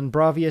want to put it on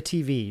Bravia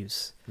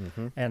TVs.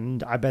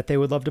 And I bet they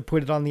would love to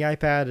put it on the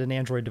iPad and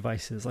Android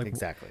devices. Like,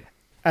 exactly.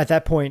 At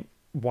that point,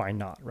 why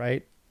not,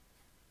 right?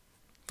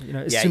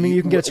 Assuming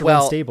you can get it to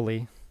run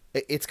stably.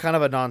 It's kind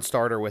of a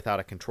non-starter without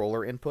a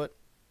controller input.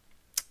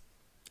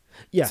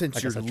 Yeah.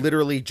 Since you're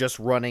literally just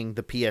running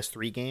the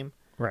PS3 game.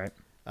 Right.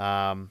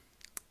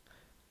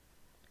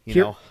 Here's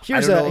an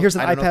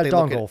iPad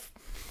dongle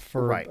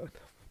for... Right.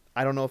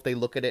 I don't know if they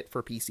look at it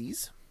for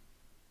PCs.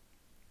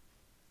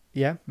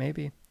 Yeah,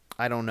 maybe.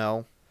 I don't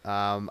know.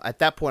 At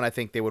that point, I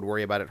think they would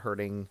worry about it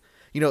hurting.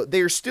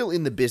 They're still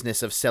in the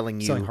business of selling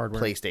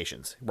hardware.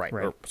 PlayStations, right?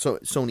 Or so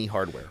Sony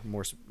hardware,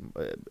 more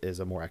is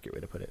a more accurate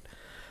way to put it.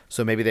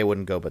 So maybe they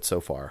wouldn't go, but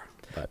so far.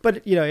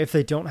 But if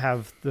they don't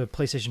have the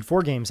PlayStation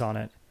 4 games on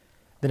it,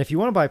 then if you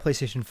want to buy a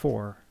PlayStation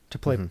 4 to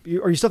play,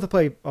 or you still have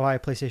to buy a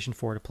PlayStation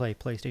 4 to play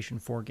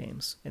PlayStation 4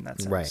 games in that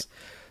sense. Right.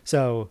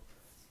 So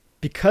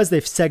because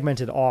they've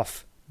segmented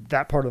off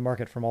that part of the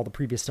market from all the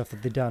previous stuff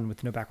that they've done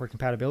with no backward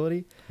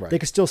compatibility, they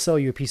could still sell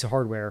you a piece of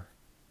hardware.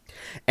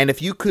 And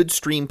if you could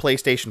stream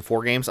PlayStation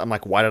 4 games, I'm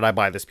like, why did I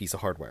buy this piece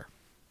of hardware?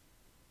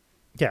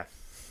 Yeah.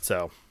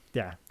 So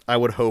yeah, I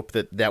would hope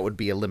that would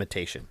be a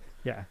limitation.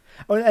 Yeah.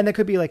 Oh, and it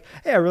could be like,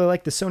 hey, I really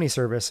like the Sony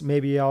service.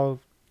 Maybe I'll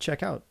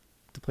check out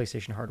the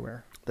PlayStation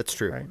hardware. That's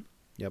true. Right.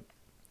 Yep.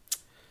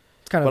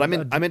 It's kind of. But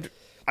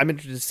I'm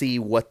interested to see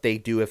what they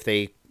do, if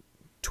they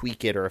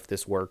tweak it or if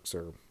this works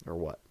or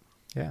what.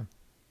 Yeah.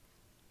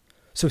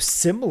 So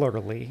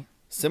similarly,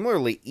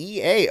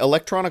 EA,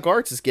 Electronic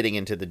Arts, is getting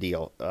into the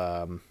deal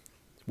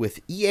with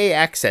EA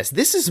Access.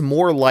 This is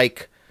more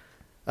like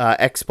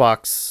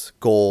Xbox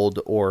Gold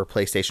or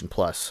PlayStation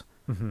Plus,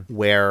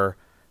 where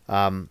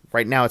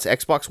right now it's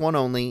Xbox One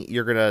only.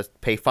 You're going to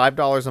pay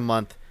 $5 a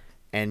month,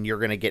 and you're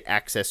going to get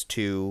access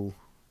to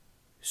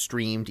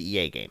streamed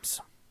EA games,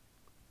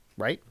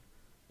 right?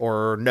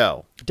 Or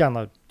no?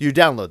 Download. You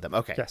download them.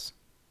 Okay. Yes.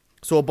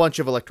 So a bunch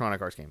of Electronic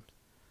Arts games.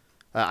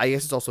 I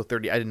guess it's also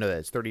 $30. I didn't know that.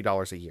 It's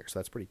 $30 a year, so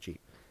that's pretty cheap.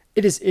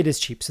 It is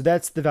cheap. So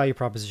that's the value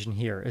proposition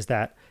here, is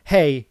that,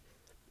 hey,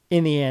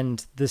 in the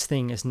end, this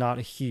thing is not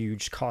a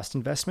huge cost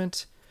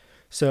investment.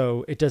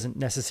 So it doesn't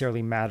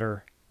necessarily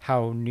matter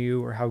how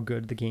new or how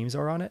good the games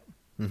are on it.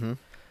 Mm-hmm.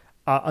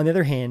 On the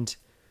other hand,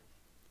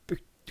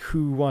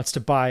 who wants to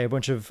buy a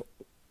bunch of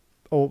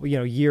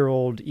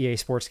year-old EA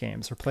sports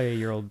games or play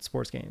year-old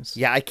sports games?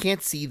 Yeah, I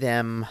can't see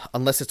them,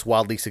 unless it's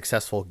wildly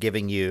successful,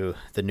 giving you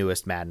the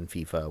newest Madden,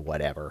 FIFA,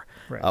 whatever,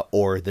 right.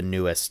 Or the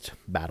newest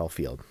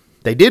Battlefield.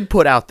 They did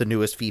put out the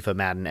newest FIFA,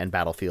 Madden, and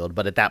Battlefield,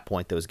 but at that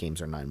point, those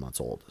games are 9 months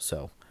old,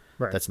 so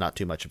that's not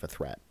too much of a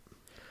threat.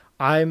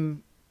 The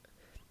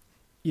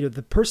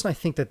person I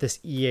think that this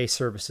EA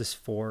service is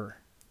for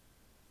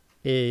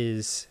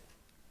is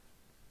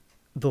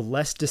the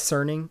less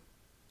discerning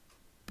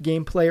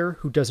game player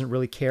who doesn't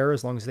really care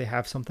as long as they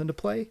have something to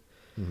play.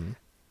 Mm-hmm.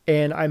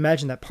 And I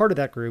imagine that part of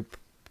that group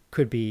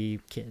could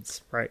be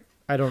kids, right?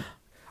 I don't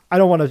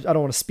want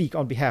to speak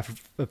on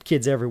behalf of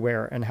kids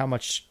everywhere and how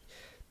much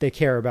they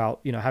care about,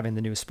 having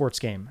the newest sports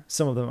game.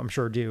 Some of them I'm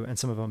sure do, and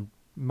some of them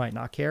might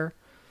not care.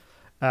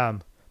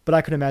 But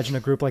I could imagine a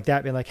group like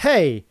that being like,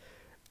 hey,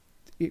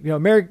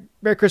 Merry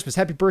Christmas,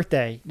 Happy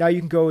Birthday. Now you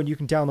can go and you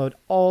can download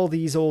all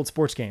these old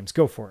sports games.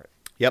 Go for it.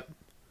 Yep.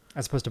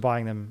 As opposed to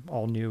buying them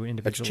all new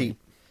individually. That's cheap.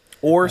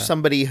 Or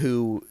somebody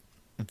who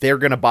they're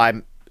going to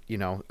buy,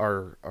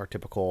 our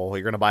typical,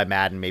 you're going to buy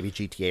Madden, maybe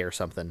GTA or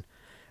something. And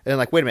then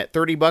like, wait a minute,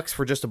 $30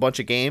 for just a bunch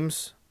of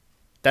games?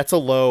 That's a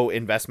low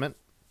investment.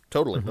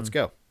 Totally. Mm-hmm. Let's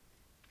go.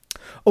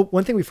 Oh,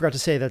 one thing we forgot to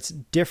say that's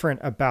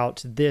different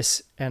about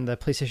this and the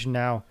PlayStation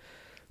Now.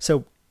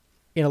 So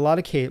in a lot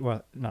of cases,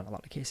 well, not a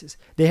lot of cases,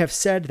 they have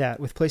said that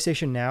with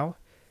PlayStation Now,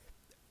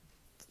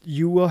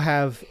 you will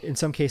have, in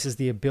some cases,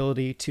 the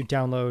ability to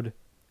download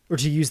or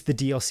to use the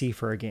DLC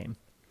for a game.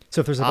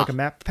 So if there's like a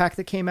map pack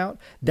that came out,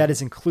 that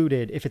is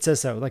included. If it says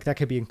so, like that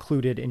could be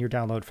included in your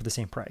download for the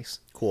same price.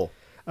 Cool.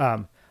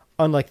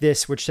 Unlike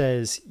this, which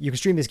says you can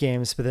stream these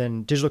games, but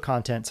then digital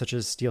content such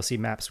as DLC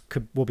maps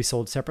will be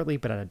sold separately,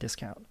 but at a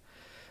discount.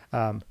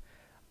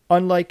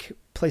 Unlike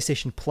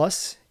PlayStation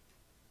Plus,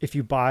 if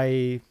you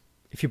buy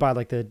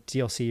like the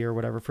DLC or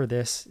whatever for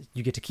this,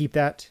 you get to keep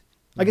that.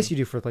 I guess you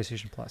do for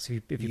PlayStation Plus if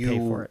you pay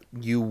for it.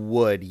 You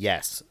would,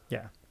 yes.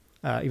 Yeah.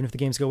 Even if the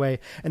games go away.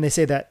 And they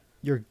say that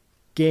your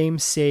game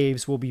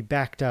saves will be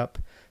backed up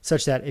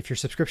such that if your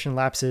subscription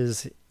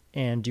lapses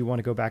and you want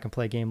to go back and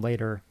play a game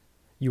later,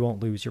 you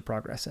won't lose your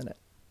progress in it.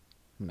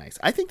 Nice.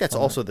 I think that's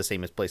also the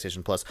same as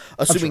PlayStation Plus,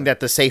 assuming that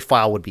the save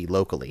file would be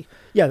locally.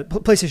 Yeah,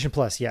 PlayStation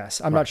Plus,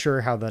 yes. I'm not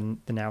sure how the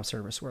Now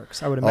service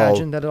works. I would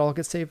imagine that it all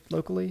gets saved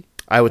locally.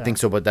 I would think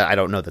so, but I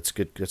don't know. That's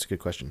good. That's a good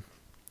question.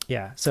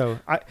 Yeah, so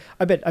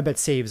I bet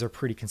saves are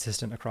pretty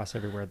consistent across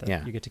everywhere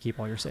that you get to keep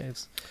all your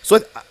saves. So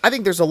I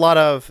think there's a lot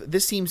of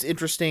this seems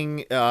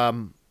interesting.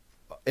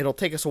 It'll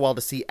take us a while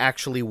to see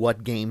actually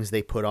what games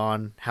they put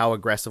on, how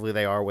aggressively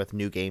they are with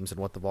new games, and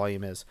what the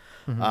volume is.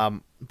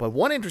 But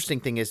one interesting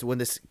thing is when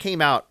this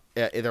came out,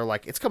 they're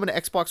like, it's coming to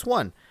Xbox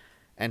One.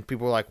 And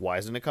people were like, why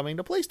isn't it coming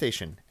to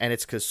PlayStation? And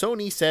it's because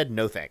Sony said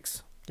no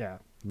thanks. Yeah.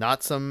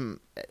 Not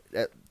some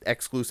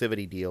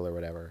exclusivity deal or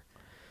whatever.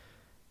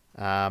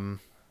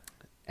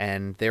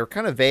 And they were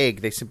kind of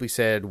vague. They simply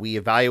said, we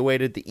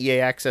evaluated the EA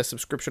Access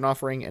subscription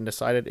offering and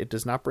decided it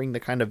does not bring the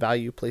kind of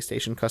value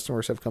PlayStation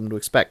customers have come to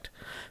expect.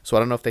 So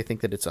I don't know if they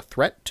think that it's a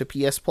threat to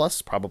PS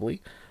Plus,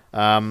 probably.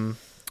 That's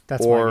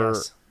my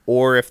guess.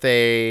 Or if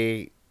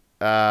they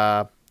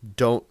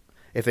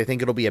if they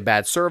think it'll be a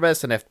bad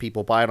service, and if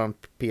people buy it on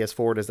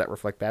PS4, does that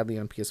reflect badly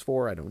on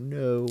PS4? I don't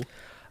know.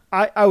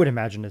 I would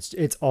imagine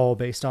it's all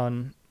based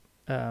on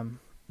the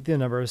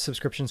number of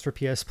subscriptions for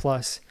PS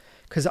Plus,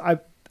 because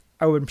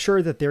I'm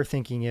sure that their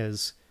thinking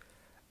is,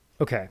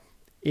 okay,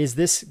 is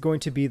this going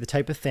to be the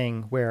type of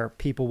thing where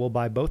people will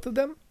buy both of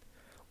them?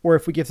 Or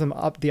if we give them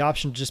the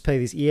option to just play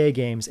these EA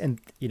games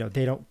and,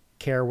 they don't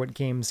care what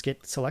games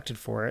get selected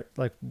for it,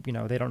 like,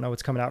 they don't know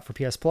what's coming out for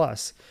PS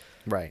Plus,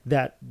 right?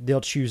 That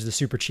they'll choose the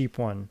super cheap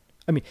one.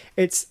 I mean,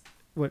 it's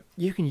what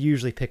you can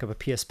usually pick up a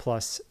PS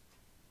Plus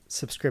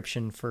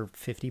subscription for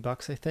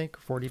 $50, I think,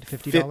 $40 to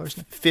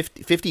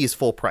 $50. 50 is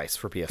full price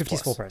for PS 50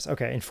 is full price.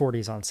 Okay. And 40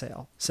 is on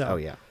sale. So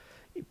yeah.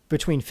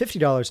 Between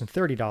 $50 and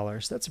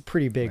 $30, that's a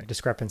pretty big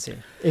discrepancy.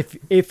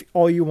 If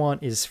all you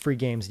want is free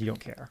games, you don't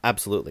care.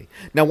 Absolutely.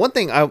 Now, one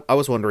thing I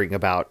was wondering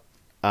about,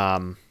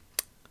 on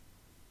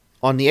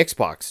the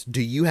Xbox,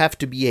 do you have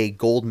to be a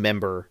gold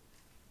member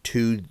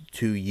to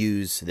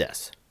use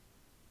this?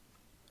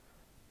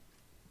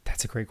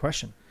 That's a great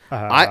question.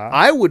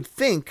 I would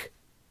think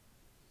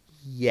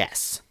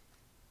yes,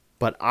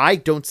 but I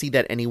don't see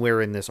that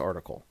anywhere in this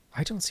article.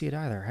 I don't see it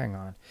either. Hang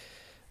on.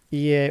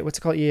 EA, what's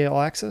it called? EA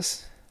All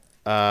Access?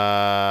 EA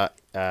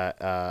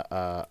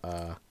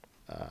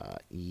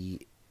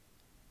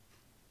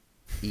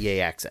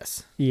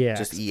Access. Yeah.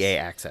 Just EA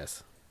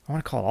Access. I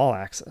want to call it All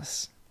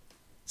Access.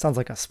 Sounds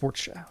like a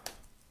sports show.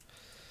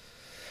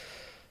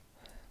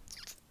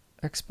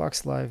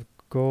 Xbox Live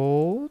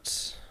Gold.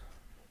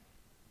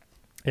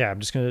 Yeah, I'm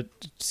just going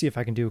to see if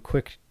I can do a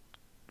quick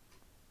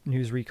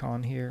news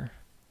recon here.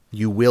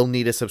 You will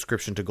need a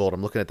subscription to Gold.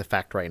 I'm looking at the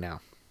fact right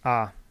now.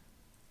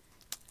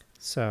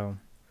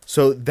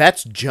 So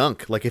that's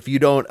junk. Like if you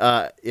don't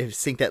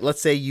think that,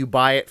 let's say you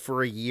buy it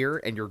for a year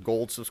and your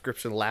Gold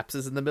subscription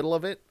lapses in the middle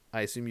of it,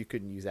 I assume you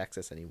couldn't use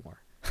Access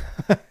anymore.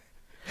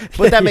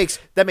 But that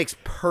makes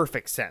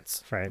perfect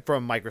sense, right,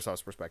 from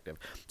Microsoft's perspective.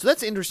 So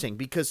that's interesting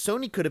because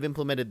Sony could have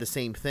implemented the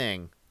same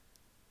thing.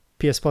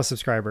 PS Plus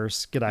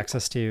subscribers get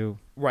access to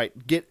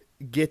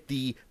get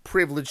the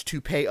privilege to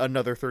pay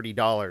another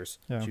 $30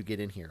 to get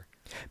in here.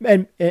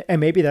 And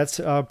maybe that's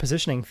a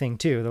positioning thing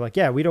too. They're like,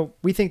 yeah,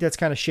 we think that's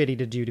kind of shitty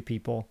to do to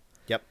people.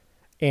 Yep.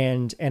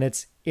 And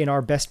it's in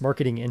our best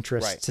marketing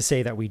interest to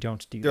say that we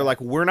don't do that. They're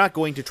like, we're not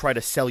going to try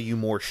to sell you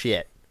more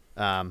shit.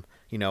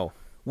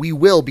 We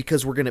will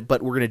because we're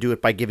gonna do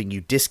it by giving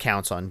you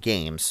discounts on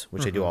games,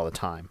 which they do all the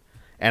time.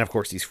 And of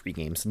course these free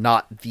games,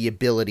 not the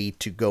ability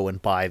to go and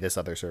buy this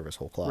other service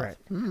whole cloth.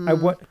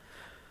 Right.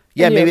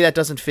 Maybe that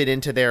doesn't fit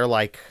into their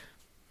like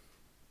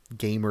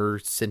gamer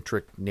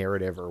centric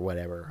narrative or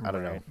whatever. I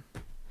don't know.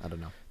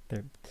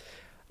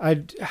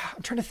 I'm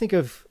trying to think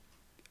of,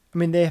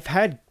 they have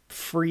had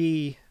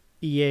free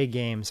EA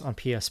games on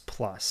PS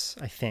Plus,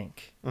 I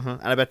think. And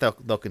I bet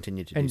they'll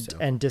continue to do so.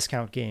 And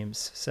discount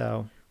games.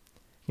 So,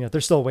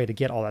 there's still a way to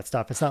get all that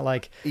stuff. It's not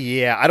like...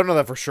 Yeah, I don't know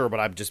that for sure, but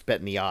I'm just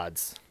betting the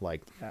odds.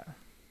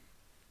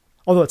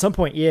 Although at some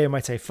point EA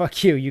might say,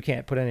 fuck you, you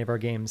can't put any of our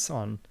games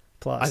on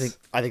Plus.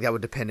 I think that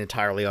would depend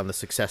entirely on the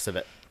success of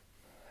it.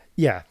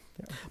 Yeah.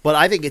 But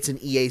I think it's in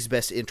EA's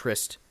best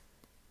interest.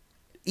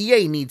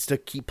 EA needs to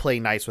keep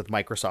playing nice with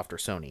Microsoft or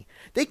Sony.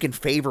 They can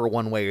favor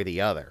one way or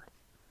the other,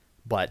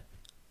 but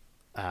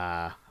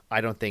I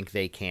don't think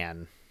they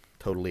can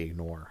totally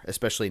ignore,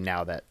 especially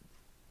now that,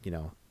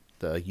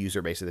 the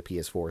user base of the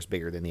PS4 is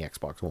bigger than the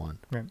Xbox One.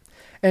 Right.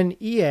 And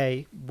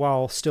EA,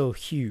 while still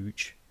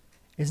huge,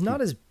 is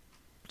not as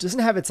doesn't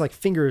have its like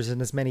fingers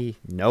in as many.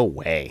 No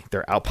way.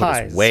 Their output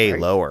Pies, is way right?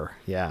 lower.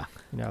 Yeah.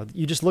 You know,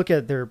 you just look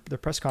at their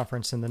press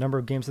conference and the number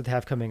of games that they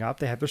have coming up.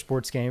 They have their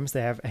sports games.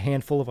 They have a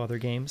handful of other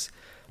games.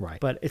 Right.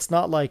 But it's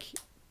not like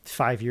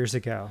 5 years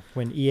ago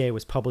when EA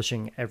was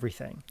publishing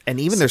everything. And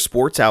even their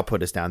sports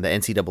output is down. The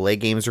NCAA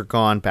games are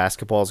gone.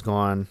 Basketball's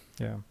gone.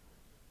 Yeah.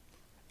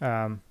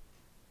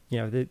 You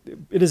know,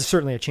 it is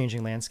certainly a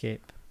changing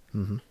landscape.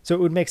 Mm-hmm. So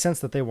it would make sense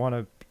that they want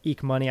to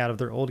eke money out of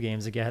their old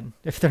games again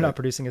if they're not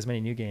producing as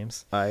many new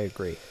games. I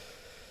agree.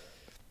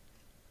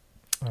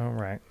 All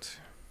right.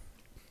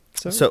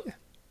 So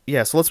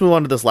let's move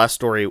on to this last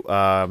story,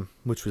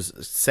 which was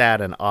sad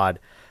and odd.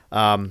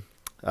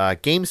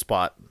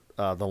 GameSpot,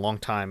 the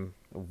longtime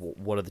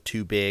one of the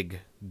two big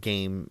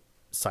game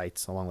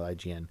sites along with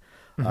IGN,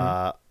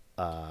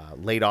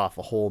 laid off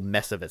a whole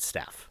mess of its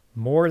staff.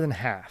 More than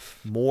half.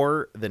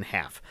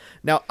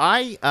 Now,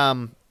 I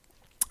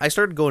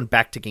started going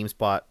back to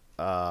GameSpot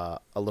a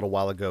little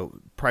while ago,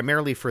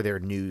 primarily for their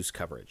news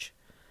coverage.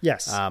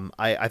 Yes.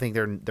 I think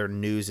their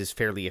news is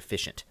fairly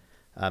efficient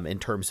in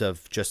terms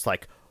of just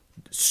like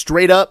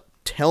straight up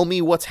tell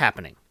me what's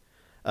happening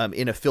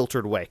in a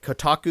filtered way.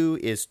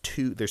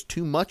 Kotaku there's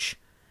too much,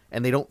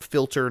 and they don't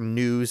filter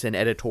news and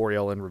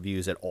editorial and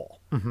reviews at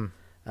all.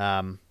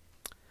 Mm-hmm.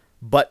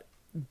 But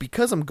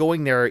because I'm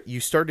going there, you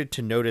started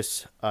to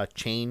notice a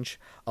change.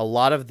 A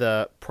lot of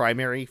the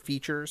primary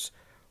features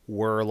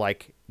were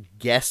like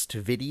guest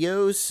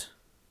videos,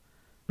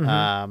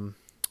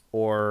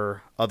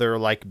 or other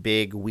like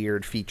big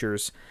weird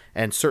features,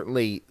 and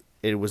certainly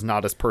it was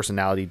not as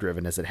personality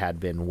driven as it had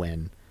been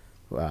when,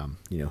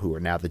 who are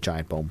now the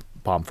Giant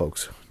Bomb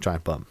folks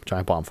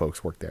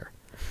work there.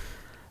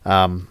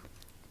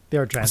 They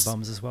are giant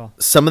bums as well.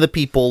 Some of the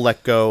people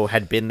let go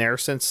had been there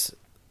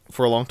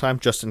for a long time.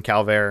 Justin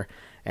Calvert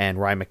and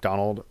Ryan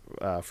McDonald,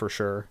 for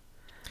sure.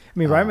 I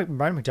mean,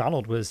 Ryan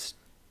McDonald was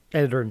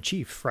editor in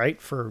chief,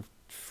 right? For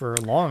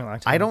a long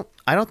time.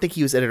 I don't think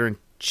he was editor in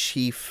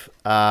chief.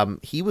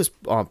 He was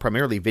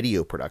primarily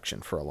video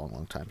production for a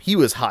long time. He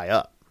was high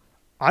up.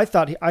 I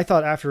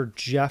thought after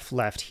Jeff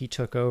left, he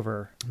took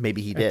over.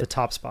 Maybe he did at the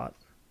top spot.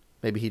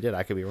 Maybe he did.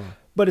 I could be wrong.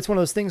 But it's one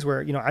of those things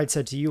where, I'd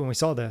said to you when we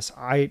saw this,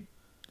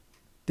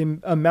 the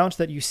amount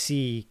that you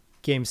see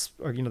games,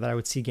 or that I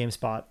would see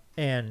GameSpot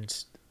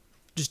and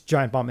just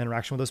Giant Bomb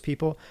interaction with those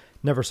people,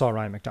 never saw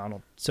Ryan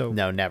McDonald. So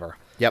no, never.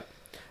 Yep.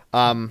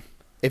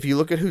 If you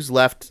look at who's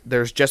left,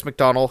 there's Jess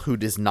McDonald, who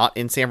is not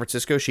in San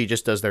Francisco. She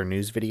just does their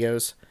news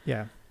videos.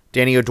 Yeah.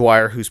 Danny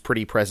O'Dwyer, who's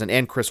pretty present,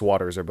 and Chris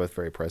Waters are both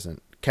very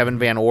present. Kevin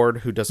Van Ord,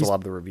 who does a lot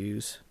of the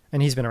reviews.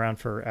 And he's been around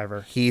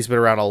forever. He's been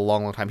around a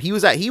long time. He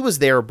was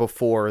there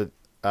before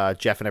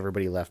Jeff and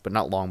everybody left, but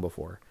not long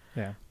before.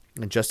 Yeah.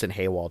 And Justin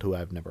Haywald, who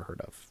I've never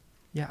heard of.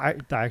 Yeah, I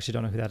actually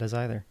don't know who that is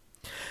either.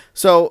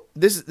 So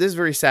this is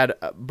very sad,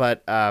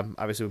 but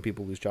obviously when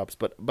people lose jobs.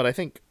 But I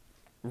think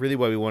really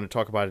why we want to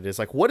talk about it is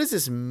like, what does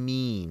this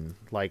mean?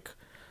 Like,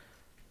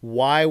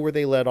 why were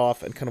they let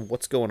off, and kind of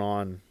what's going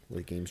on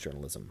with games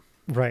journalism?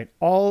 Right.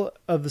 All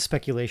of the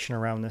speculation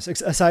around this,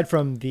 aside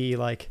from the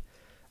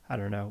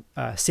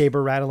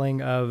saber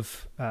rattling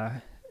of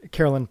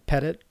Carolyn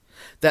Pettit.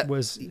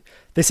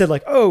 They said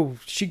like, oh,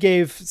 she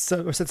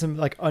said some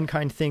like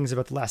unkind things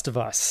about The Last of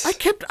Us.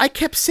 I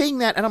kept saying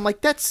that, and I'm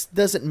like, that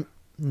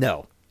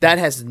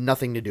has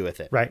nothing to do with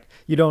it. Right.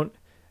 You don't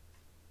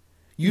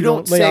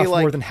lay off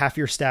more than half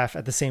your staff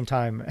at the same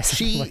time.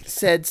 She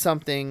said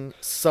something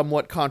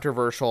somewhat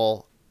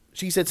controversial.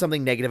 She said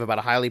something negative about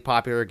a highly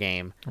popular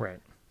game. Right.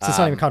 So it's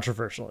not even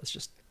controversial.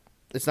 It's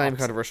not even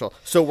controversial.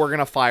 So we're going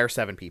to fire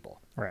 7 people.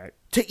 Right.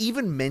 To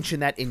even mention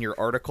that in your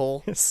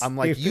article, I'm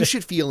like, you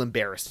should feel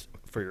embarrassed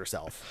for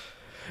yourself.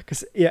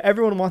 Because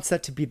everyone wants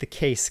that to be the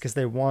case, because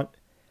they want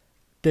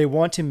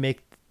to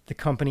make the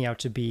company out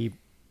to be,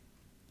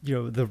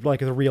 the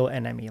real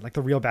enemy, like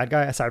the real bad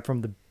guy. Aside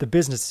from the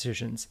business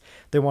decisions,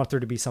 they want there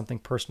to be something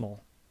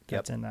personal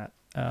that's in that.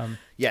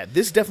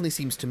 This definitely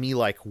seems to me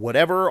like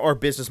whatever our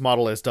business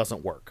model is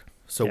doesn't work.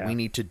 So we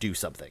need to do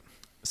something.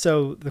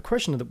 So the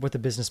question of what the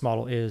business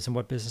model is and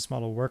what business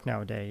model work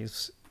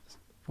nowadays,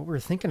 what we're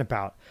thinking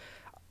about,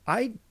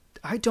 I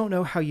don't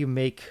know how you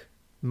make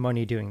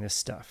money doing this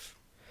stuff.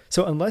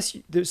 So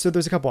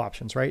there's a couple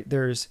options, right?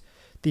 There's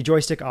the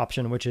joystick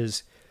option, which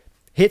is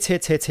hits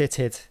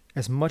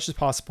as much as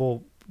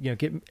possible.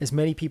 Get as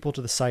many people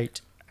to the site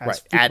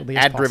as frequently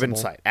as possible. Ad-driven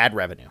site, ad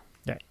revenue.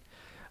 Right.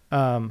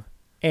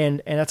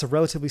 And that's a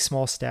relatively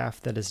small staff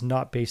that is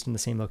not based in the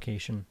same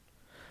location.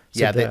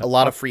 So a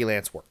lot of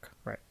freelance work.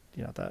 Right.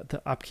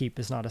 The upkeep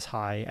is not as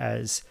high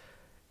as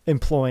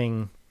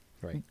employing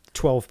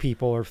 12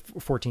 people or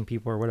 14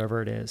 people or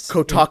whatever it is.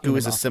 Kotaku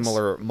is a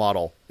similar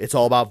model. It's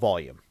all about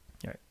volume.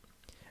 Right.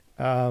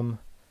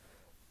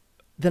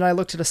 Then I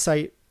looked at a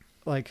site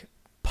like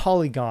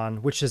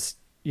Polygon, which has,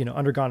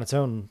 undergone its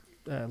own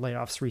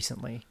layoffs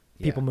recently.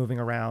 People moving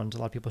around, a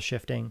lot of people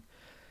shifting.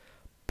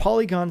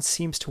 Polygon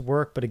seems to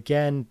work, but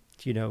again,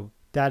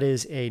 that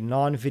is a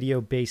non-video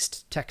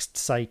based text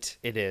site.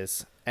 It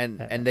is.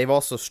 And they've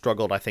also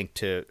struggled, I think,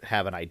 to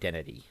have an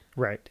identity.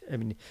 Right. I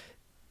mean,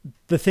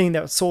 the thing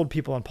that sold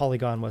people on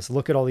Polygon was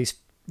look at all these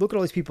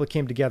people that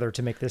came together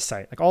to make this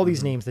site, like all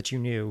these names that you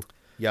knew.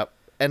 Yep.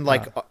 And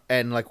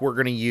we're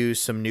going to use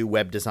some new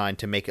web design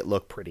to make it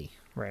look pretty.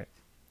 Right.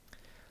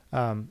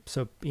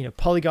 So,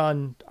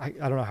 Polygon, I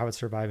don't know how it's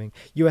surviving.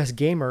 US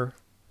Gamer,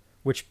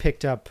 which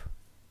picked up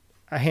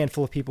a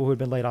handful of people who had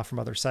been laid off from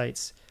other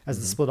sites as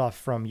the split off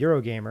from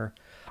Eurogamer.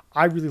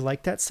 I really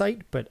like that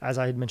site, but as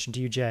I had mentioned to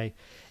you, Jay,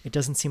 it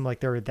doesn't seem like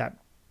there are that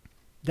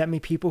many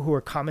people who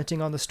are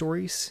commenting on the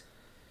stories.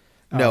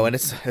 No, and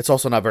it's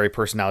also not very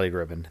personality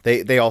driven.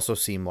 They also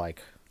seem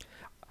like...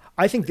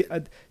 I think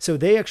so.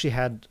 They actually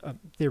had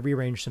they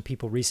rearranged some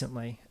people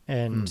recently,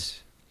 and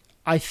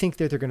I think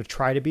that they're going to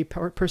try to be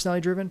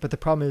personality driven. But the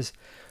problem is,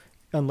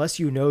 unless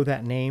you know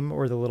that name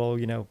or the little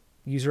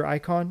user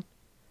icon,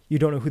 you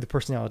don't know who the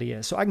personality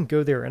is. So I can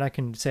go there and I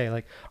can say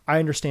like, I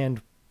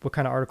understand what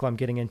kind of article I'm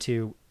getting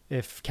into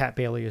if Kat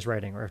Bailey is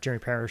writing or if Jeremy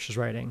Parrish is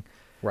writing,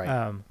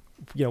 right?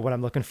 What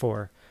I'm looking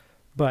for,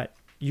 but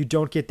you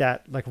don't get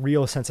that like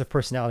real sense of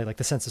personality, like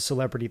the sense of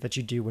celebrity that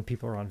you do when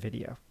people are on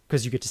video,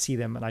 because you get to see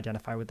them and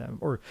identify with them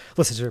or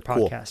listen to their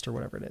podcast or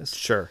whatever it is.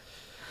 Sure.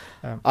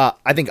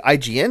 I think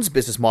IGN's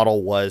business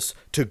model was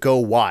to go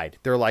wide.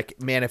 They're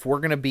like, man, if we're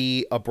going to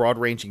be a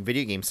broad-ranging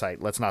video game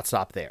site, let's not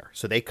stop there.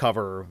 So they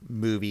cover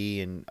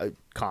movie and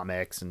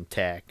comics and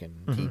tech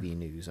and TV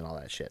news and all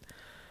that shit.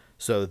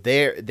 So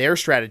their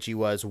strategy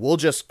was, we'll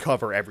just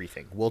cover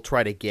everything. We'll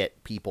try to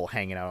get people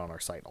hanging out on our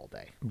site all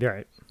day.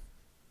 Right.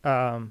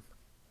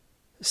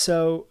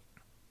 So,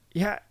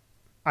 yeah,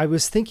 I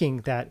was thinking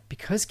that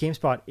because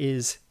GameSpot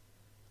is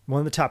one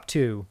of the top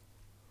two,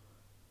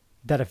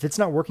 that if it's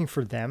not working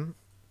for them,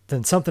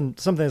 then something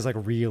is like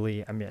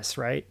really amiss,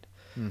 right?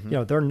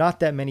 There are not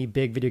that many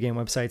big video game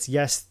websites.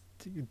 Yes,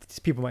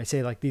 people might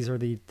say like these are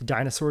the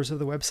dinosaurs of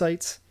the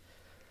websites,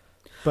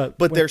 but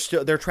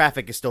their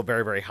traffic is still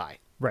very, very high.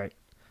 Right.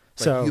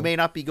 Like, so you may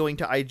not be going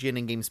to IGN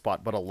and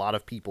GameSpot, but a lot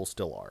of people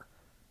still are.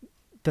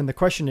 Then the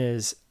question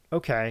is,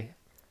 okay,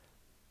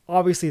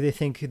 obviously they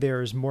think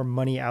there's more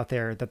money out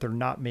there that they're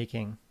not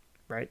making,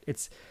 right?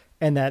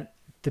 And that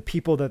the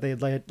people that they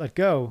let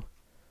go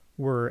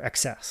were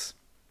excess.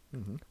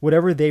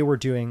 Whatever they were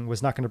doing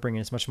was not going to bring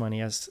in as much money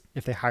as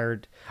if they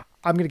hired.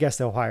 I'm going to guess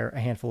they'll hire a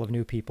handful of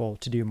new people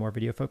to do more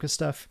video focused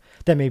stuff.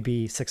 That may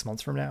be 6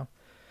 months from now.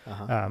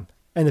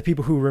 And the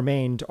people who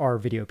remained are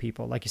video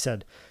people. Like you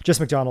said, Jess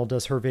McDonald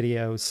does her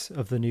videos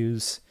of the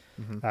news.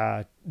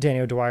 Danny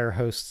O'Dwyer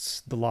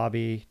hosts The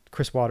Lobby.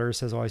 Chris Waters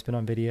has always been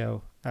on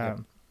video.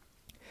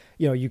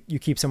 You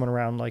keep someone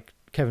around like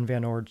Kevin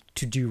Van Ord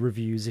to do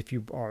reviews if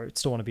you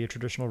still want to be a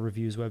traditional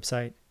reviews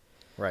website.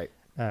 Right.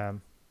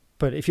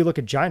 But if you look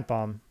at Giant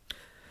Bomb,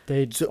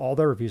 all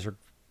their reviews are,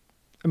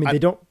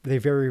 they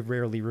very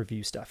rarely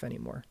review stuff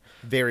anymore.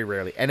 Very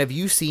rarely. And have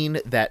you seen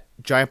that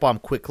Giant Bomb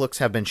quick looks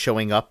have been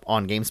showing up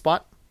on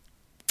GameSpot?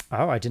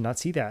 Oh, I did not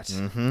see that.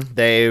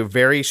 They're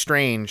very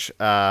strange,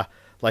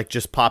 like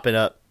just popping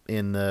up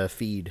in the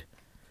feed.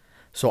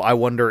 So I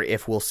wonder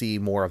if we'll see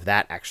more of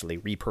that actually,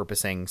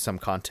 repurposing some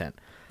content.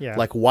 Yeah.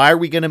 Like, why are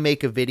we going to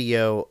make a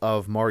video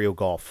of Mario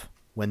Golf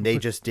when they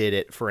just did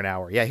it for an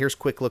hour? Yeah, here's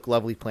Quick Look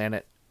Lovely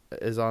Planet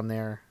is on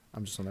there.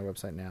 I'm just on their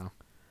website now.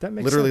 That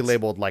makes literally sense.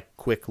 Labeled like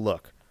Quick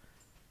Look.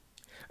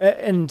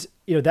 And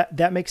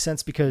that makes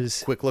sense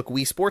because Quick Look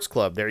Wii Sports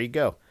Club. There you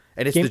go.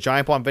 And it's the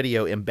Giant Bomb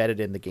video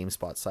embedded in the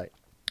GameSpot site.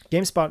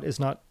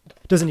 GameSpot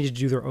doesn't need to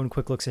do their own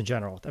quick looks in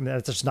general. I mean,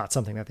 that's just not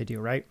something that they do,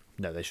 right?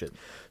 No, they shouldn't.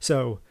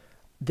 So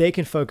they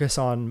can focus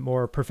on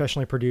more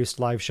professionally produced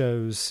live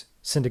shows,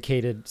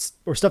 syndicated,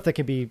 or stuff that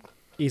can be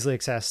easily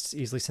accessed,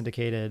 easily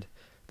syndicated,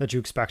 that you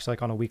expect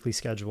like on a weekly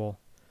schedule.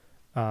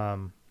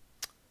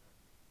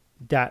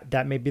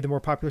 That may be the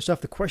more popular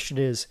stuff. The question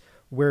is,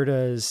 where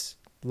does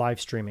live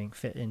streaming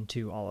fit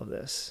into all of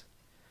this?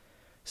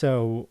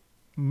 So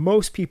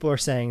most people are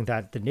saying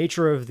that the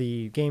nature of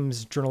the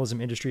games journalism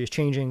industry is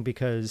changing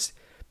because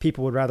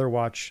people would rather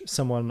watch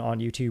someone on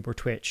YouTube or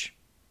Twitch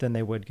than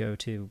they would go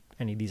to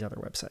any of these other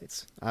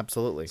websites.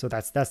 Absolutely. So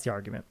that's the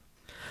argument.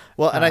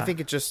 Well, and I think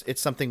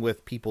it's something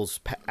with people's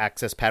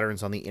access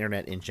patterns on the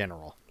internet in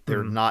general.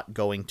 They're not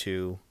going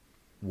to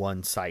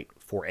one site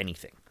for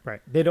anything.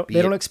 Right. They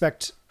don't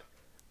expect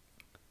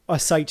a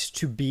site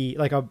to be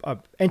like a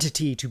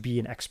entity to be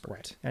an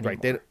expert anymore.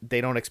 Right. They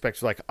don't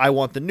expect like, I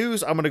want the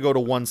news, I'm going to go to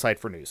one site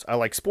for news. I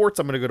like sports,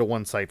 I'm going to go to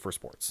one site for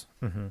sports.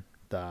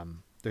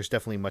 There's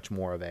definitely much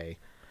more of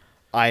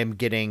I am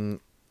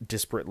getting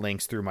disparate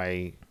links through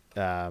my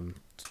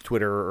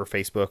Twitter or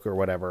Facebook or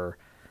whatever.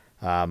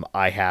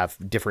 I have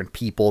different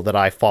people that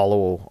I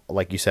follow,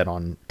 like you said,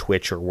 on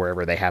Twitch or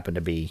wherever they happen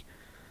to be.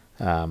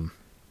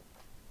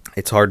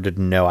 It's hard to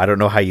know. I don't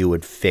know how you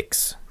would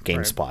fix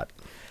GameSpot. Right.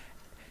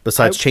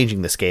 Besides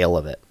changing the scale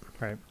of it.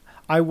 Right.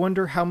 I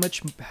wonder how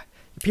much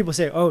people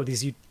say, oh,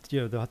 these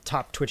the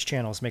top Twitch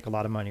channels make a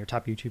lot of money or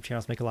top YouTube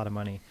channels make a lot of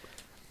money.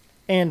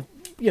 And,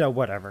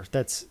 whatever.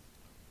 That's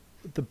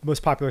the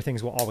most popular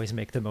things will always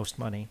make the most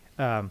money.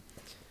 I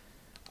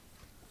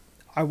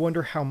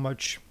wonder how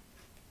much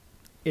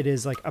it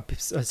is like a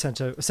sense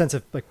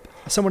of like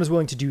someone is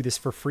willing to do this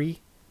for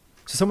free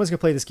So someone's going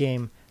to play this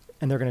game,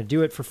 and they're going to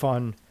do it for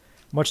fun,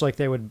 much like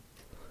they would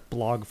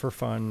blog for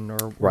fun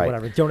or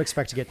whatever. Don't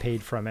expect to get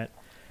paid from it.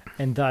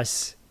 And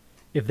thus,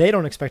 if they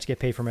don't expect to get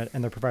paid from it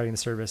and they're providing the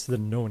service,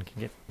 then no one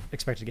can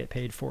expect to get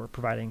paid for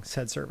providing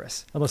said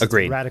service, unless it's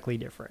radically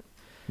different.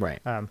 Right.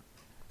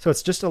 So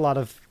it's just a lot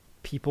of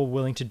people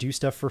willing to do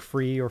stuff for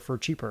free or for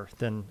cheaper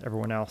than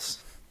everyone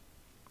else,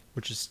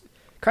 which is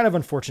kind of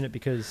unfortunate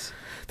because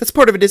that's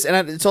part of it.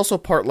 And it's also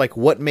part like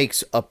what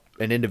makes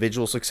an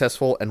individual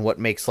successful and what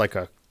makes like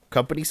a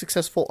company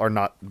successful are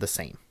not the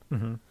same.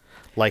 Mm-hmm.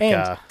 Like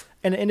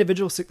an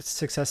individual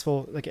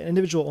successful, like an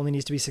individual only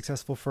needs to be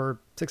successful for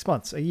 6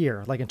 months, a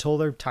year, like until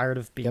they're tired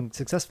of being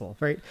successful,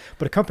 right?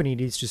 But a company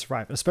needs to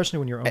survive, especially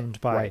when you're owned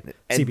by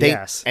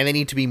CBS. And they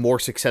need to be more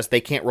success.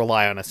 They can't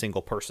rely on a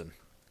single person,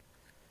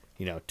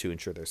 to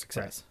ensure their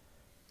success.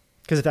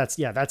 Because if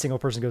that single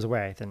person goes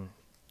away, then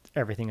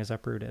everything is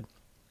uprooted.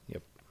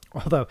 Yep.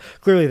 Although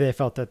clearly they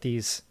felt that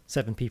these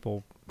 7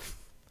 people,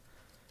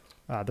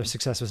 their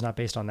success was not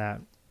based on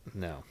that.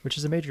 No. Which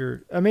is a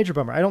major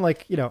bummer. I don't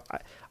like, I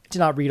did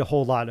not read a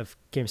whole lot of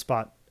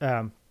GameSpot,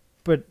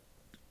 but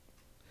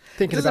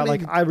thinking about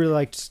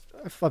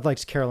I've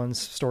liked Carolyn's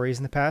stories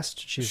in the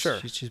past. She's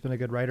been a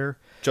good writer.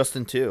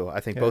 Justin too. I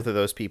think both of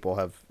those people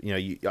have,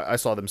 I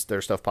saw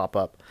their stuff pop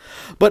up,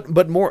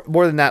 but more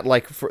than that,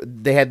 like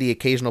they had the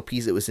occasional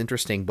piece that was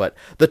interesting, but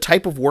the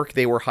type of work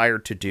they were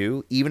hired to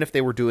do, even if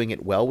they were doing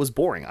it well, was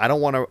boring.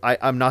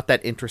 I'm not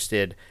that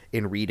interested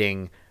in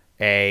reading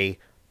a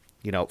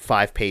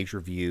 5-page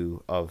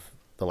review of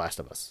The Last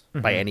of Us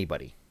by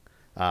anybody.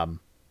 No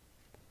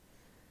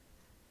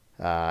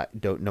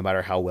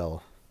matter how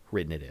well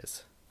written it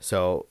is.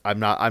 So I'm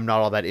not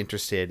all that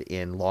interested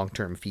in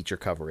long-term feature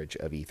coverage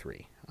of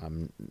E3.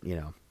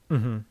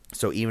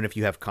 So even if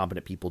you have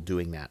competent people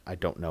doing that, I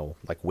don't know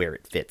like where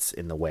it fits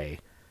in the way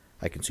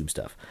I consume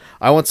stuff.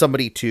 I want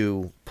somebody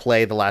to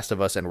play The Last of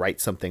Us and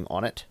write something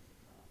on it,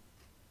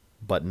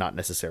 but not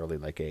necessarily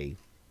like a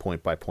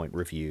point-by-point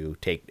review,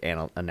 take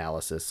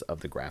analysis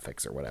of the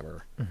graphics or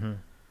whatever. Mm-hmm.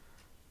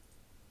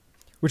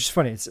 Which is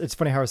funny. It's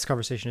funny how this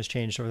conversation has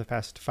changed over the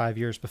past 5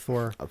 years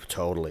before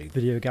totally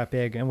video got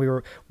big. And we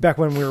were back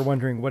when we were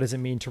wondering, what does it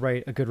mean to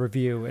write a good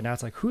review? And now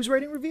it's like, who's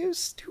writing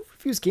reviews? Who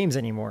reviews games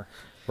anymore?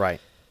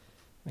 Right.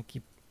 Like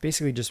you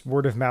basically just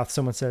word of mouth.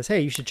 Someone says,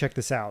 hey, you should check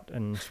this out.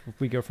 And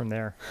we go from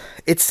there.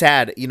 It's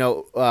sad.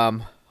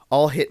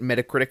 I'll hit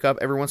Metacritic up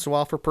every once in a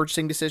while for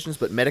purchasing decisions,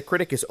 but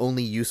Metacritic is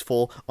only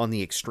useful on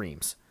the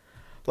extremes.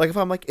 Like if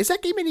I'm like, is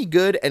that game any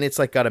good? And it's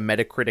like got a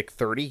Metacritic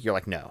 30, you're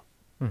like, no.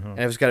 Mm-hmm. And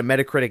if it's got a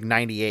Metacritic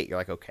 98, you're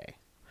like, okay.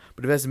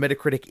 But if it has a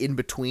Metacritic in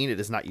between,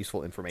 it is not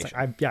useful information.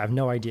 I have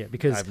no idea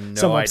because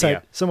some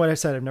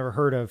website I've never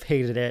heard of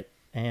hated it,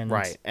 and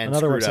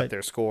another screwed up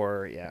their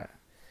score. Yeah,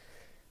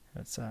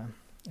 it's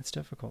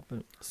difficult.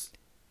 But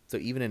so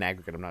even in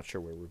aggregate, I'm not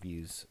sure where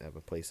reviews have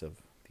a place of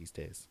these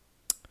days.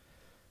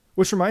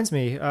 Which reminds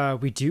me,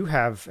 we do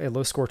have a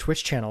Low Score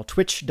Twitch channel,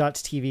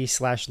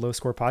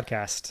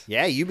 twitch.tv/lowscorepodcast.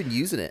 Yeah, you've been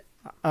using it.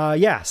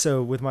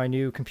 So with my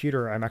new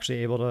computer, I'm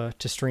actually able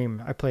to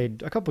stream. I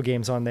played a couple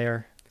games on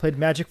there. Played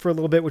Magic for a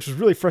little bit, which was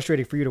really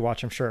frustrating for you to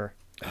watch, I'm sure.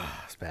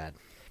 It's bad.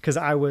 Because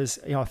I was,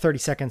 30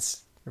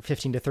 seconds or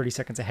 15 to 30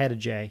 seconds ahead of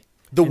Jay.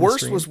 The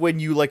worst was when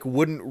you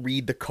wouldn't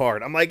read the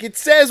card. I'm like, it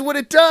says what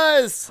it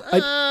does.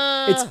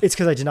 It's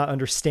because I did not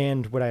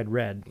understand what I had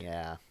read.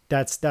 Yeah.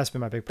 That's been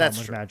my big problem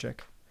with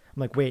Magic. I'm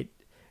like, wait,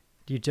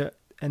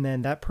 and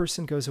then that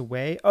person goes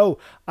away. Oh,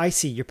 I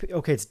see.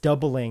 Okay, it's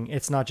doubling.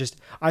 It's not just.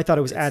 I thought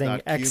it was adding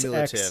not X.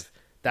 Cumulative.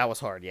 That was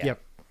hard. Yeah.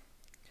 Yep.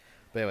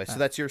 But anyway, so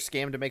that's your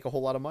scam to make a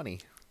whole lot of money.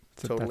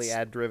 Totally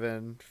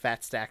ad-driven,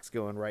 fat stacks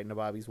going right into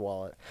Bobby's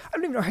wallet. I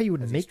don't even know how you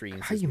would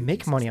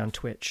make money on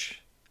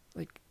Twitch.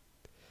 Like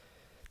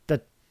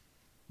that,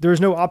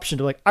 there's no option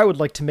to I would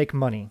like to make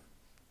money.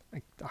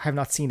 I have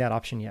not seen that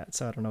option yet,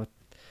 so I don't know.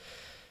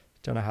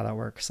 Don't know how that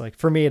works. Like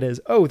for me, it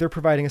is, they're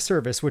providing a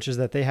service, which is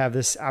that they have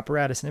this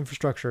apparatus and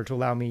infrastructure to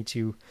allow me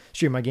to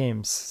stream my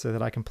games so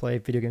that I can play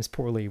video games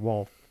poorly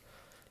while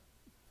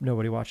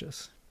nobody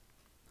watches.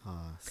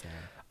 Sad.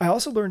 I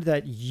also learned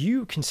that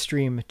you can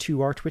stream to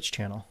our Twitch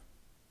channel.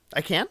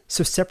 I can?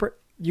 So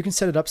you can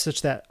set it up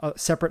such that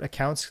separate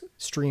accounts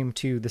stream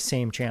to the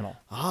same channel.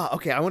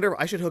 Okay. I wonder if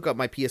I should hook up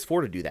my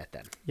PS4 to do that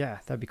then. Yeah,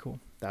 that'd be cool.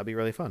 That'd be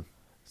really fun.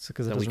 So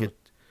because it's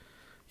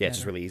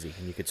just really easy,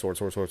 and you could sword.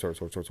 So,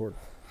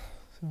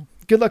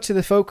 good luck to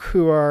the folk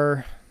who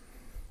are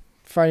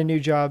finding new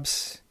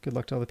jobs. Good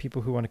luck to all the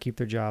people who want to keep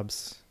their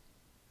jobs.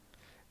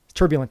 It's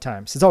turbulent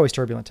times. It's always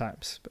turbulent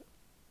times. But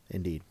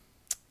indeed.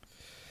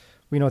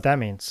 We know what that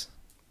means.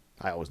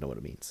 I always know what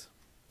it means.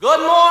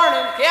 Good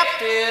morning,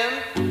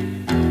 Captain.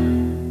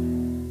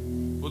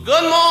 Well,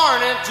 good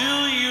morning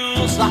to you.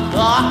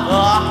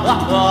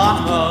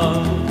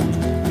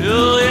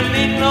 Do you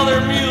need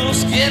another mule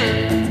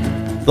skinner?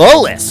 The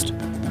list.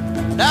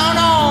 Down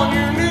on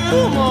your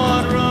new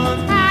mud run.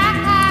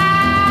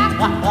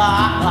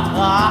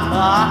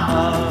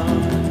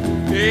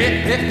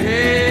 Hey, hey,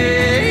 hey.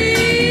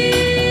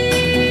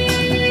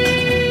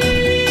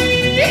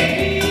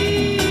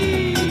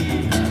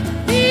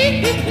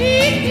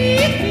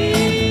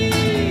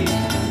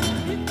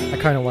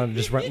 kind of want to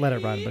just let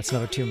it run, but it's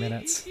another 2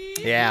 minutes.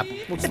 Yeah,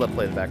 we'll just let it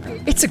play in the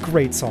background. It's a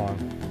great song.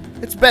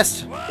 It's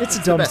best. It's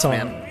a dumb best, song.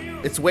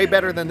 man. It's way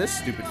better than this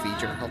stupid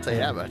feature. I'll tell you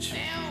that much.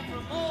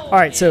 All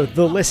right, so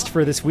the list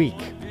for this week.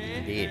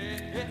 Indeed.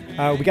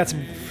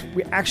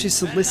 We actually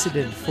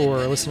solicited for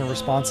listener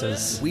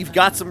responses. We've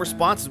got some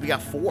responses. We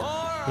got 4.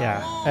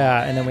 Yeah,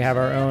 and then we have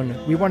our own.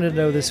 We wanted to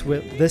know this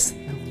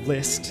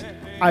list.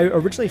 I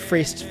originally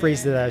phrased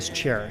it as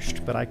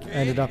cherished, but I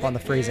ended up on the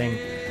phrasing,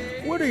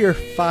 what are your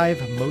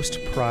 5 most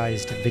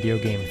prized video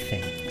game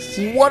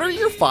things? What are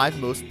your 5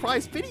 most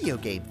prized video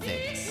game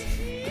things?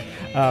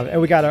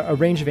 And we got a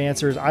range of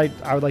answers. I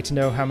would like to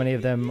know how many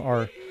of them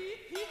are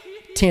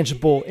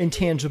tangible,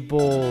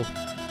 intangible,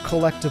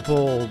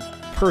 collectible,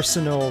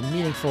 personal,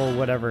 meaningful,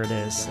 whatever it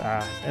is.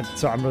 And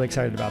so I'm really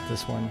excited about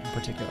this one in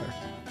particular.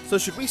 So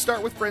should we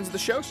start with friends of the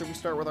show? Or should we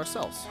start with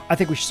ourselves? I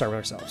think we should start with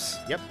ourselves.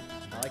 Yep.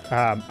 I like it.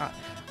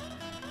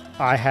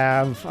 I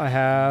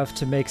have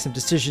to make some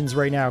decisions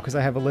right now because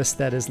I have a list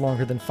that is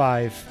longer than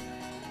 5.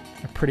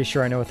 I'm pretty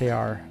sure I know what they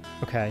are.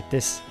 Okay,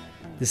 this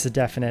is a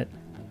definite.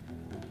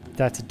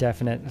 That's a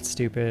definite. That's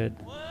stupid.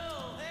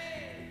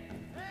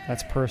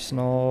 That's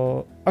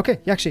personal. Okay,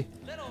 yeah, actually,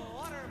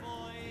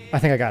 I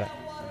think I got it.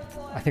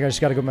 I think I just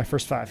got to go with my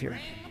first 5 here.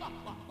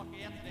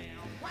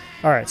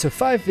 All right, so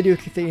 5 video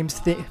themes.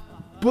 Let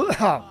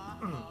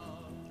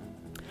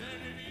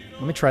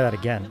me try that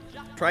again.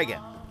 Try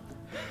again.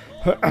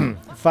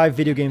 5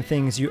 video game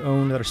things you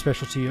own that are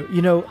special to you.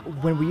 You know,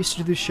 when we used to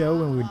do the show,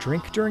 when we would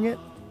drink during it,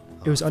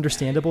 it was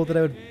understandable that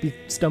I would be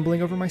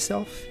stumbling over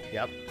myself.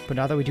 Yep. But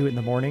now that we do it in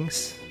the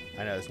mornings,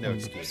 I know, there's no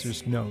excuse.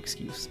 There's no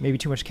excuse. Maybe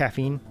too much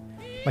caffeine.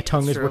 My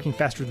tongue is true. working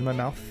faster than my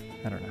mouth.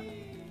 I don't know.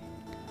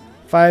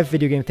 5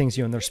 video game things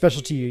you own. They're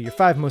special to you. Your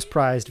 5 most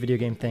prized video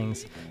game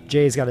things.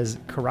 Jay's got his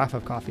carafe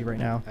of coffee right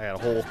now. I got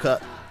a whole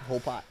cup, whole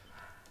pot.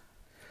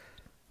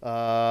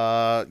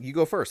 You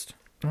go first.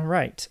 All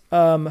right.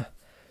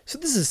 So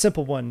this is a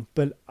simple one,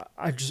 but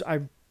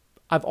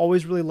I've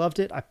always really loved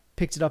it. I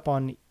picked it up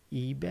on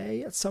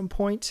eBay at some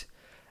point,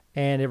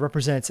 and it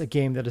represents a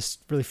game that is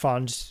really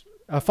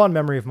a fond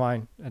memory of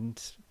mine,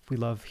 and we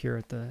love here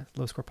at the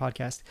Low Score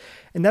Podcast.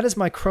 And that is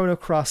my Chrono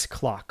Cross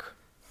clock.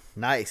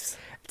 Nice.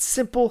 It's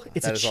simple.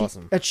 It's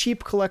awesome. A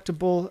cheap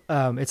collectible.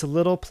 It's a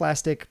little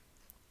plastic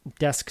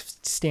desk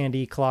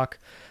standy clock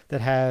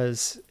that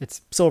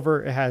it's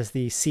silver. It has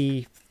the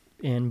C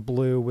in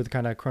blue with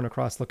kind of Chrono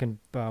Cross looking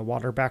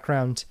water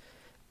background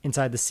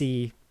inside the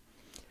C.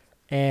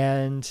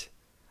 And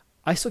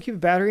I still keep a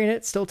battery in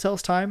it. Still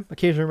tells time.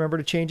 Occasionally remember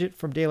to change it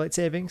from daylight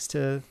savings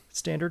to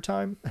standard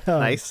time.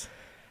 Nice.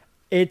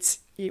 It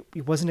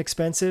wasn't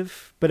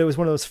expensive, but it was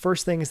one of those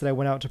first things that I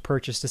went out to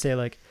purchase to say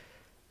like,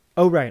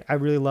 oh, right, I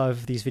really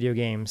love these video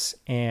games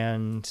or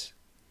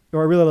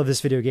I really love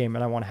this video game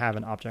and I want to have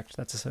an object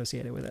that's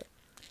associated with it.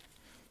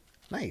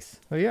 Nice.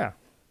 Oh, yeah.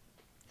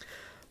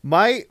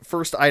 My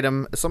first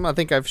item, something I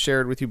think I've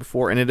shared with you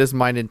before, and it is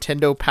my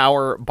Nintendo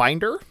Power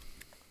binder.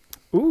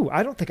 Ooh,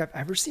 I don't think I've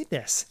ever seen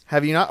this.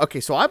 Have you not? Okay,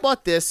 so I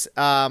bought this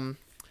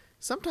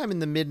sometime in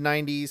the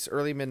mid-90s,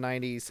 early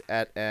mid-90s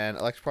at an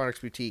electronics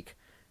boutique,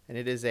 and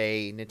it is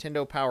a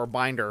Nintendo Power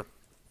binder.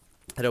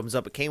 It opens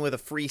up. It came with a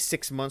free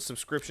 6-month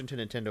subscription to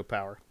Nintendo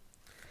Power.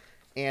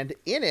 And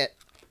in it,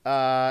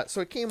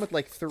 so it came with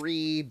like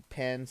 3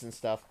 pens and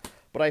stuff,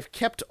 but I've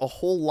kept a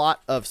whole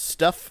lot of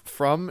stuff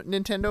from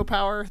Nintendo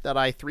Power that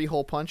I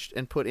 3-hole punched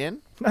and put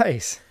in.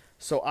 Nice.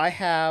 So I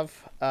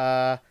have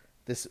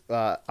this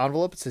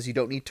envelope. It says you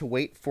don't need to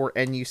wait for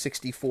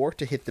NU64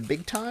 to hit the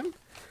big time.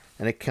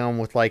 And it came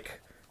with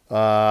like,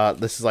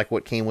 this is like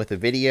what came with the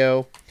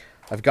video.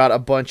 I've got a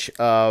bunch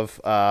of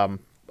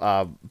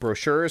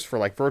brochures for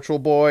like Virtual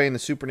Boy and the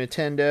Super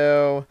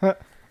Nintendo. Huh.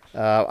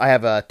 I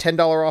have a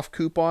 $10 off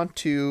coupon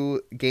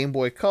to Game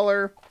Boy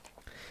Color.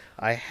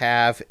 I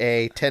have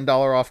a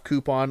 $10 off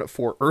coupon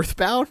for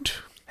Earthbound.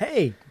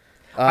 Hey,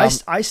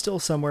 I still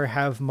somewhere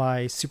have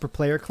my Super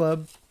Player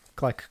Club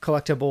like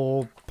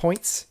collectible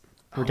points,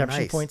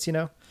 redemption nice. points, you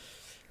know.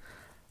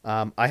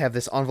 I have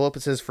this envelope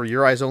that says for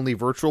Your Eyes Only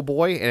Virtual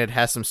Boy, and it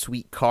has some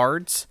sweet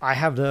cards. I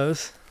have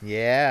those.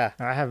 Yeah.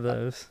 I have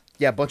those.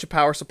 Yeah, a bunch of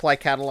Power Supply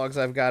catalogs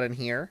I've got in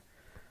here.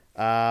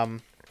 I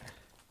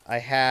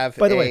have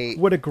By the way,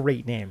 what a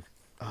great name.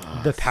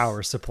 The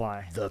Power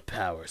Supply. The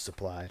Power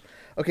Supply.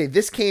 Okay,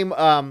 this came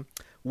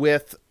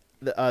with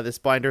this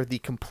binder, the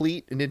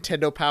complete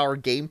Nintendo Power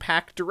Game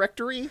Pack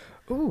directory.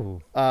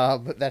 Ooh.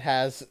 That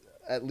has,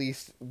 at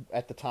least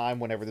at the time,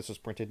 whenever this was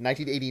printed,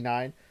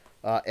 1989,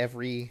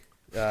 every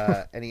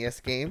NES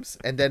games.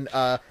 And then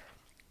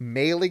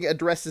mailing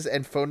addresses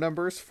and phone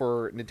numbers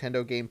for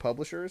Nintendo game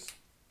publishers.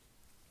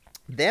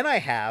 Then I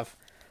have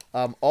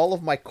all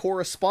of my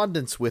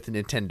correspondence with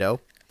Nintendo.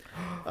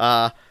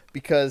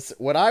 Because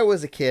when I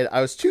was a kid,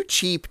 I was too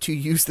cheap to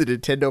use the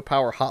Nintendo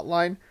Power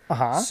hotline.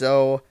 Uh-huh.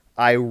 So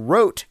I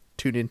wrote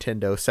to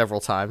Nintendo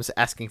several times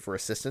asking for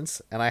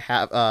assistance, and I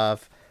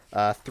have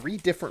 3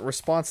 different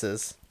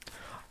responses.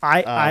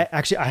 I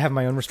have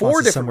my own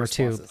responses somewhere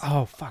responses. too.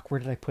 Oh fuck, where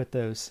did I put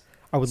those?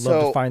 I would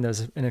love to find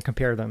those and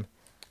compare them.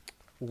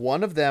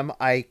 One of them,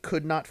 I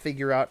could not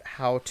figure out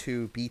how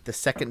to beat the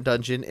second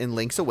dungeon in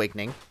Link's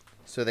Awakening,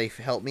 so they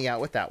helped me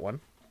out with that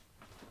one.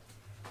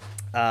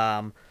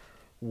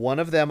 One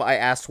of them, I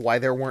asked why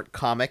there weren't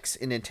comics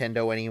in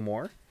Nintendo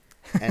anymore,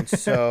 and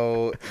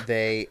so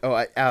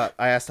I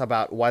asked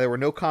about why there were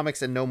no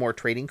comics and no more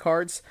trading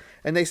cards,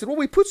 and they said, well,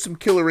 we put some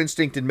Killer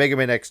Instinct and Mega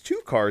Man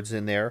X2 cards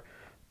in there,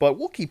 but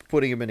we'll keep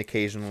putting them in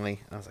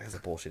occasionally. I was like, that's a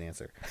bullshit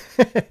answer.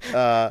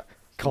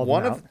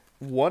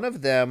 One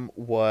of them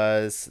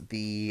was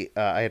I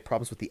had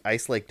problems with the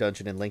Ice Lake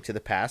dungeon in Link to the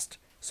Past.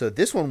 So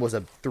this one was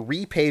a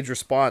 3-page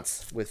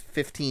response with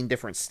 15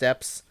 different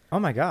steps. Oh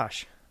my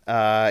gosh.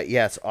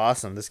 Yeah, it's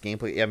awesome. This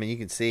gameplay, I mean, you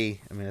can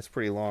see, I mean, it's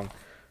pretty long.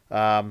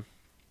 And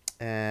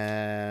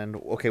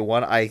okay,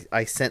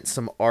 I sent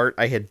some art.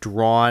 I had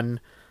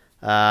drawn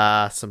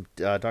some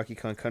Donkey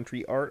Kong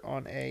Country art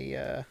on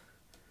a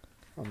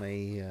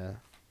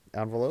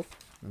envelope,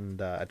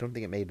 and I don't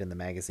think it made it in the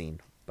magazine,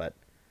 but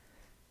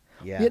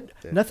yeah,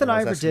 nothing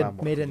I ever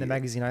did made it in the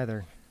magazine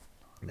either.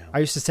 No, I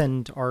used to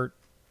send art.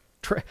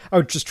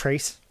 Just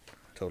trace.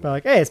 totally. But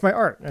like, hey, it's my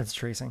art. That's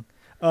tracing.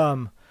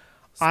 Some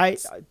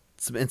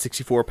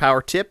N64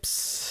 power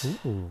tips.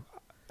 Ooh.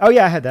 Oh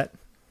yeah, I had that.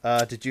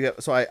 Did you have?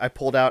 So I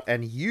pulled out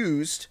and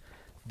used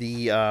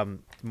the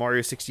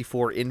Mario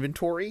 64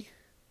 inventory.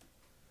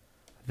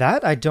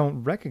 That I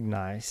don't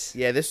recognize.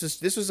 Yeah, this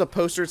was a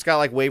poster. It's got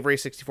like Wave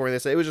Race 64 in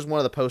this. It was just one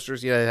of the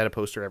posters. You know, they had a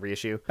poster every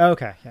issue.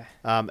 Okay, yeah.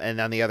 And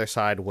on the other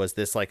side was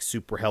this like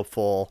super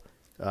helpful,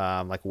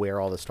 like where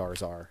all the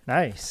stars are.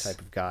 Nice.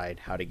 Type of guide,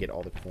 how to get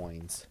all the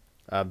coins.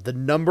 The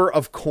number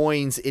of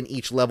coins in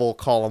each level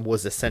column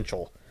was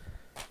essential.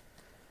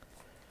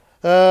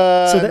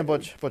 So and a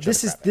bunch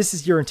this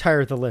is your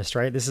entire the list,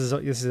 right? This is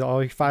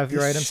all 5 of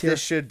your items here. This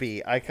should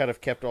be. I kind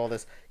of kept all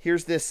this.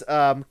 Here's this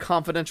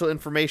confidential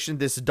information.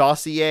 This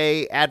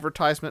dossier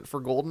advertisement for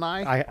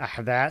GoldenEye. I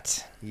have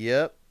that.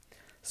 Yep.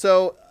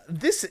 So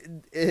this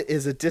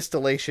is a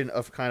distillation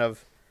of kind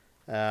of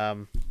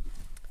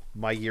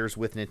my years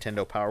with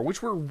Nintendo Power,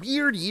 which were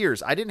weird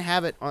years. I didn't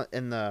have it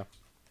in the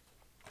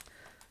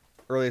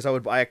earliest. I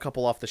would buy a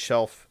couple off the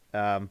shelf,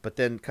 but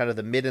then kind of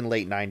the mid and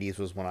late 90s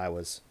was when I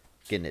was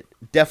getting it.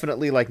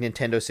 Definitely like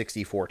Nintendo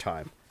 64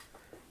 time.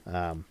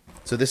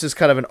 So this is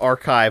kind of an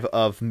archive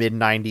of mid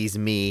 90s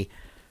me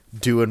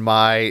doing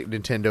my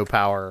Nintendo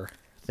Power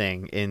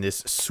thing in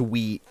this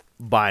sweet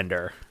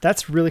binder.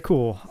 That's really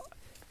cool.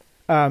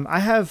 I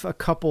have a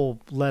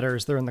couple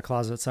letters. They're in the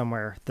closet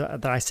somewhere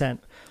that I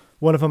sent.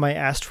 One of them I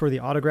asked for the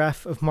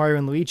autograph of Mario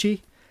and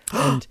Luigi,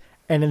 and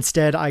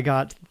instead I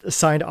got a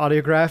signed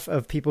autograph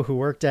of people who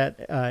worked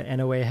at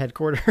NOA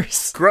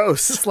headquarters.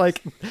 Gross. It's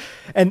like,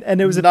 and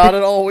it was not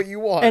at all what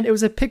you want. And it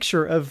was a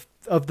picture of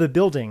the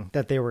building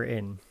that they were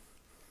in.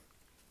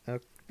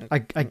 Okay.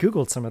 I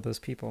googled some of those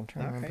people. I'm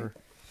trying to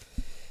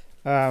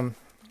remember.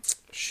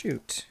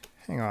 Shoot,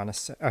 hang on a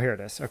sec. Oh, here it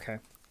is. Okay,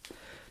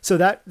 so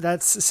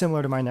that's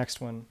similar to my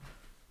next one,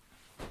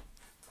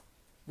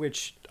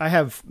 which I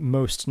have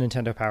most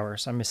Nintendo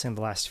Powers. I'm missing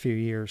the last few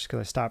years because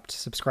I stopped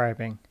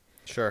subscribing.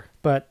 Sure.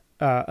 But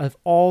of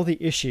all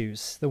the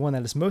issues, the one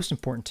that is most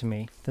important to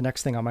me, the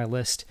next thing on my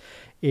list,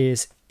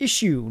 is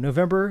issue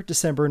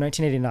November-December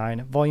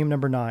 1989, volume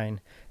number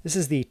 9. This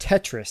is the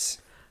Tetris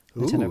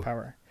Nintendo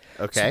Power.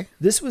 Okay. So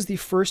this was the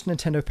first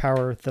Nintendo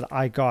Power that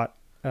I got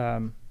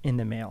in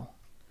the mail.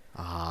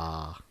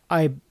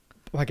 I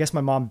guess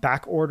my mom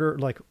ordered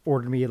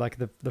me like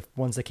the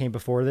ones that came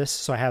before this,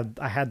 so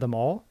I had them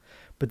all.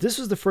 But this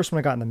was the first one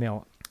I got in the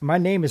mail. My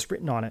name is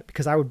written on it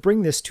because I would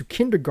bring this to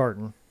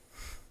kindergarten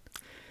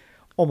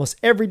almost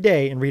every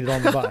day and read it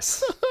on the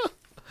bus.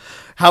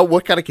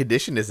 What kind of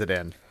condition is it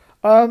in?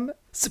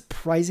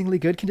 Surprisingly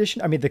good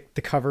condition. I mean, the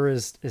cover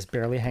is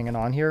barely hanging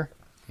on here.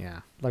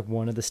 Yeah. Like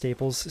one of the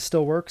staples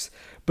still works,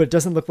 but it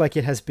doesn't look like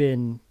it has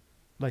been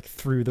like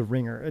through the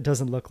ringer. It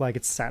doesn't look like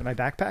it's sat in my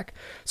backpack.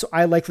 So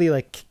I likely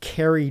like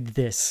carried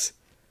this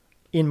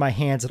in my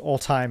hands at all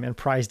time and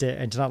prized it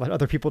and did not let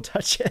other people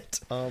touch it.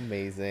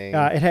 Amazing.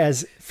 It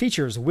has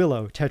features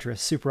Willow, Tetris,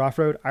 Super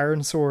Off-Road,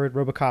 Iron Sword,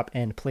 Robocop,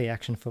 and Play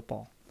Action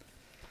Football.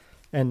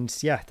 And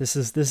yeah, this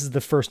is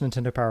the first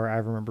Nintendo Power I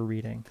remember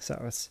reading. So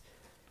it's,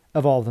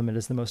 of all of them, it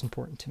is the most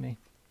important to me.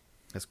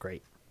 That's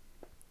great.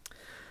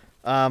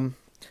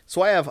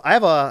 So I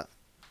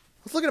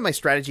was looking at my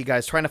strategy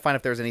guys, trying to find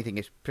if there was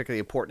anything particularly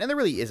important, and there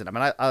really isn't. I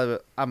mean,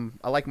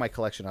 I like my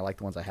collection. I like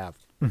the ones I have.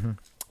 Mm-hmm.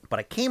 But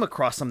I came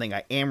across something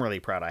I am really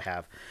proud I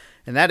have,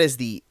 and that is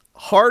the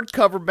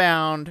hardcover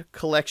bound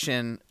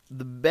collection,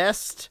 the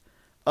best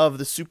of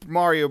the Super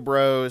Mario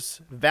Bros.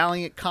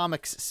 Valiant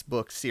Comics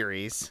book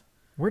series.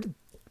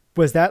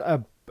 Was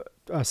that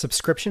a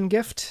subscription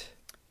gift?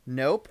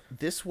 Nope.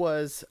 This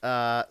was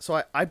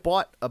so I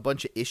bought a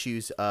bunch of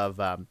issues of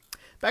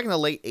back in the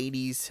late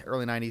 80s,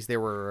 early 90s. There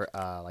were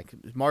like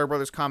Mario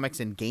Brothers comics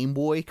and Game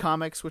Boy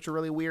comics, which are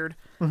really weird,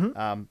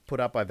 put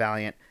out by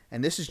Valiant.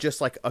 And this is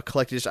just like a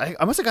collected.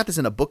 I must have got this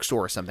in a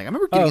bookstore or something. I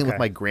remember getting it with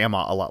my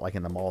grandma a lot, like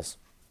in the malls.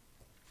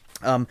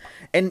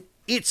 And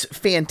It's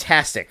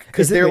fantastic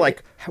because Is it- they're wait,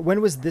 like,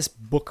 when was this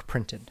book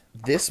printed?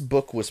 this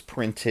book was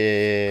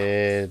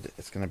printed.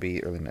 It's going to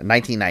be early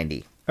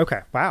 1990. Okay,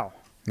 wow.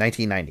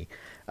 1990.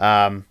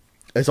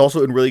 It's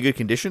also in really good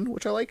condition,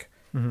 which I like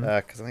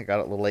because I think I got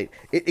it a little late.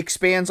 It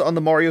expands on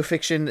the Mario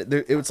fiction.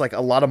 It was like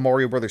a lot of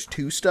Mario Brothers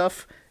 2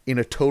 stuff in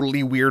a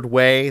totally weird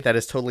way that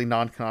is totally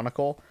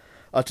non-canonical.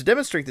 To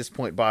demonstrate this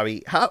point,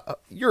 Bobby,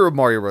 you're a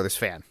Mario Brothers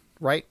fan,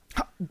 right?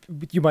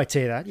 You might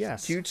say that,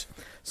 yes. Huge.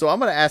 So I'm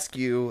going to ask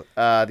you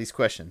these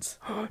questions.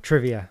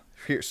 Trivia.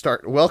 Here,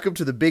 start. Welcome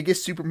to the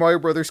biggest Super Mario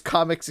Brothers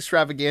comics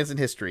extravaganza in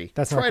history.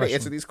 That's not a Try to question.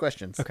 answer these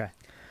questions. Okay.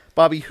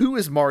 Bobby, who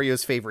is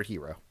Mario's favorite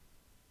hero?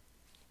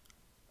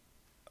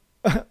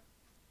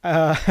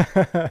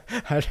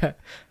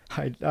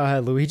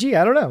 Luigi?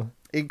 I don't know.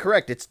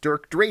 Incorrect. It's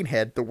Dirk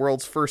Drainhead, the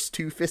world's first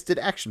two-fisted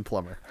action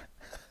plumber.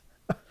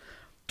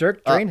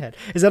 Dirk Drainhead.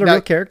 Is that a now-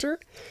 real character?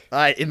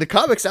 In the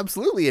comics,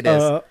 absolutely it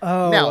is.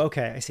 Now,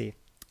 Okay, I see.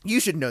 you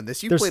should know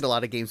this. You've There's- played a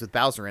lot of games with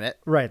Bowser in it.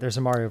 Right, there's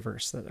a Mario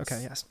verse.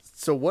 Okay, yes.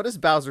 So what does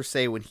Bowser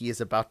say when he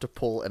is about to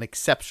pull an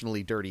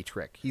exceptionally dirty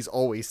trick? He's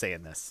always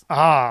saying this.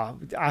 I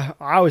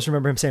always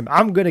remember him saying,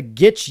 "I'm gonna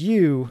get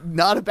you."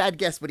 Not a bad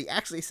guess, but he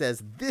actually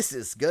says, "This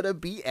is gonna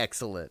be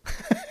excellent."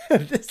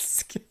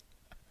 This.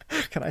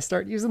 Can I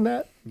start using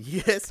that?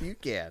 Yes, you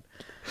can.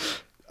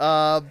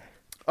 All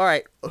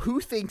right.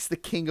 Who thinks the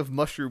king of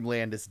Mushroom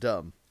Land is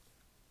dumb?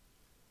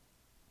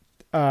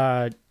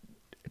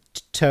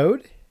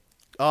 Toad?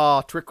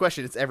 Oh, trick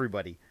question. It's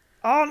everybody.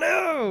 Oh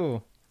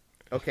no!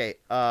 Okay.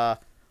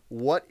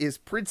 What is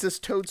Princess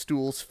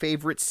Toadstool's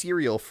favorite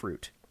cereal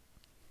fruit?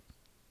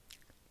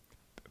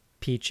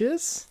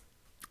 Peaches?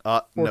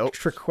 Or Or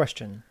trick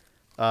question.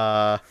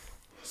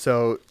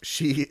 So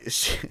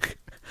she's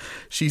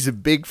a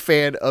big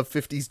fan of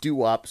 50s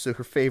doo-wop, so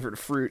her favorite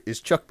fruit is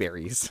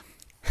chuckberries.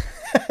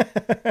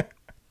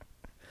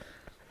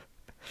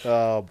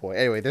 Oh boy.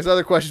 Anyway, there's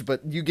other questions,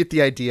 but you get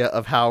the idea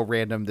of how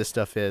random this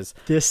stuff is.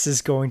 This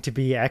is going to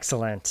be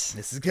excellent.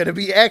 This is gonna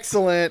be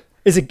excellent.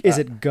 Is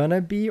it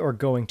gonna be or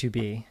going to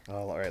be?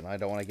 Oh, all right. I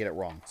don't want to get it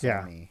wrong. So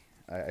Yeah.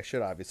 I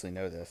should obviously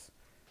know this.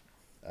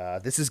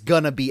 This is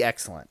gonna be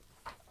excellent.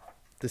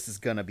 This is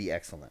gonna be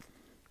excellent.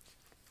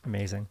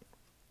 Amazing.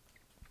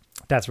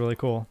 That's really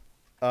cool.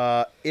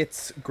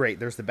 It's great.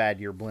 There's the bad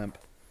year blimp.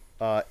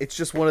 It's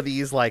just one of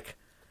these, like,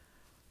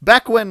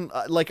 back when,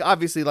 like,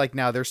 obviously, like,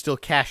 now they're still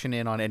cashing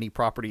in on any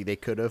property they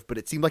could have, but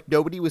it seemed like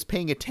nobody was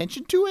paying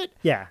attention to it.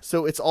 Yeah.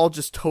 So it's all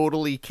just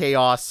totally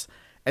chaos.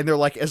 And they're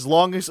like, as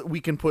long as we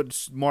can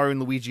put Mario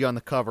and Luigi on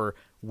the cover,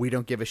 we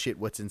don't give a shit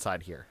what's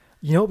inside here.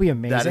 You know what would be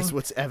amazing? That is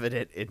what's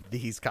evident in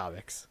these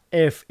comics.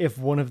 If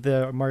one of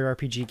the Mario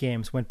RPG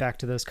games went back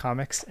to those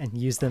comics and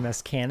used them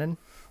as canon.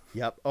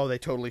 Yep. Oh, they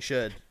totally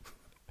should.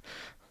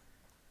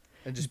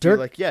 And just Dirk-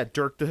 be like, yeah,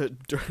 Dirk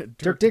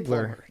Diggler.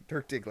 plumber.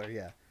 Dirk Diggler,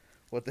 yeah.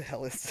 What the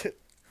hell is it?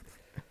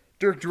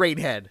 Dirk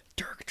Drainhead,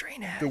 Dirk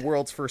Drainhead. the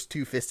world's first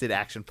two-fisted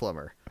action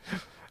plumber.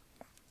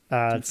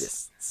 It's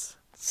Fists.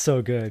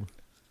 so good.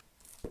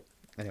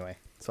 Anyway,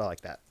 so I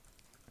like that.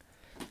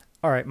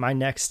 All right, my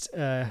next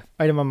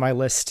item on my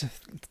list,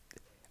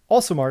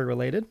 also Mario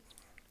related,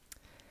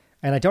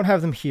 and I don't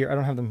have them here. I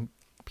don't have them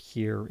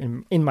here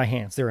in my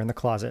hands. They're in the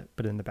closet,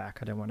 but in the back.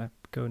 I didn't want to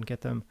go and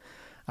get them.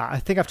 I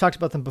think I've talked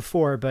about them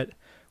before, but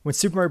when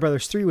Super Mario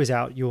Brothers 3 was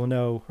out, you will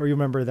know, or you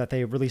remember that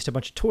they released a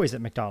bunch of toys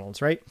at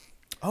McDonald's, right?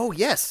 Oh,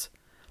 yes.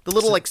 The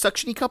little, like,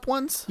 suction-y cup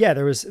ones? Yeah,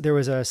 there was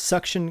a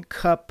suction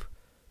cup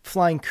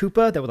flying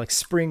Koopa that would like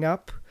spring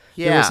up.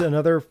 There Yeah. was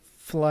another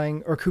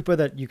flying or Koopa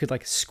that you could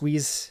like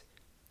squeeze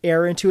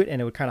air into it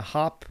and it would kind of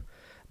hop.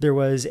 There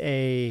was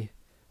a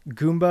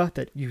Goomba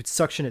that you would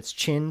suction its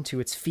chin to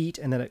its feet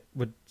and then it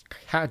would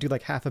do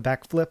like half a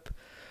backflip.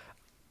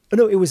 Oh,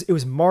 no, it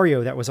was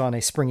Mario that was on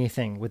a springy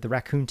thing with the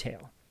raccoon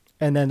tail.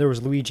 And then there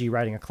was Luigi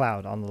riding a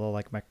cloud on the little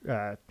like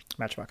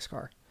Matchbox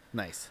car.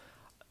 Nice.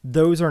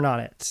 Those are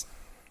not it.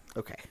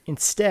 Okay.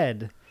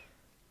 Instead,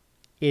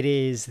 it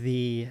is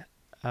the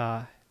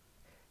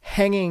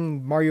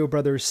hanging Mario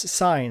Brothers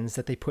signs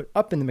that they put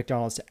up in the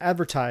McDonald's to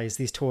advertise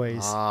these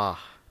toys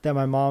that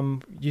my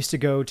mom used to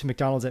go to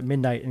McDonald's at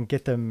midnight and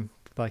get them,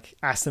 like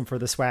ask them for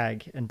the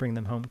swag and bring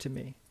them home to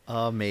me.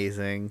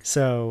 Amazing.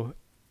 So,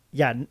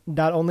 yeah,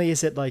 not only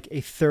is it like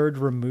a third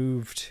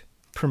removed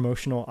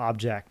promotional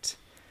object,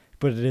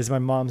 but it is my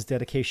mom's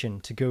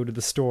dedication to go to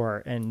the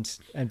store and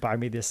buy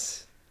me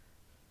this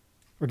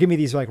or give me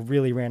these like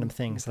really random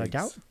things that I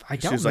doubt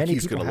She was like, many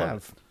he's people gonna love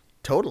have. it.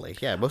 Totally.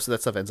 Yeah, most of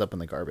that stuff ends up in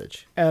the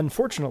garbage.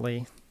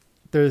 Unfortunately,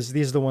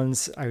 these are the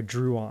ones I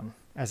drew on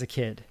as a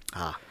kid.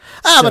 But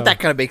So- that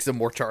kind of makes them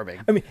more charming.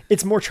 I mean,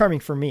 it's more charming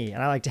for me,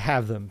 and I like to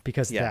have them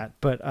because of Yeah. that.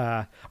 But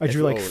I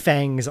drew like oh.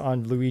 fangs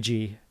on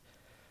Luigi.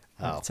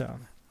 Oh. So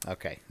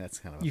Okay, that's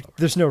kind of a bummer.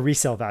 there's no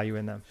resale value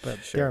in them,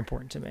 but Sure. they're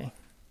important to me.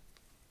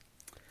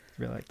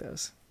 Really like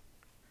those.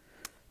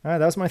 All right,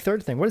 that was my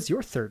third thing. What is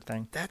your third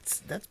thing?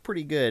 That's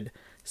pretty good.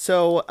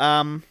 So,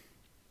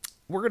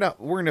 we're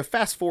gonna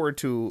fast forward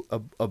to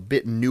a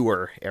bit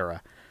newer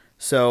era.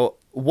 So,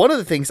 one of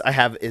the things I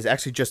have is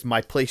actually just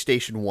my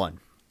PlayStation 1.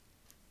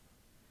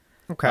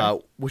 Okay.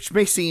 Which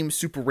may seem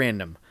super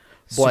random,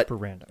 but Super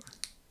random.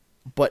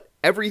 but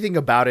everything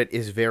about it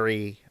is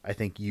very, I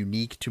think,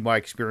 unique to my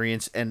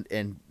experience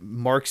and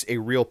marks a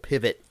real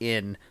pivot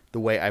in the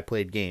way I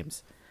played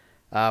games.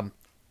 I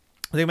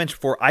think I mentioned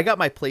before, I got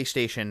my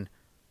PlayStation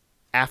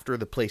after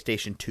the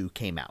PlayStation 2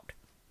 came out.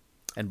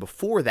 And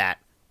before that,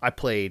 I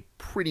played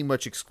pretty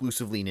much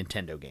exclusively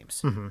Nintendo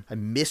games. I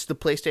missed the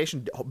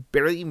PlayStation,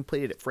 barely even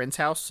played it at friend's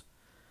house.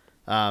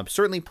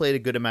 Certainly played a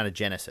good amount of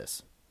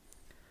Genesis.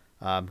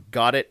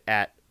 Got it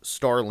at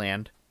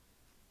Starland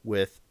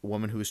with a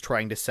woman who was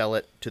trying to sell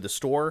it to the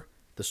store.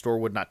 The store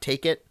would not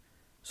take it,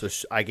 so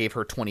I gave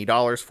her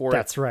 $20 for it.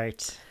 That's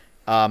right.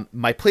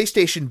 My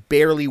PlayStation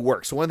barely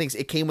works. So one of the things,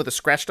 it came with a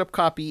scratched up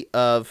copy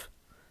of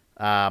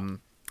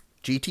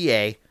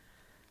GTA.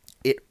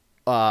 It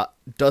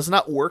does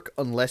not work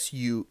unless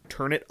you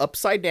turn it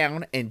upside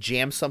down and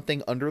jam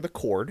something under the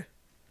cord.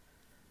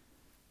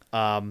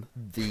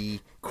 The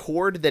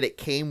cord that it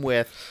came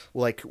with,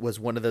 like, was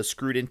one of those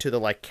screwed into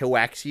the like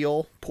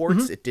coaxial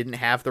ports. It didn't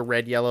have the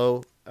red,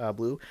 yellow,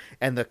 blue,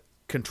 and the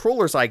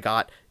controllers I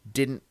got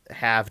didn't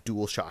have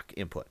DualShock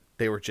input.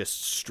 They were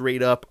just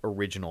straight up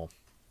original.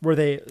 Were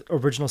they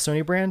original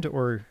Sony brand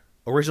or?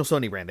 Original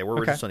Sony brand. They were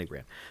original Sony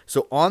brand.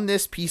 So on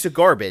this piece of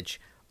garbage,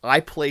 I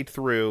played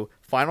through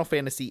Final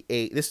Fantasy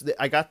VIII.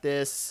 I got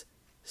this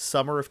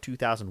summer of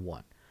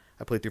 2001.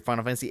 I played through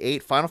Final Fantasy VIII,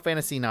 Final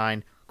Fantasy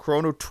IX,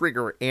 Chrono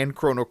Trigger, and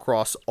Chrono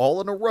Cross all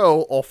in a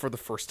row, all for the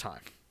first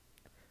time.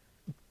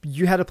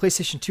 You had a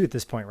PlayStation 2 at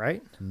this point,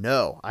 right?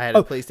 No, I had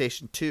a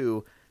PlayStation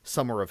 2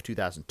 summer of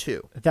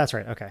 2002. That's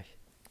right. Okay.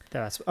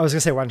 I was going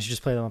to say, why don't you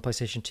just play them on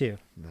PlayStation 2?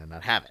 And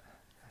not have it.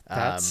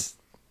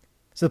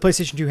 So the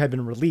PlayStation 2 had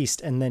been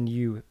released, and then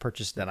you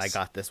purchased this. Then I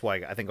got this.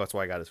 I think that's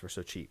why I got this for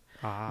so cheap.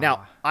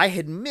 Now, I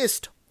had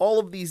missed all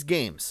of these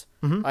games.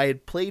 I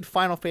had played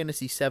Final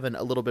Fantasy VII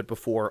a little bit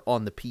before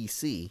on the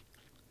PC.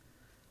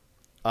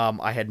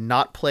 I had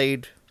not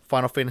played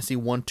Final Fantasy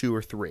 1, 2,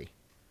 or 3.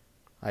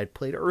 I had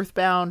played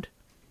Earthbound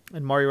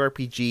and Mario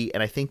RPG,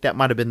 and I think that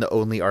might have been the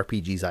only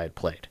RPGs I had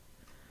played.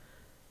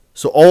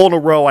 So all in a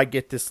row, I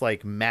get this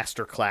like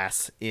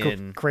masterclass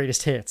in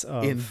greatest hits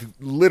in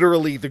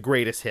literally the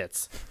greatest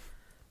hits.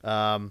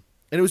 And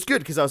it was good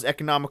because I was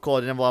economical. I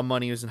didn't have a lot of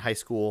money. I was in high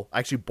school. I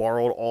actually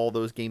borrowed all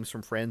those games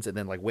from friends and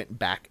then like went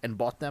back and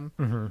bought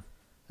them.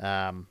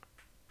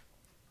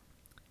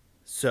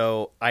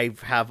 So I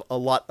have a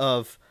lot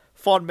of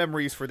fond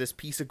memories for this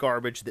piece of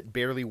garbage that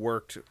barely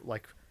worked,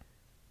 like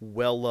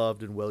well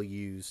loved and well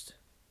used,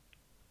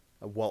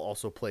 while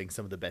also playing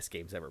some of the best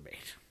games ever made.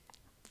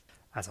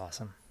 That's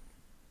awesome.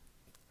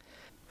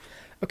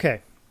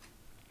 Okay.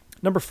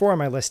 Number 4 on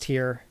my list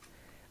here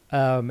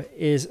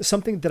is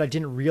something that I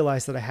didn't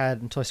realize that I had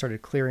until I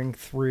started clearing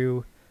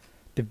through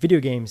the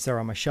video games that are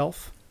on my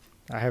shelf.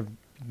 I have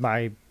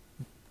my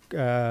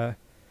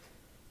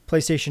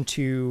PlayStation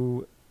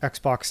 2,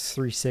 Xbox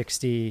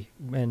 360,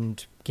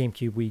 and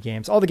GameCube Wii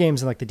games. All the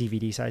games in like the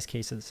DVD size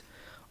cases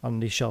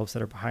on these shelves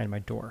that are behind my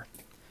door.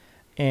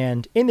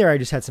 And in there I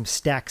just had some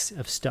stacks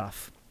of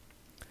stuff.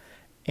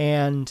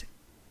 And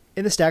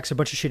in the stacks are a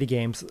bunch of shitty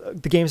games.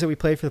 The games that we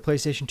played for the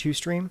PlayStation 2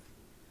 stream.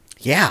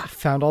 Yeah.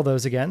 Found all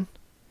those again.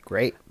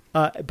 Great.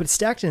 But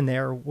stacked in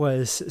there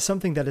was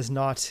something that is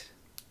not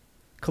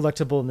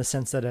collectible in the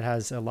sense that it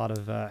has a lot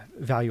of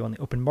value on the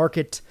open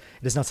market.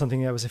 It is not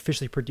something that was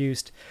officially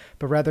produced,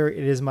 but rather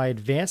it is my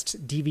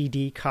advanced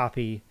DVD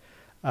copy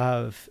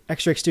of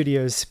X-Ray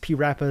Studios'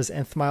 P-Rappa's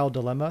Nth Mile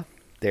Dilemma.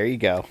 There you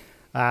go.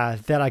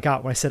 That I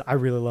got when I said, I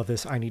really love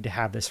this. I need to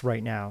have this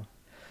right now.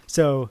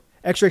 So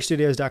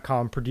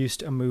XRayStudios.com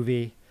produced a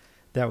movie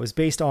that was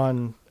based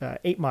on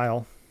 8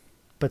 Mile,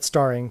 but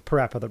starring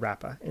Parappa the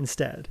Rappa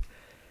instead.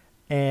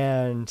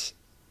 And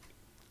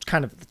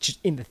kind of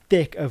in the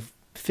thick of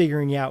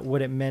figuring out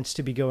what it meant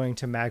to be going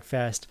to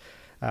MagFest,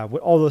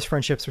 what all those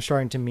friendships were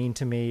starting to mean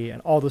to me,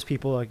 and all those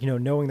people, like,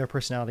 knowing their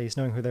personalities,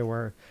 knowing who they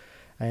were,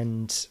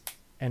 and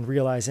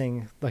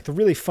realizing like the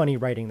really funny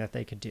writing that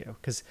they could do.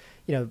 Because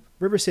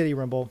River City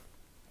Rumble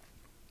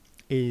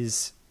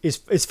is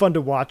fun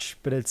to watch,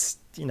 but it's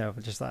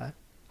just a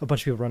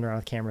bunch of people running around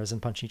with cameras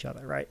and punching each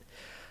other, right?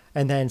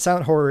 And then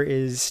Silent Horror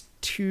was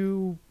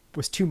too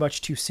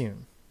much too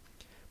soon.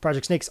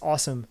 Project Snake's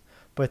awesome,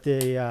 but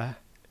the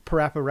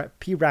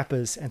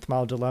P-Rappa's Nth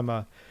Mile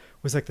Dilemma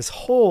was like this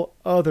whole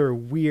other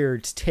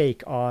weird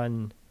take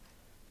on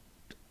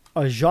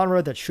a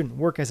genre that shouldn't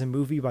work as a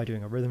movie by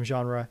doing a rhythm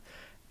genre.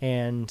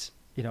 And,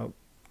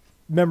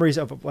 memories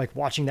of like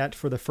watching that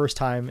for the first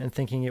time and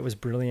thinking it was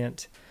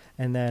brilliant,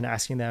 and then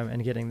asking them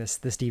and getting this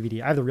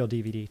DVD. I have the real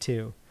DVD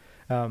too.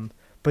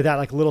 But that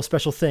like little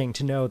special thing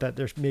to know that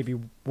there's maybe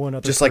one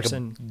other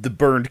person. Like the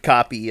burned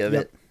copy of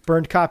it.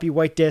 Burned copy,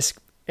 white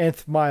disc,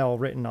 Nth Mile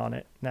written on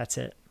it. And that's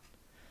it.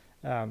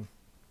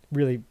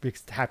 Really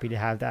happy to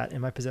have that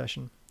in my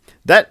possession.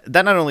 That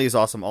not only is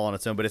awesome all on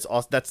its own, but it's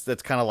also that's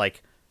kind of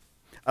like,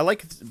 I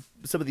like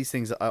some of these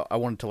things. I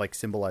wanted to like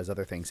symbolize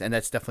other things, and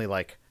that's definitely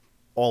like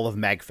all of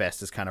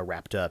MagFest is kind of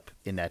wrapped up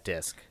in that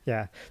disc.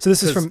 Yeah. So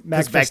this is from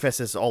MagFest.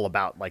 MagFest is all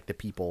about like the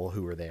people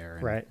who were there.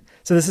 Right.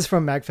 So this is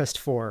from MagFest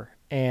 4,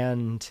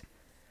 and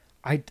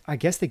I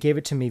guess they gave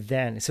it to me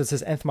then. So it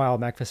says Nth Mile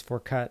MagFest 4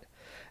 cut,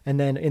 and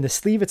then in the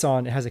sleeve it's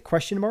on, it has a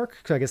question mark.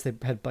 So I guess they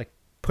had like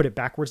put it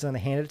backwards and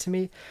then they handed it to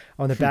me.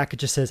 On the back it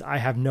just says I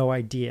have no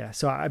idea.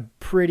 So I'm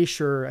pretty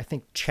sure, I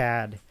think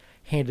Chad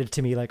handed it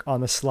to me like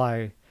on the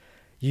sly.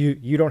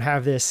 You don't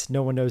have this.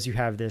 No one knows you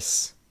have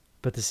this,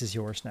 but this is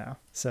yours now.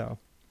 So.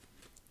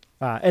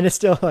 And it's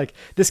still like,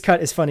 this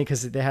cut is funny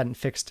because they hadn't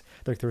fixed,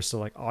 like there were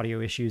still like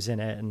audio issues in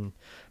it. And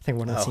I think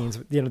one of the scenes,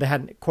 they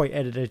hadn't quite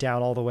edited it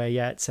down all the way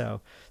yet. So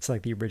it's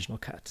like the original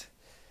cut.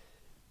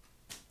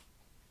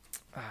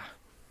 All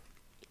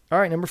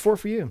right. Number 4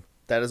 for you.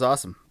 That is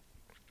awesome.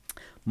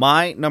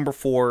 My number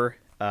 4,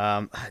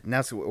 now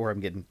that's where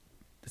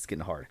it's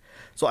getting hard.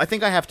 So I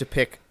think I have to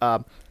pick,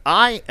 So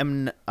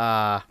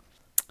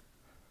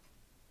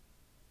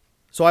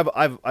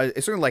I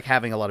certainly like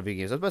having a lot of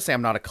video games. I was about to say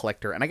I'm not a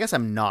collector, and I guess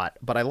I'm not,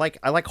 but I like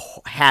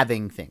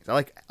having things. I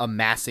like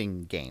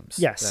amassing games.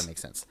 Yes, if that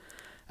makes sense.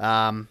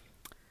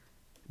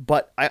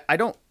 But I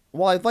don't.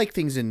 While I like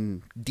things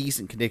in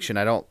decent condition,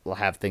 I don't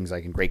have things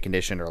like in great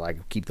condition or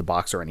like keep the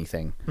box or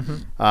anything.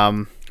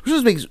 Mm-hmm.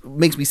 Which just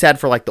makes me sad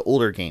for like the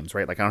older games,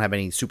 right? Like I don't have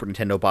any Super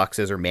Nintendo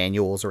boxes or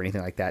manuals or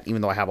anything like that,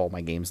 even though I have all my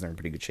games and they're in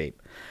pretty good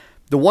shape.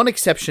 The one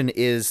exception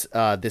is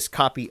this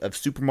copy of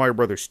Super Mario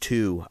Brothers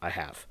 2 I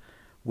have,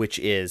 which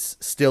is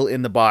still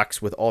in the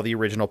box with all the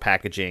original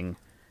packaging,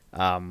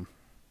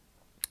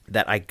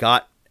 that I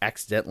got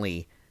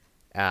accidentally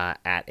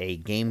at a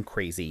Game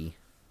Crazy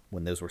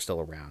when those were still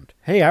around.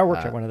 Hey, I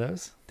worked at one of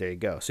those. There you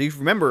go. So you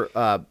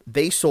remember,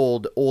 they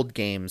sold old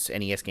games,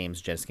 NES games,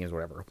 Genesis games,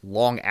 whatever,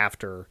 long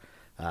after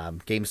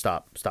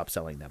GameStop stopped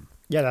selling them.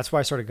 Yeah, that's why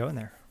I started going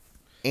there.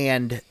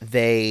 And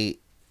they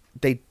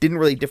didn't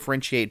really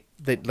differentiate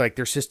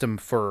their system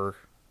for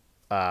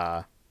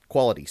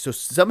quality. So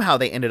somehow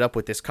they ended up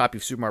with this copy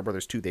of Super Mario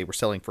Brothers 2 they were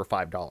selling for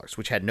 $5,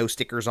 which had no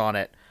stickers on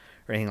it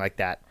or anything like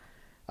that.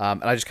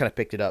 And I just kind of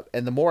picked it up.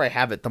 And the more I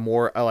have it, the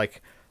more I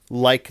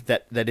like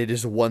that it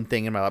is one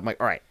thing in my life. I'm like,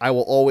 all right, I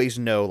will always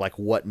know like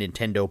what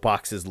Nintendo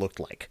boxes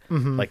looked like.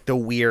 Mm-hmm. Like the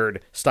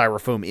weird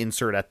styrofoam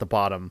insert at the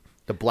bottom,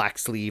 the black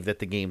sleeve that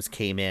the games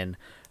came in,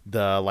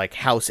 the like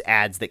house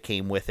ads that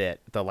came with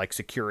it, the like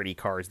security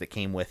cards that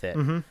came with it.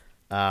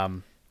 Mm-hmm.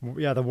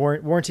 Yeah, the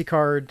warranty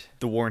card.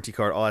 The warranty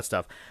card, all that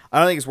stuff. I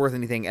don't think it's worth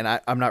anything, and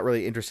I'm not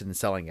really interested in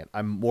selling it.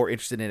 I'm more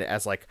interested in it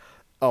as like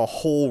a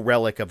whole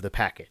relic of the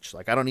package.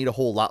 Like I don't need a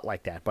whole lot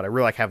like that, but I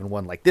really like having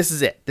one like this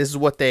is it. This is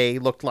what they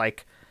looked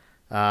like.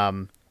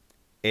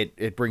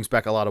 It brings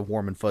back a lot of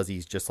warm and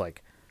fuzzies, just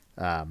like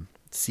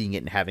seeing it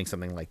and having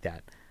something like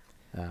that.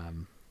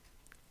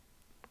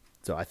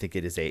 So I think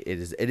it is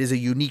a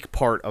unique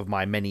part of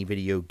my many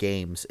video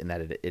games in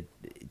that it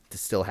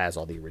still has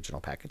all the original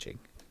packaging.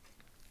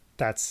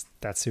 That's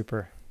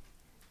super.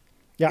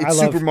 Yeah, it's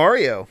Super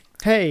Mario.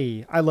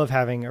 Hey, I love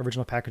having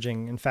original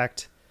packaging. In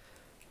fact,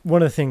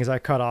 one of the things I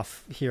cut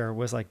off here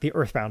was like the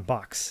Earthbound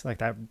box, like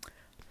that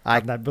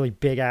really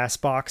big ass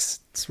box.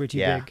 It's way too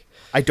big.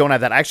 I don't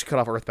have that. I actually cut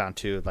off Earthbound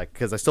too, like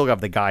because I still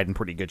have the guide in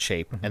pretty good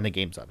shape, and the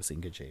game's obviously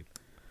in good shape.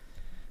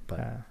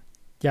 But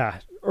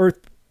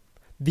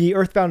the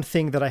Earthbound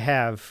thing that I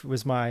have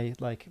was my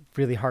like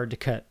really hard to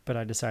cut, but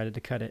I decided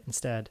to cut it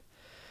instead.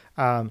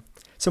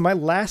 So my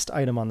last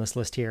item on this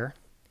list here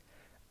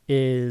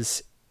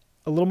is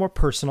a little more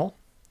personal,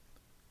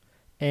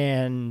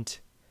 and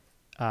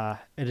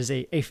it is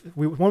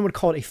one would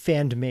call it a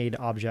fan-made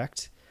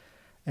object.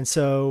 And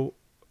so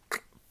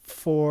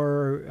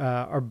for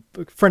our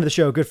friend of the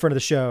show, good friend of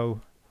the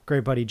show,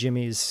 great buddy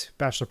Jimmy's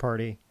bachelor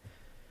party,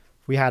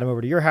 we had him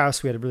over to your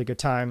house. We had a really good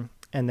time.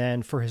 And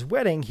then for his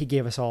wedding, he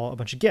gave us all a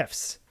bunch of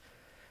gifts.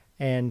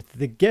 And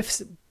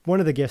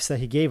one of the gifts that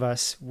he gave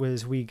us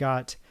was we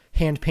got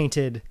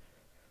hand-painted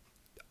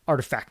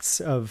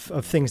artifacts of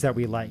things that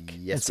we like.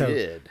 Yes, we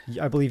did.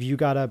 I believe you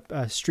got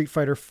a Street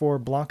Fighter 4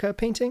 Blanca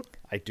painting.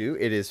 I do.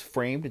 It is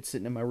framed. It's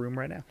sitting in my room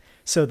right now.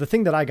 So the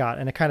thing that I got,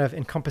 and it kind of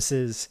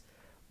encompasses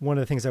one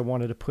of the things I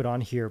wanted to put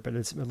on here, but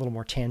it's a little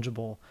more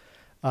tangible,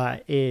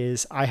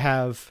 is I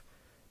have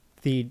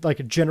the like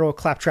a general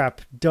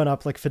claptrap done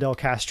up like Fidel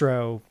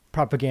Castro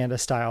propaganda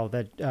style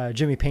that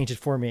Jimmy painted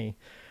for me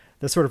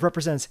that sort of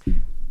represents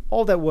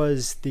all that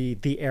was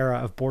the era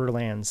of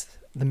Borderlands,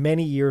 the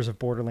many years of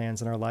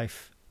Borderlands in our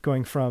life,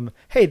 going from,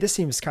 hey, this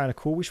seems kind of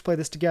cool, we should play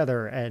this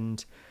together,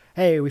 and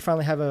hey, we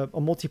finally have a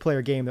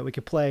multiplayer game that we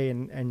could play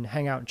and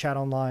hang out and chat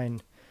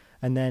online,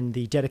 and then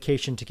the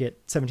dedication to get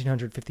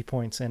 1,750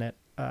 points in it,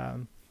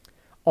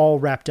 all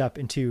wrapped up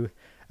into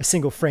a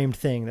single framed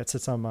thing that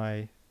sits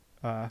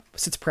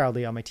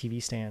proudly on my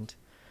TV stand.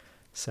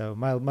 So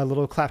my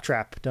little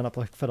claptrap done up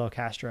like Fidel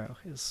Castro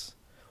is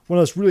one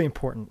of those really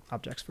important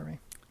objects for me.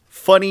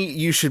 Funny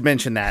you should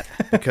mention that,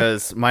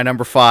 because my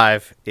number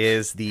 5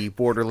 is the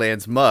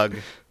Borderlands mug.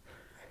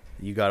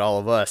 You got all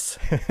of us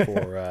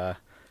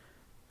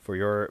for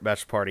your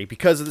bachelor party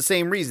because of the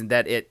same reason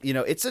that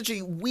it's such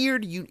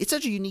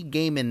a unique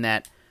game in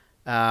that,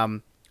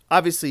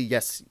 obviously,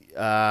 yes,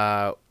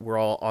 we're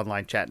all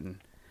online chatting,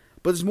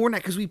 but there's more than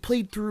that because we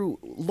played through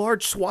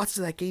large swaths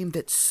of that game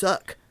that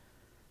suck,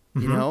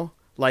 you know?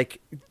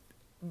 like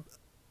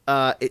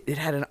it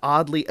had an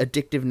oddly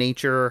addictive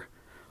nature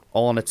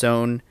all on its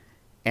own,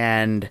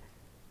 and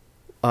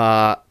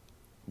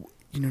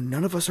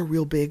none of us are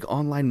real big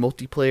online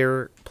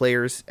multiplayer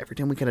players. Every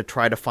time we kind of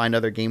try to find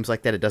other games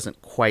like that, it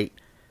doesn't quite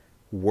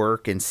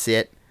work and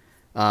sit.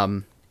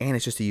 And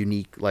it's just a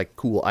unique, like,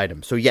 cool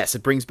item. So yes,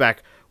 it brings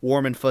back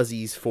warm and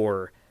fuzzies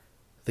for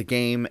the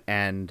game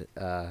and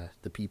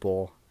the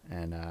people.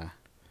 And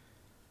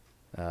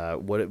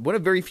what a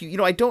very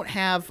few. I don't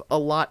have a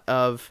lot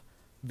of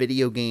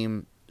video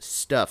game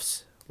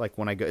stuffs like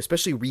when I go,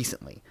 especially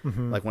recently.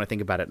 Mm-hmm. Like when I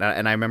think about it,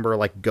 and I remember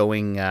like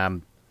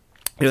going.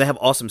 They have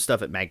awesome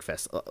stuff at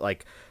MagFest,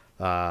 like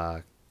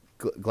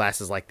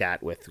glasses like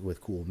that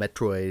with cool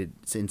Metroid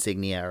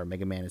insignia or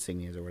Mega Man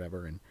insignias or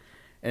whatever, and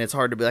it's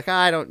hard to be like,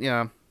 I don't,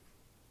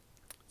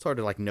 it's hard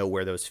to like know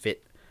where those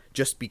fit,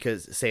 just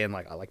because saying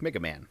like I like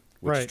Mega Man,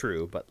 which is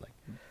true, but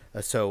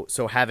like so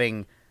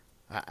having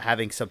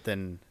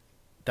something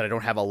that I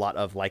don't have a lot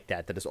of like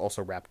that is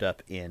also wrapped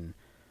up in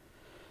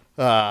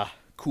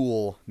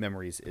cool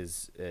memories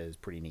is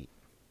pretty neat.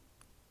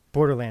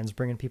 Borderlands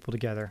bringing people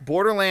together.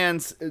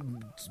 Borderlands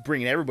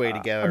bringing everybody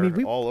together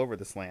all over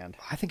this land.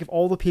 I think of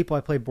all the people I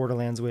played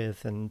Borderlands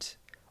with and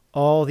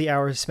all the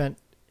hours spent.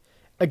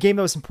 A game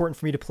that was important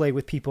for me to play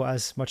with people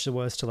as much as it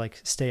was to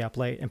like stay up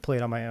late and play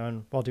it on my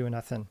own while doing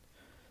nothing.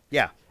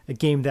 Yeah. A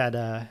game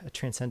that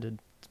transcended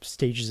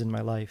stages in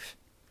my life.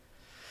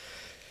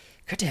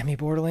 God damn you,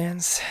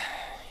 Borderlands.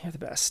 You're the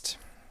best.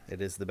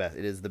 It is the best.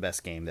 It is the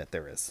best game that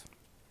there is.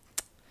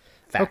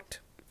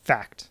 Fact.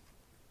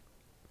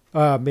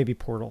 Maybe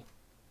Portal.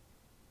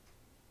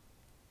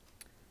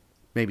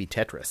 Maybe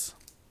Tetris.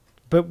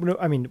 But no,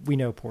 I mean, we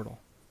know Portal.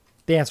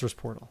 The answer is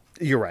Portal.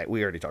 You're right.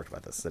 We already talked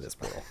about this. It is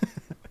Portal.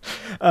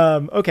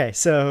 Okay,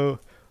 so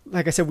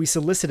like I said, we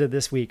solicited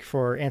this week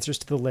for answers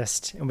to the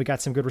list, and we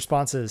got some good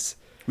responses.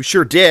 We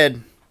sure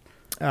did.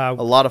 A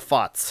lot of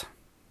thoughts.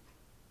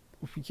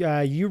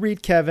 You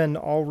read Kevin.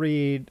 I'll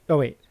read. Oh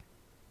wait,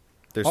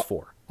 there's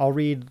 4. I'll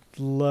read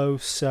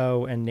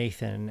Loso and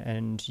Nathan,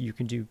 and you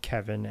can do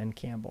Kevin and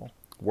Campbell.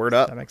 Word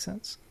up. That makes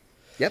sense.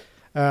 Yep.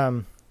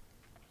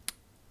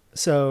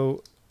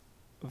 So,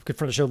 good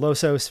friend of the show,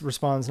 Loso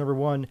responds, number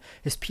 1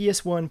 is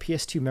PS1,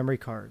 PS2 memory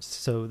cards.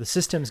 So the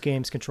systems,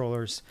 games,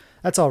 controllers,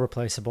 that's all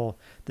replaceable.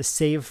 The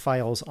save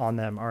files on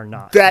them are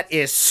not. That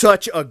is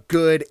such a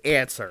good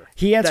answer.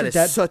 He answered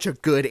that. Such a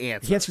good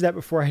answer. He answered that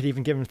before I had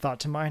even given thought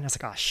to mine. I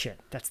was like, oh shit,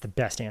 that's the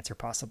best answer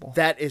possible.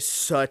 That is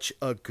such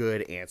a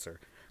good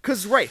answer.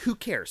 Because, right, who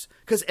cares?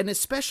 And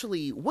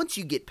especially once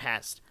you get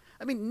past...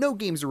 I mean, no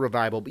games are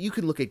revival, but you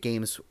can look at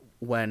games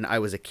when I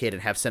was a kid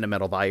and have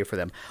sentimental value for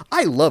them.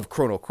 I love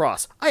Chrono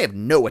Cross. I have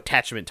no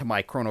attachment to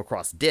my Chrono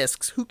Cross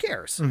discs. Who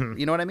cares? Mm-hmm.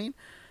 You know what I mean?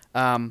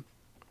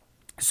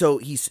 So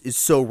is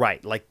so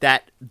right. Like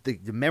that, the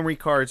memory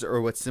cards are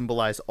what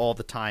symbolize all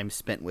the time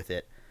spent with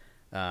it.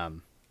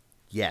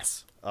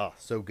 Yes. Oh,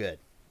 so good.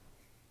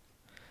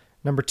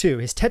 Number 2,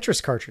 his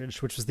Tetris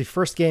cartridge, which was the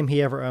first game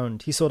he ever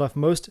owned. He sold off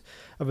most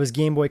of his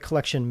Game Boy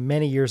collection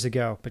many years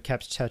ago, but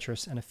kept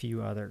Tetris and a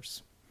few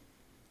others.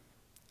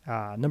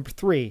 Number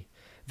 3,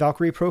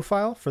 Valkyrie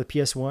Profile for the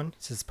PS1.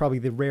 This is probably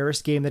the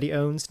rarest game that he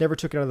owns. Never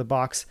took it out of the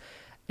box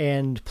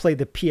and played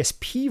the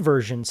PSP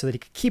version so that he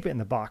could keep it in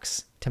the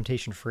box,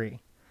 temptation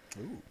free.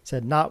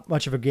 Said not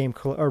much of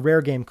a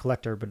rare game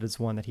collector, but it's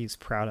one that he's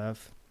proud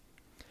of.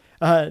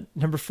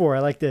 Number 4, I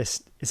like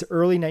this. It's an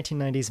early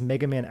 1990s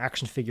Mega Man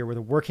action figure with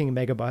a working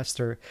Mega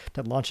Buster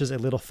that launches a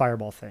little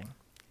fireball thing.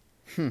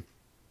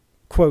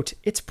 Quote,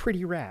 it's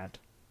pretty rad.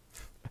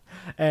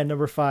 And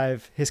number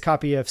 5, his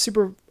copy of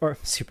Final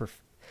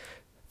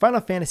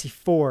Fantasy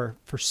IV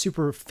for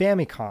Super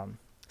Famicom,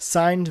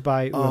 signed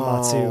by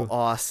Uematsu. Oh,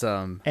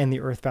 awesome. And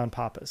the Earthbound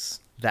Papas.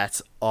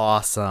 That's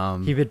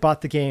awesome. He had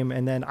bought the game,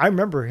 and then I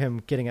remember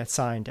him getting it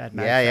signed at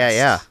MagFest.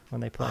 Yeah.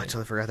 When they played. I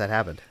totally forgot that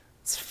happened.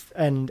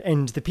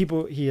 And the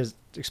people,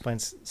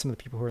 explains some of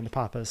the people who are in the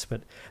Papas,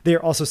 but they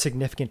are also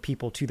significant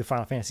people to the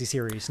Final Fantasy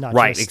series.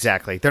 Right,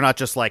 exactly. They're not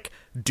just like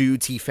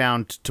dudes he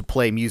found to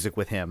play music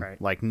with him. Right.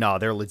 Like, no,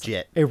 they're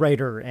legit. A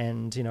writer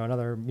and,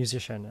 another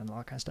musician and all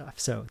that kind of stuff.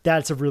 So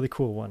that's a really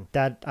cool one.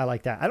 I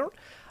like that.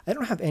 I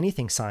don't have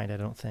anything signed, I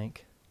don't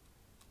think.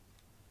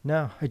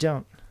 No, I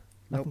don't.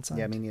 Nothing signed.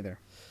 Yeah, me neither.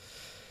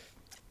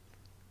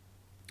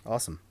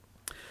 Awesome.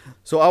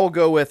 So I will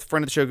go with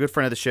friend of the show, good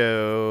friend of the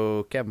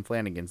show, Kevin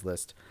Flanagan's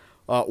list.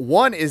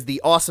 1 is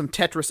the awesome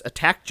Tetris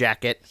attack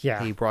jacket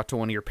he brought to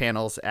one of your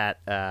panels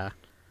at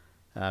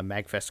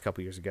MagFest a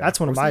couple years ago. That's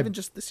one of my, even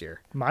just this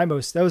year. That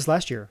was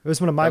last year. It was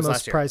one of my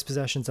most prized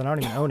possessions, and I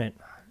don't even own it.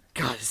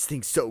 God, this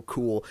thing's so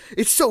cool.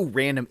 It's so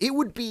random. It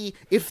would be,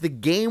 if the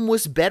game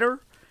was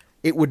better,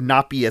 it would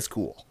not be as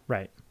cool.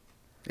 Right.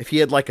 If he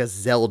had like a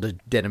Zelda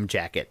denim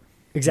jacket.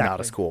 Exactly. Not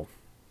as cool.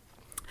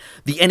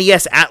 The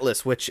NES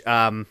Atlas, which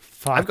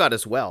I've got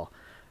as well.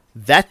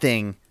 That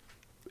thing,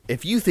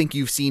 if you think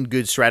you've seen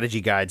good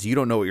strategy guides, you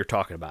don't know what you're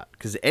talking about.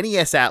 Because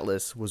NES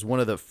Atlas was one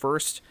of the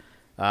first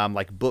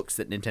books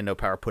that Nintendo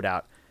Power put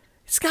out.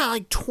 It's got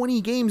like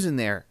 20 games in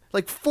there,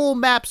 like full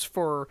maps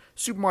for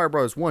Super Mario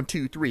Bros. 1,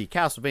 2, 3,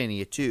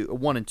 Castlevania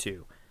 1 and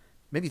 2,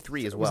 maybe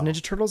 3 as well. Was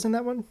Ninja Turtles in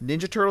that one?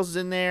 Ninja Turtles is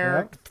in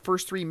there. Yep.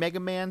 First 3 Mega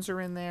Mans are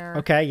in there.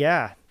 Okay,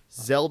 yeah.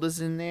 Zelda's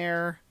in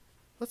there.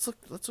 Let's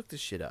look this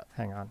shit up.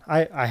 Hang on.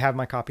 I have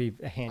my copy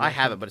handy. I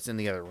have it, but it's in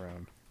the other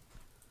room.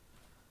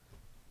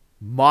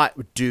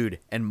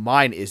 And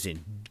mine is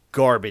in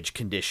garbage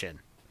condition.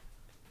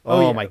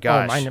 Oh, yeah. my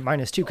gosh. Mine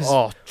is too.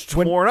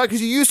 Torn up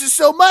because you used it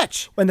so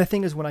much. And the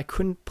thing is, when I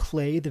couldn't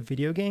play the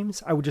video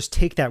games, I would just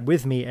take that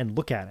with me and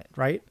look at it,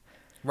 right?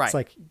 Right. It's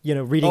like,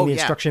 reading the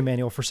instruction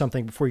manual for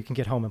something before you can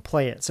get home and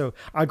play it. So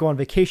I'd go on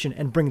vacation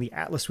and bring the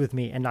Atlas with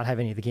me and not have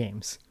any of the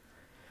games.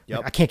 Yep.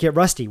 Like, I can't get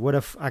Rusty. What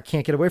if I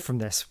can't get away from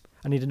this?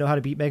 I need to know how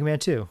to beat Mega Man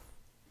 2.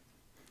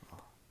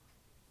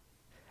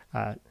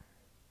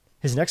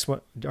 His next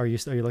one, are you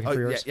looking for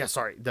yours? Yeah,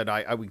 sorry. Then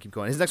I would keep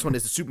going. His next one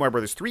is the Super Mario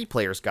Brothers 3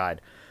 Player's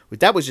Guide.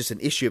 That was just an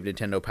issue of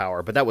Nintendo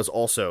Power, but that was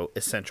also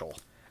essential.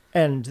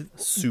 And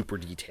super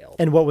detailed.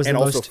 And what was and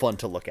the also most fun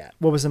to look at?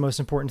 What was the most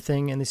important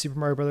thing in the Super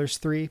Mario Brothers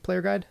 3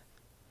 Player Guide?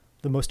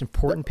 The most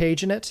important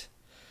page in it?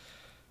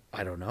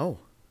 I don't know.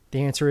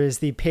 The answer is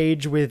the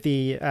page with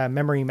the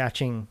memory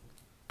matching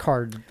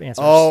card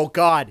answers. Oh,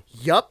 God.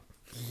 Yup.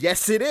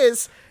 Yes, it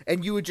is.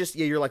 And you would just,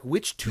 you're like,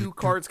 which 2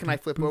 cards can I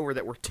flip over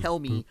that will tell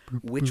me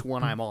which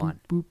one I'm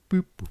on?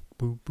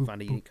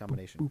 Find a unique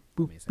combination.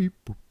 Amazing.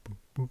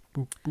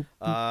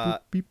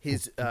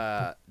 His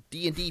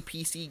D&D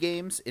PC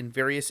games in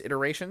various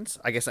iterations.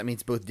 I guess that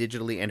means both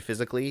digitally and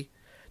physically.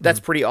 That's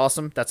pretty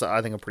awesome. That's,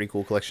 I think, a pretty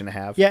cool collection to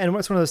have. Yeah, and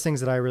it's one of those things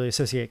that I really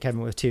associate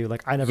Kevin with, too.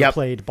 Like, I never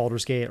played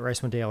Baldur's Gate or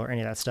Icewind Dale or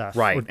any of that stuff.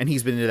 Right, or, and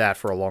he's been into that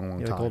for a long, long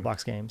time. The gold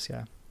box games,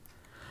 yeah.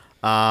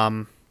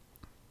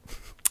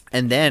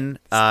 And then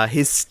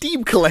his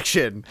Steam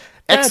collection!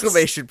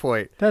 Exclamation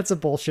point. That's a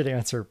bullshit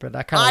answer, but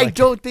I kind of I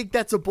don't think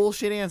that's a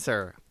bullshit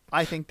answer.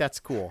 I think that's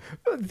cool.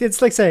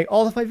 It's like saying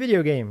all of my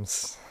video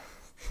games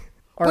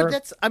are... But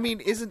that's, I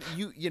mean, isn't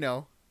you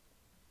know,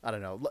 I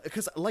don't know.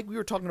 Because like we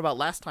were talking about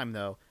last time,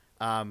 though,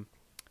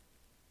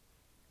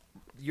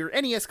 your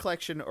NES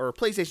collection or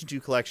PlayStation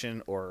 2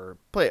 collection or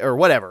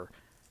whatever,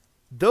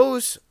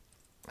 those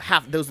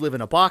live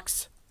in a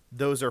box.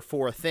 Those are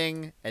for a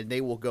thing, and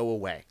they will go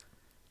away.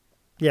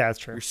 Yeah, that's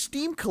true. Your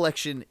Steam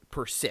collection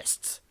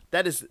persists.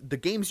 That is, the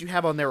games you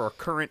have on there are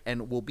current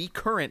and will be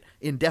current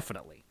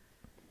indefinitely.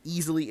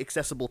 Easily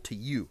accessible to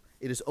you.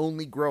 It is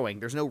only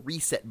growing. There's no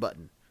reset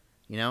button.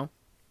 You know?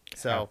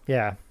 So,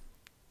 yeah.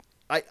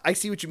 I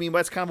see what you mean, but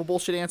it's kind of a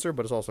bullshit answer,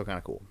 but it's also kind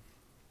of cool.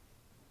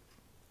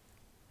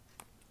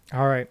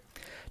 All right.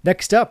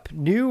 Next up,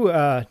 new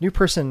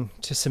person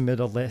to submit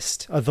the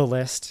list.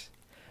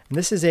 And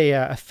this is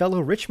a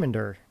fellow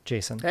Richmonder,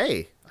 Jason.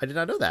 Hey, I did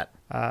not know that.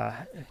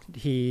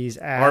 He's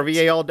at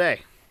RVA all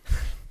day.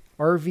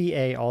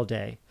 RVA all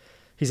day.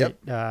 He's at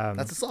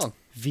that's a song.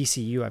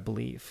 VCU, I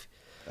believe.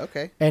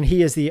 Okay. And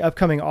he is the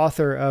upcoming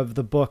author of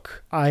the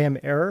book I Am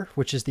Error,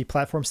 which is the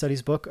platform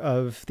studies book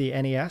of the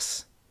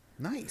NES.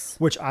 Nice.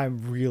 Which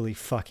I'm really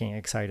fucking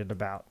excited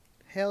about.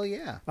 Hell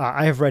yeah.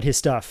 I have read his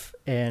stuff,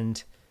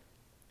 and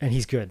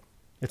he's good.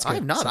 It's good. I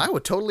have not. So, I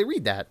would totally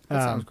read that.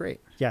 That sounds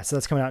great. Yeah, so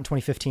that's coming out in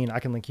 2015. I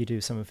can link you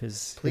to some of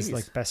his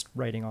like best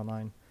writing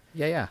online.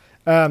 Yeah.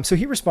 So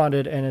he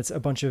responded, and it's a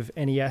bunch of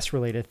NES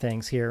related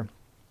things here.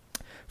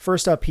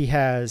 First up, he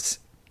has.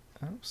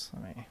 Oops,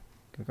 let me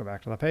go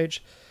back to that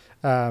page.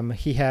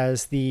 He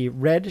has the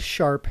Red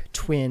Sharp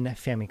Twin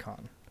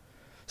Famicom.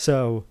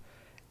 So,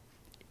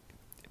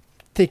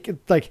 think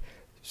like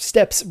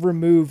steps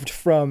removed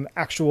from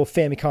actual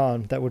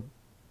Famicom that would,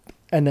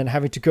 and then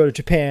having to go to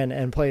Japan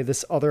and play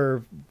this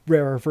other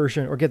rare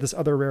version or get this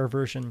other rare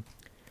version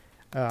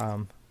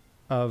of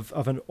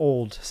an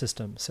old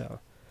system. So,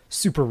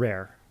 super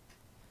rare.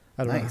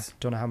 I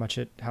don't know how much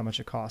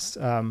it costs.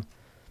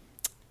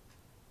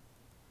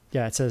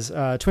 Yeah, it says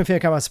Twin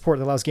Famicom has support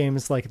that allows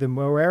games like the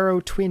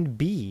Morero Twin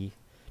B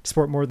to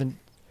support more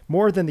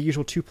than the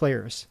usual 2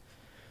 players.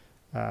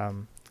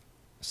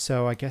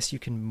 So I guess you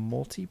can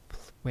wait.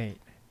 Let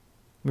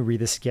me read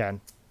this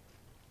again.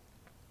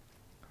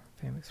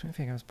 Twin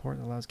Famicom support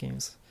that allows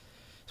games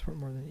to support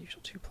more than the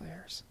usual 2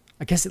 players.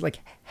 I guess it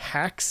like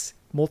hacks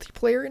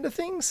multiplayer into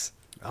things.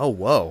 Oh,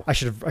 whoa. I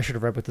should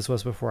have read what this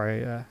was before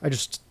I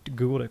just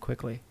Googled it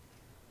quickly.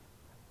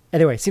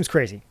 Anyway, seems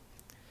crazy.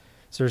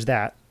 So there's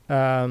that.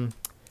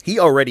 He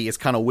already is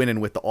kind of winning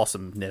with the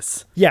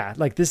awesomeness. Yeah,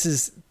 like this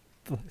is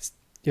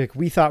like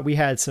we thought we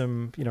had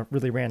some,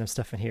 really random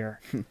stuff in here.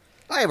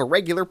 I have a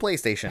regular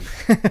PlayStation.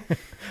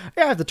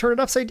 I have to turn it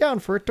upside down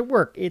for it to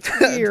work. It's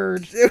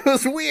weird. It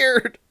was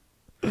weird.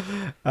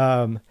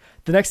 The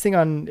next thing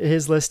on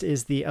his list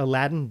is the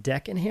Aladdin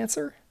Deck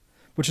Enhancer,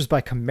 which was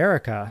by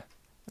Comerica,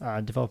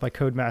 developed by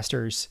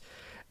Codemasters,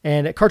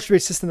 and a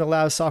cartridge-based system that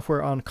allows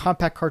software on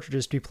compact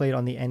cartridges to be played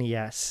on the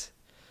NES.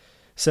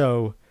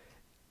 So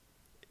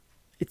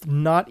it's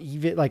not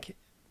even like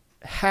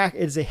hack.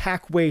 It is a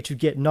hack way to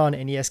get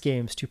non-NES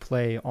games to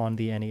play on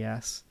the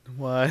NES.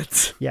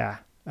 What? Yeah.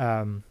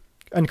 And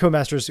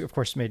Codemasters, of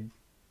course, made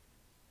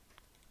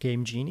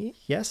Game Genie.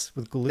 Yes,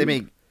 with Glue. They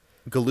made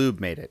Galoob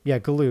made it. Yeah,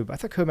 Galoob. I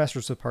thought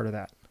Codemasters was part of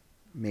that.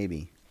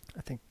 Maybe.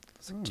 I think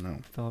it's I don't know.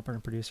 developer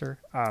and producer.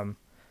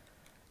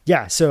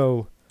 Yeah,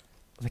 so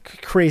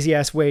like crazy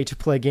ass way to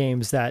play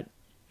games that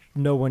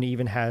no one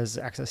even has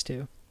access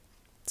to.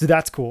 So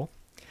that's cool.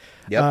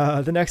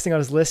 Yep. The next thing on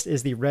his list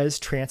is the Res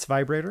Trance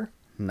Vibrator,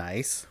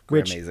 Nice.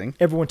 which Amazing.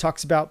 everyone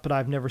talks about, but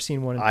I've never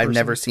seen one in I've person.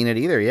 never seen it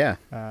either. Yeah.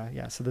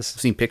 Yeah, so this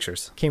I've seen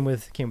pictures. came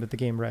with the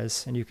game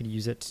Res, and you could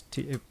use it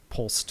to it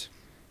pulsed.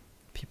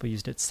 People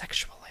used it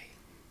sexually.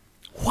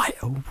 What?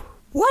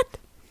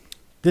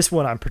 This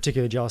one I'm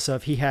particularly jealous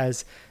of. He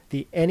has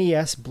the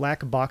NES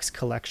Black Box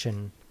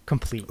Collection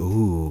complete.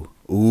 Ooh.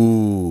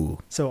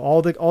 So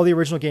all the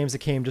original games that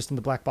came just in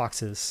the black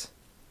boxes.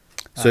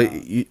 So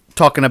you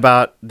talking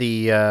about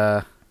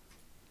the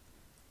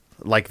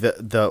like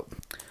the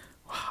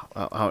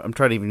I'm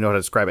trying to even know how to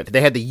describe it.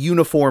 They had the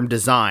uniform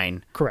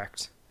design.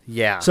 Correct.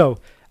 Yeah. So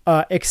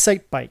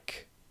Excite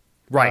Bike,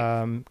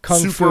 right. Kung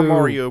Super Fu,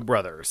 Mario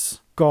Brothers.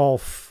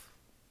 Golf,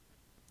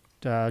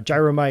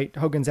 Gyromite,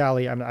 Hogan's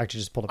Alley. I'm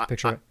actually just pulled up a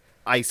picture of it.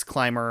 Ice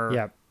Climber.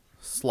 Yeah.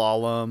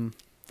 Slalom.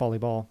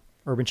 Volleyball,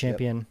 Urban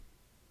Champion.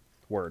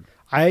 Word.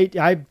 I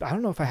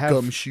don't know if I have.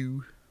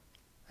 Gumshoe.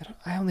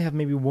 I only have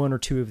maybe one or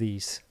two of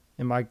these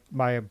in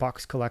my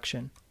box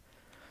collection.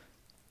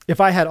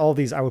 If I had all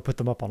these, I would put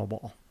them up on a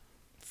wall,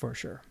 for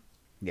sure.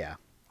 Yeah.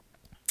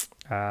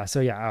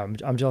 So yeah,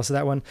 I'm jealous of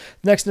that one.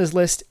 Next on his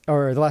list,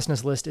 or the last on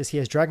his list, is he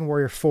has Dragon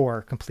Warrior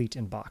 4 complete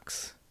in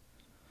box,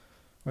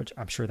 which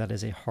I'm sure that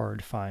is a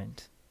hard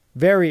find.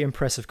 Very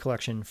impressive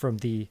collection from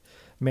the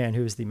man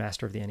who is the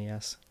master of the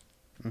NES.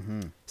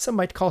 Mm-hmm. Some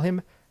might call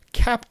him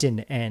Captain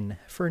N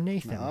for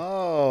Nathan.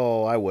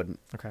 Oh, I wouldn't.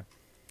 Okay.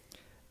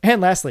 And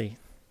lastly,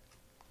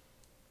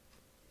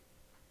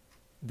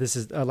 this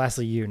is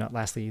lastly you, not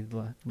lastly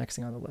the next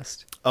thing on the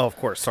list. Oh, of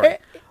course. Sorry.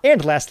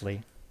 And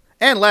lastly,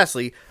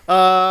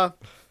 so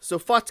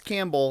Fox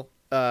Campbell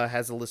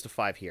has a list of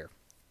 5 here.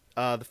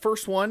 The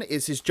first one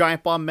is his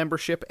Giant Bomb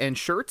membership and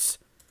shirts.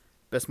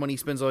 Best money he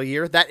spends all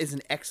year. That is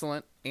an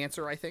excellent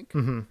answer, I think.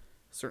 Mm-hmm.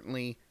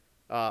 Certainly,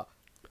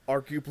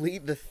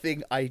 arguably, the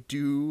thing I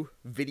do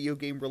video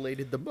game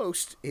related the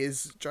most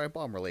is Giant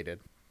Bomb related.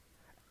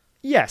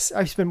 yes,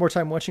 I spend more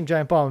time watching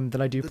Giant Bomb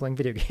than I do playing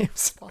video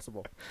games.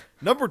 Possible.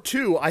 Number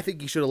 2, I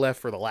think he should have left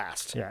for the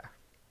last. Yeah.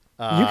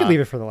 You could leave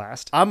it for the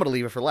last. I'm going to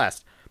leave it for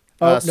last.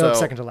 Oh, no,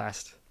 second to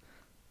last.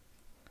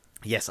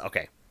 Yes,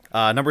 okay.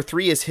 Number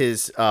 3 is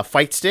his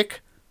fight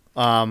stick.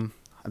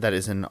 That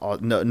is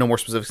no more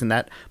specifics than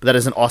that, but that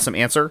is an awesome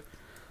answer.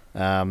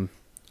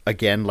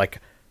 Again, like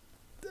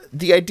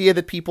the idea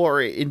that people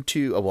are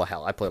into, well,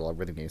 hell, I played a lot of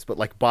rhythm games, but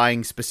like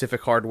buying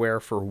specific hardware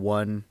for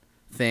one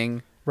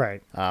thing,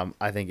 Right.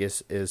 I think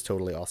is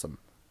totally awesome.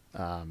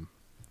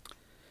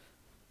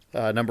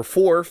 Number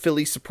 4,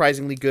 Philly's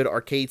surprisingly good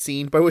arcade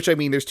scene, by which I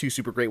mean there's 2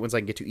 super great ones I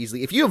can get to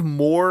easily. If you have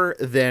more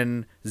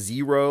than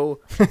 0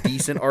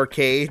 decent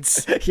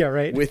arcades Yeah,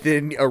 right.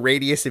 within a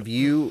radius of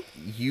you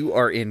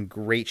are in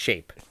great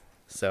shape.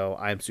 So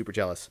I'm super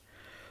jealous.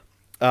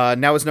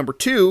 Now is number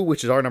 2,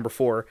 which is our number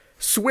 4.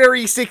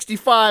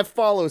 Swery65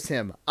 follows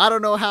him. I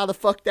don't know how the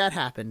fuck that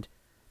happened,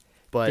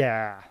 but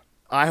Yeah.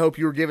 I hope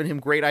you were giving him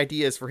great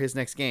ideas for his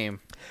next game.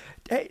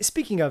 Hey,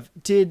 speaking of,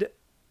 did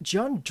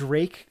John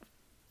Drake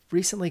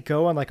recently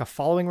go on like a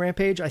following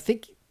rampage? I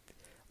think.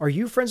 Are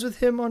you friends with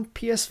him on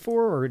PS4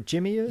 or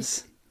Jimmy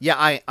is? Yeah,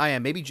 I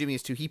am. Maybe Jimmy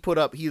is too. He put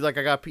up. He's like,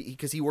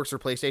 because he works for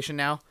PlayStation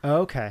now. Oh,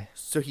 okay.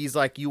 So he's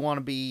like, you want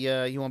to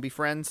be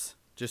friends?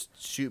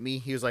 Just shoot me.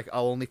 He was like,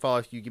 I'll only follow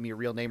if you give me a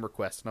real name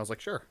request. And I was like,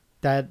 sure.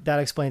 That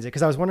explains it,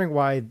 because I was wondering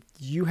why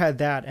you had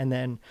that, and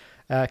then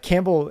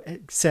Campbell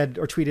said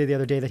or tweeted the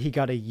other day that he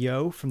got a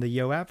Yo from the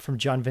Yo app from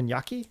John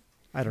Vignacchi.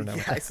 I don't know.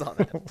 Yeah, I saw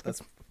that.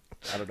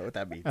 I don't know what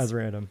that means. That was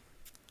random.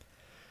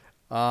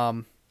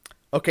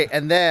 Okay,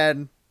 and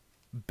then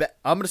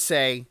I'm gonna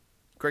say,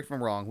 correct me if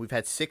I'm wrong. We've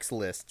had 6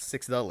 lists.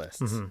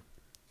 Mm-hmm.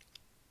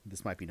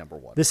 This might be number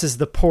 1. This is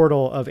the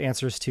portal of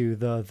answers to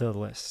the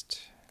list.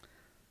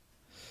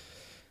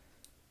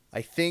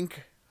 I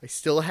think I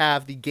still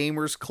have the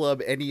Gamers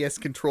Club NES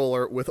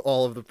controller with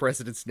all of the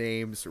presidents'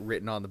 names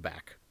written on the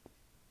back.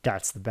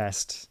 That's the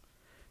best.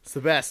 It's the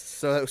best.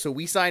 So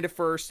we signed it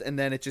first, and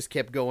then it just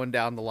kept going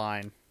down the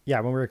line. Yeah,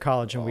 when we were in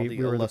college and All we the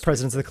were the illustrious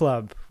presidents of the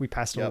club, we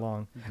passed it Yep.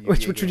 along. Yeah,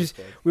 Which yeah, we just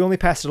we only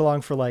passed it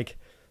along for like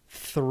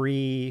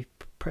 3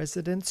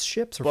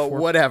 presidentships or But 4.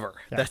 whatever.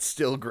 Yeah. That's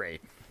still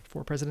great.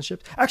 4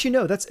 presidentships. Actually,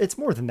 no, it's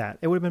more than that.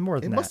 It would have been more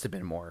It than that. must have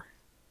been more.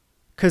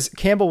 Because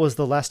Campbell was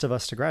the last of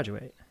us to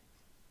graduate.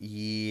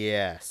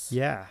 Yes.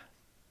 Yeah.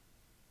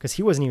 Because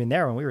he wasn't even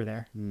there when we were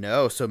there.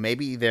 No, so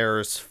maybe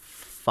there's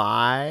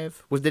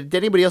 5. Did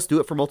anybody else do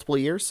it for multiple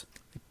years?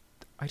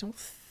 I don't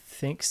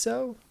think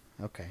so.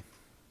 Okay.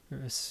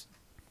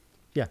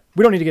 Yeah,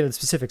 we don't need to get into the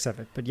specifics of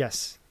it, but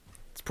yes,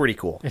 It's pretty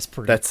cool. It's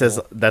pretty That says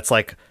cool. that's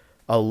like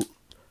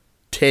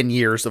 10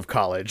 years of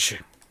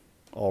college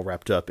all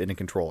wrapped up in a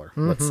controller,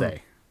 let's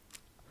say.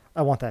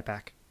 I want that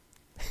back.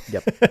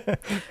 Yep.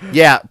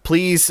 Yeah,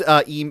 please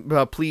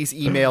please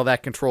email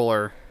that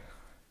controller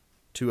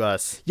to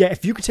us. Yeah,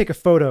 if you could take a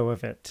photo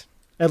of it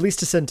at least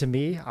to send to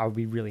me, I would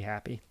be really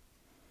happy.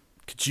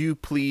 Could you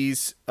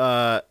please?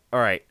 All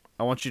right,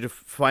 I want you to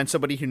find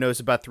somebody who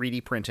knows about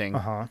 3D printing,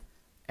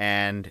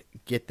 and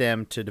get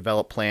them to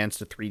develop plans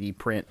to 3D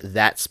print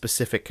that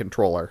specific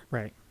controller.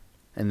 Right.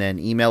 And then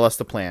email us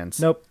the plans.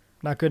 Nope,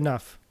 not good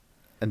enough.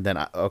 And then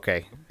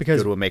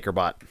Because go to a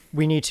MakerBot.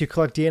 we need to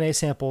collect DNA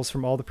samples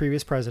from all the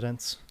previous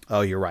presidents. Oh,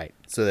 you're right.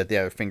 So that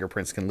their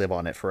fingerprints can live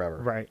on it forever.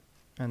 Right.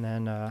 And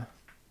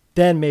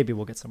then maybe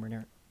we'll get somewhere near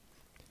it.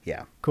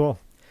 Yeah. Cool.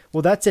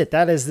 Well, that's it.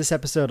 That is this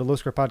episode of Low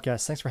Score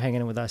Podcast. Thanks for hanging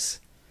in with us.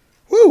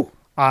 Woo!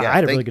 I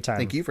had a really good time.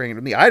 Thank you for hanging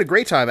with me. I had a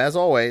great time, as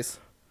always.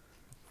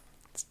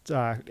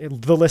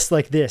 The lists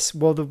like this,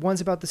 well, the ones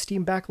about the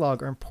Steam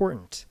backlog are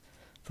important.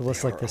 The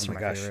lists like this are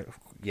my favorite.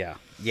 Yeah.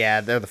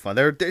 Yeah, they're the fun.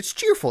 It's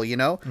cheerful, you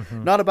know?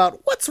 Mm-hmm. Not about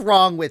what's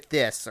wrong with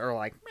this or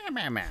like, meh,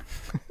 meh, meh.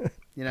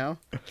 You know?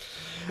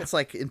 It's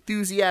like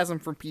enthusiasm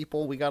from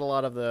people. We got a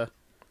lot of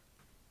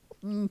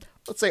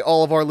let's say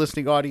all of our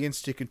listening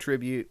audience to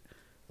contribute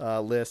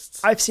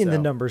lists. I've seen the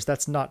numbers.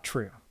 That's not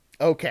true.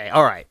 Okay,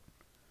 all right.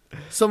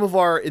 Some of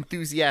our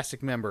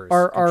enthusiastic members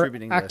Our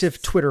contributing active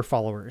lists. Twitter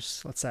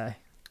followers, let's say.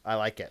 I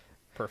like it.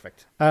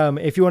 Perfect.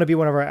 If you want to be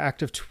one of our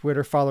active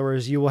Twitter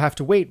followers, you will have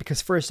to wait,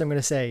 because first I'm going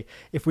to say,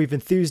 if we've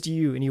enthused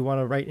you and you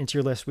want to write into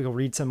your list, we will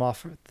read some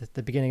off at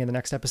the beginning of the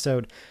next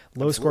episode.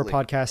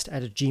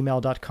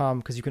 Lowscorepodcast@gmail.com,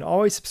 because you can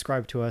always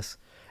subscribe to us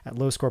at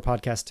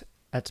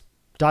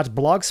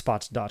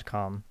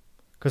lowscorepodcast.blogspot.com,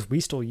 because we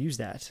still use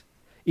that,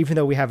 even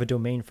though we have a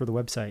domain for the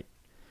website.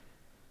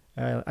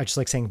 I just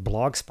like saying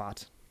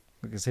blogspot.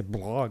 I can say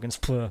blog and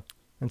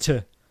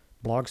to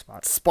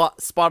blogspot.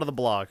 Spot of the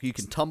blog. You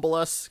can tumble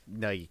us.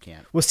 No, you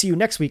can't. We'll see you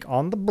next week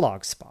on the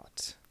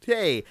blogspot.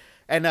 Hey,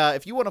 and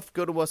if you want to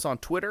go to us on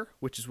Twitter,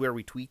 which is where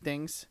we tweet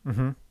things,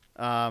 you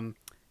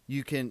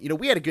can.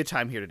 We had a good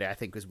time here today, I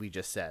think, as we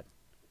just said.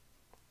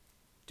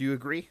 Do you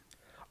agree?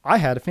 I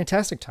had a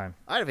fantastic time.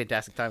 I had a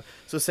fantastic time.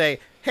 So say,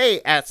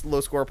 hey, at Low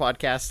Score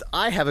Podcast,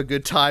 I have a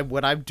good time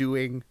when I'm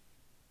doing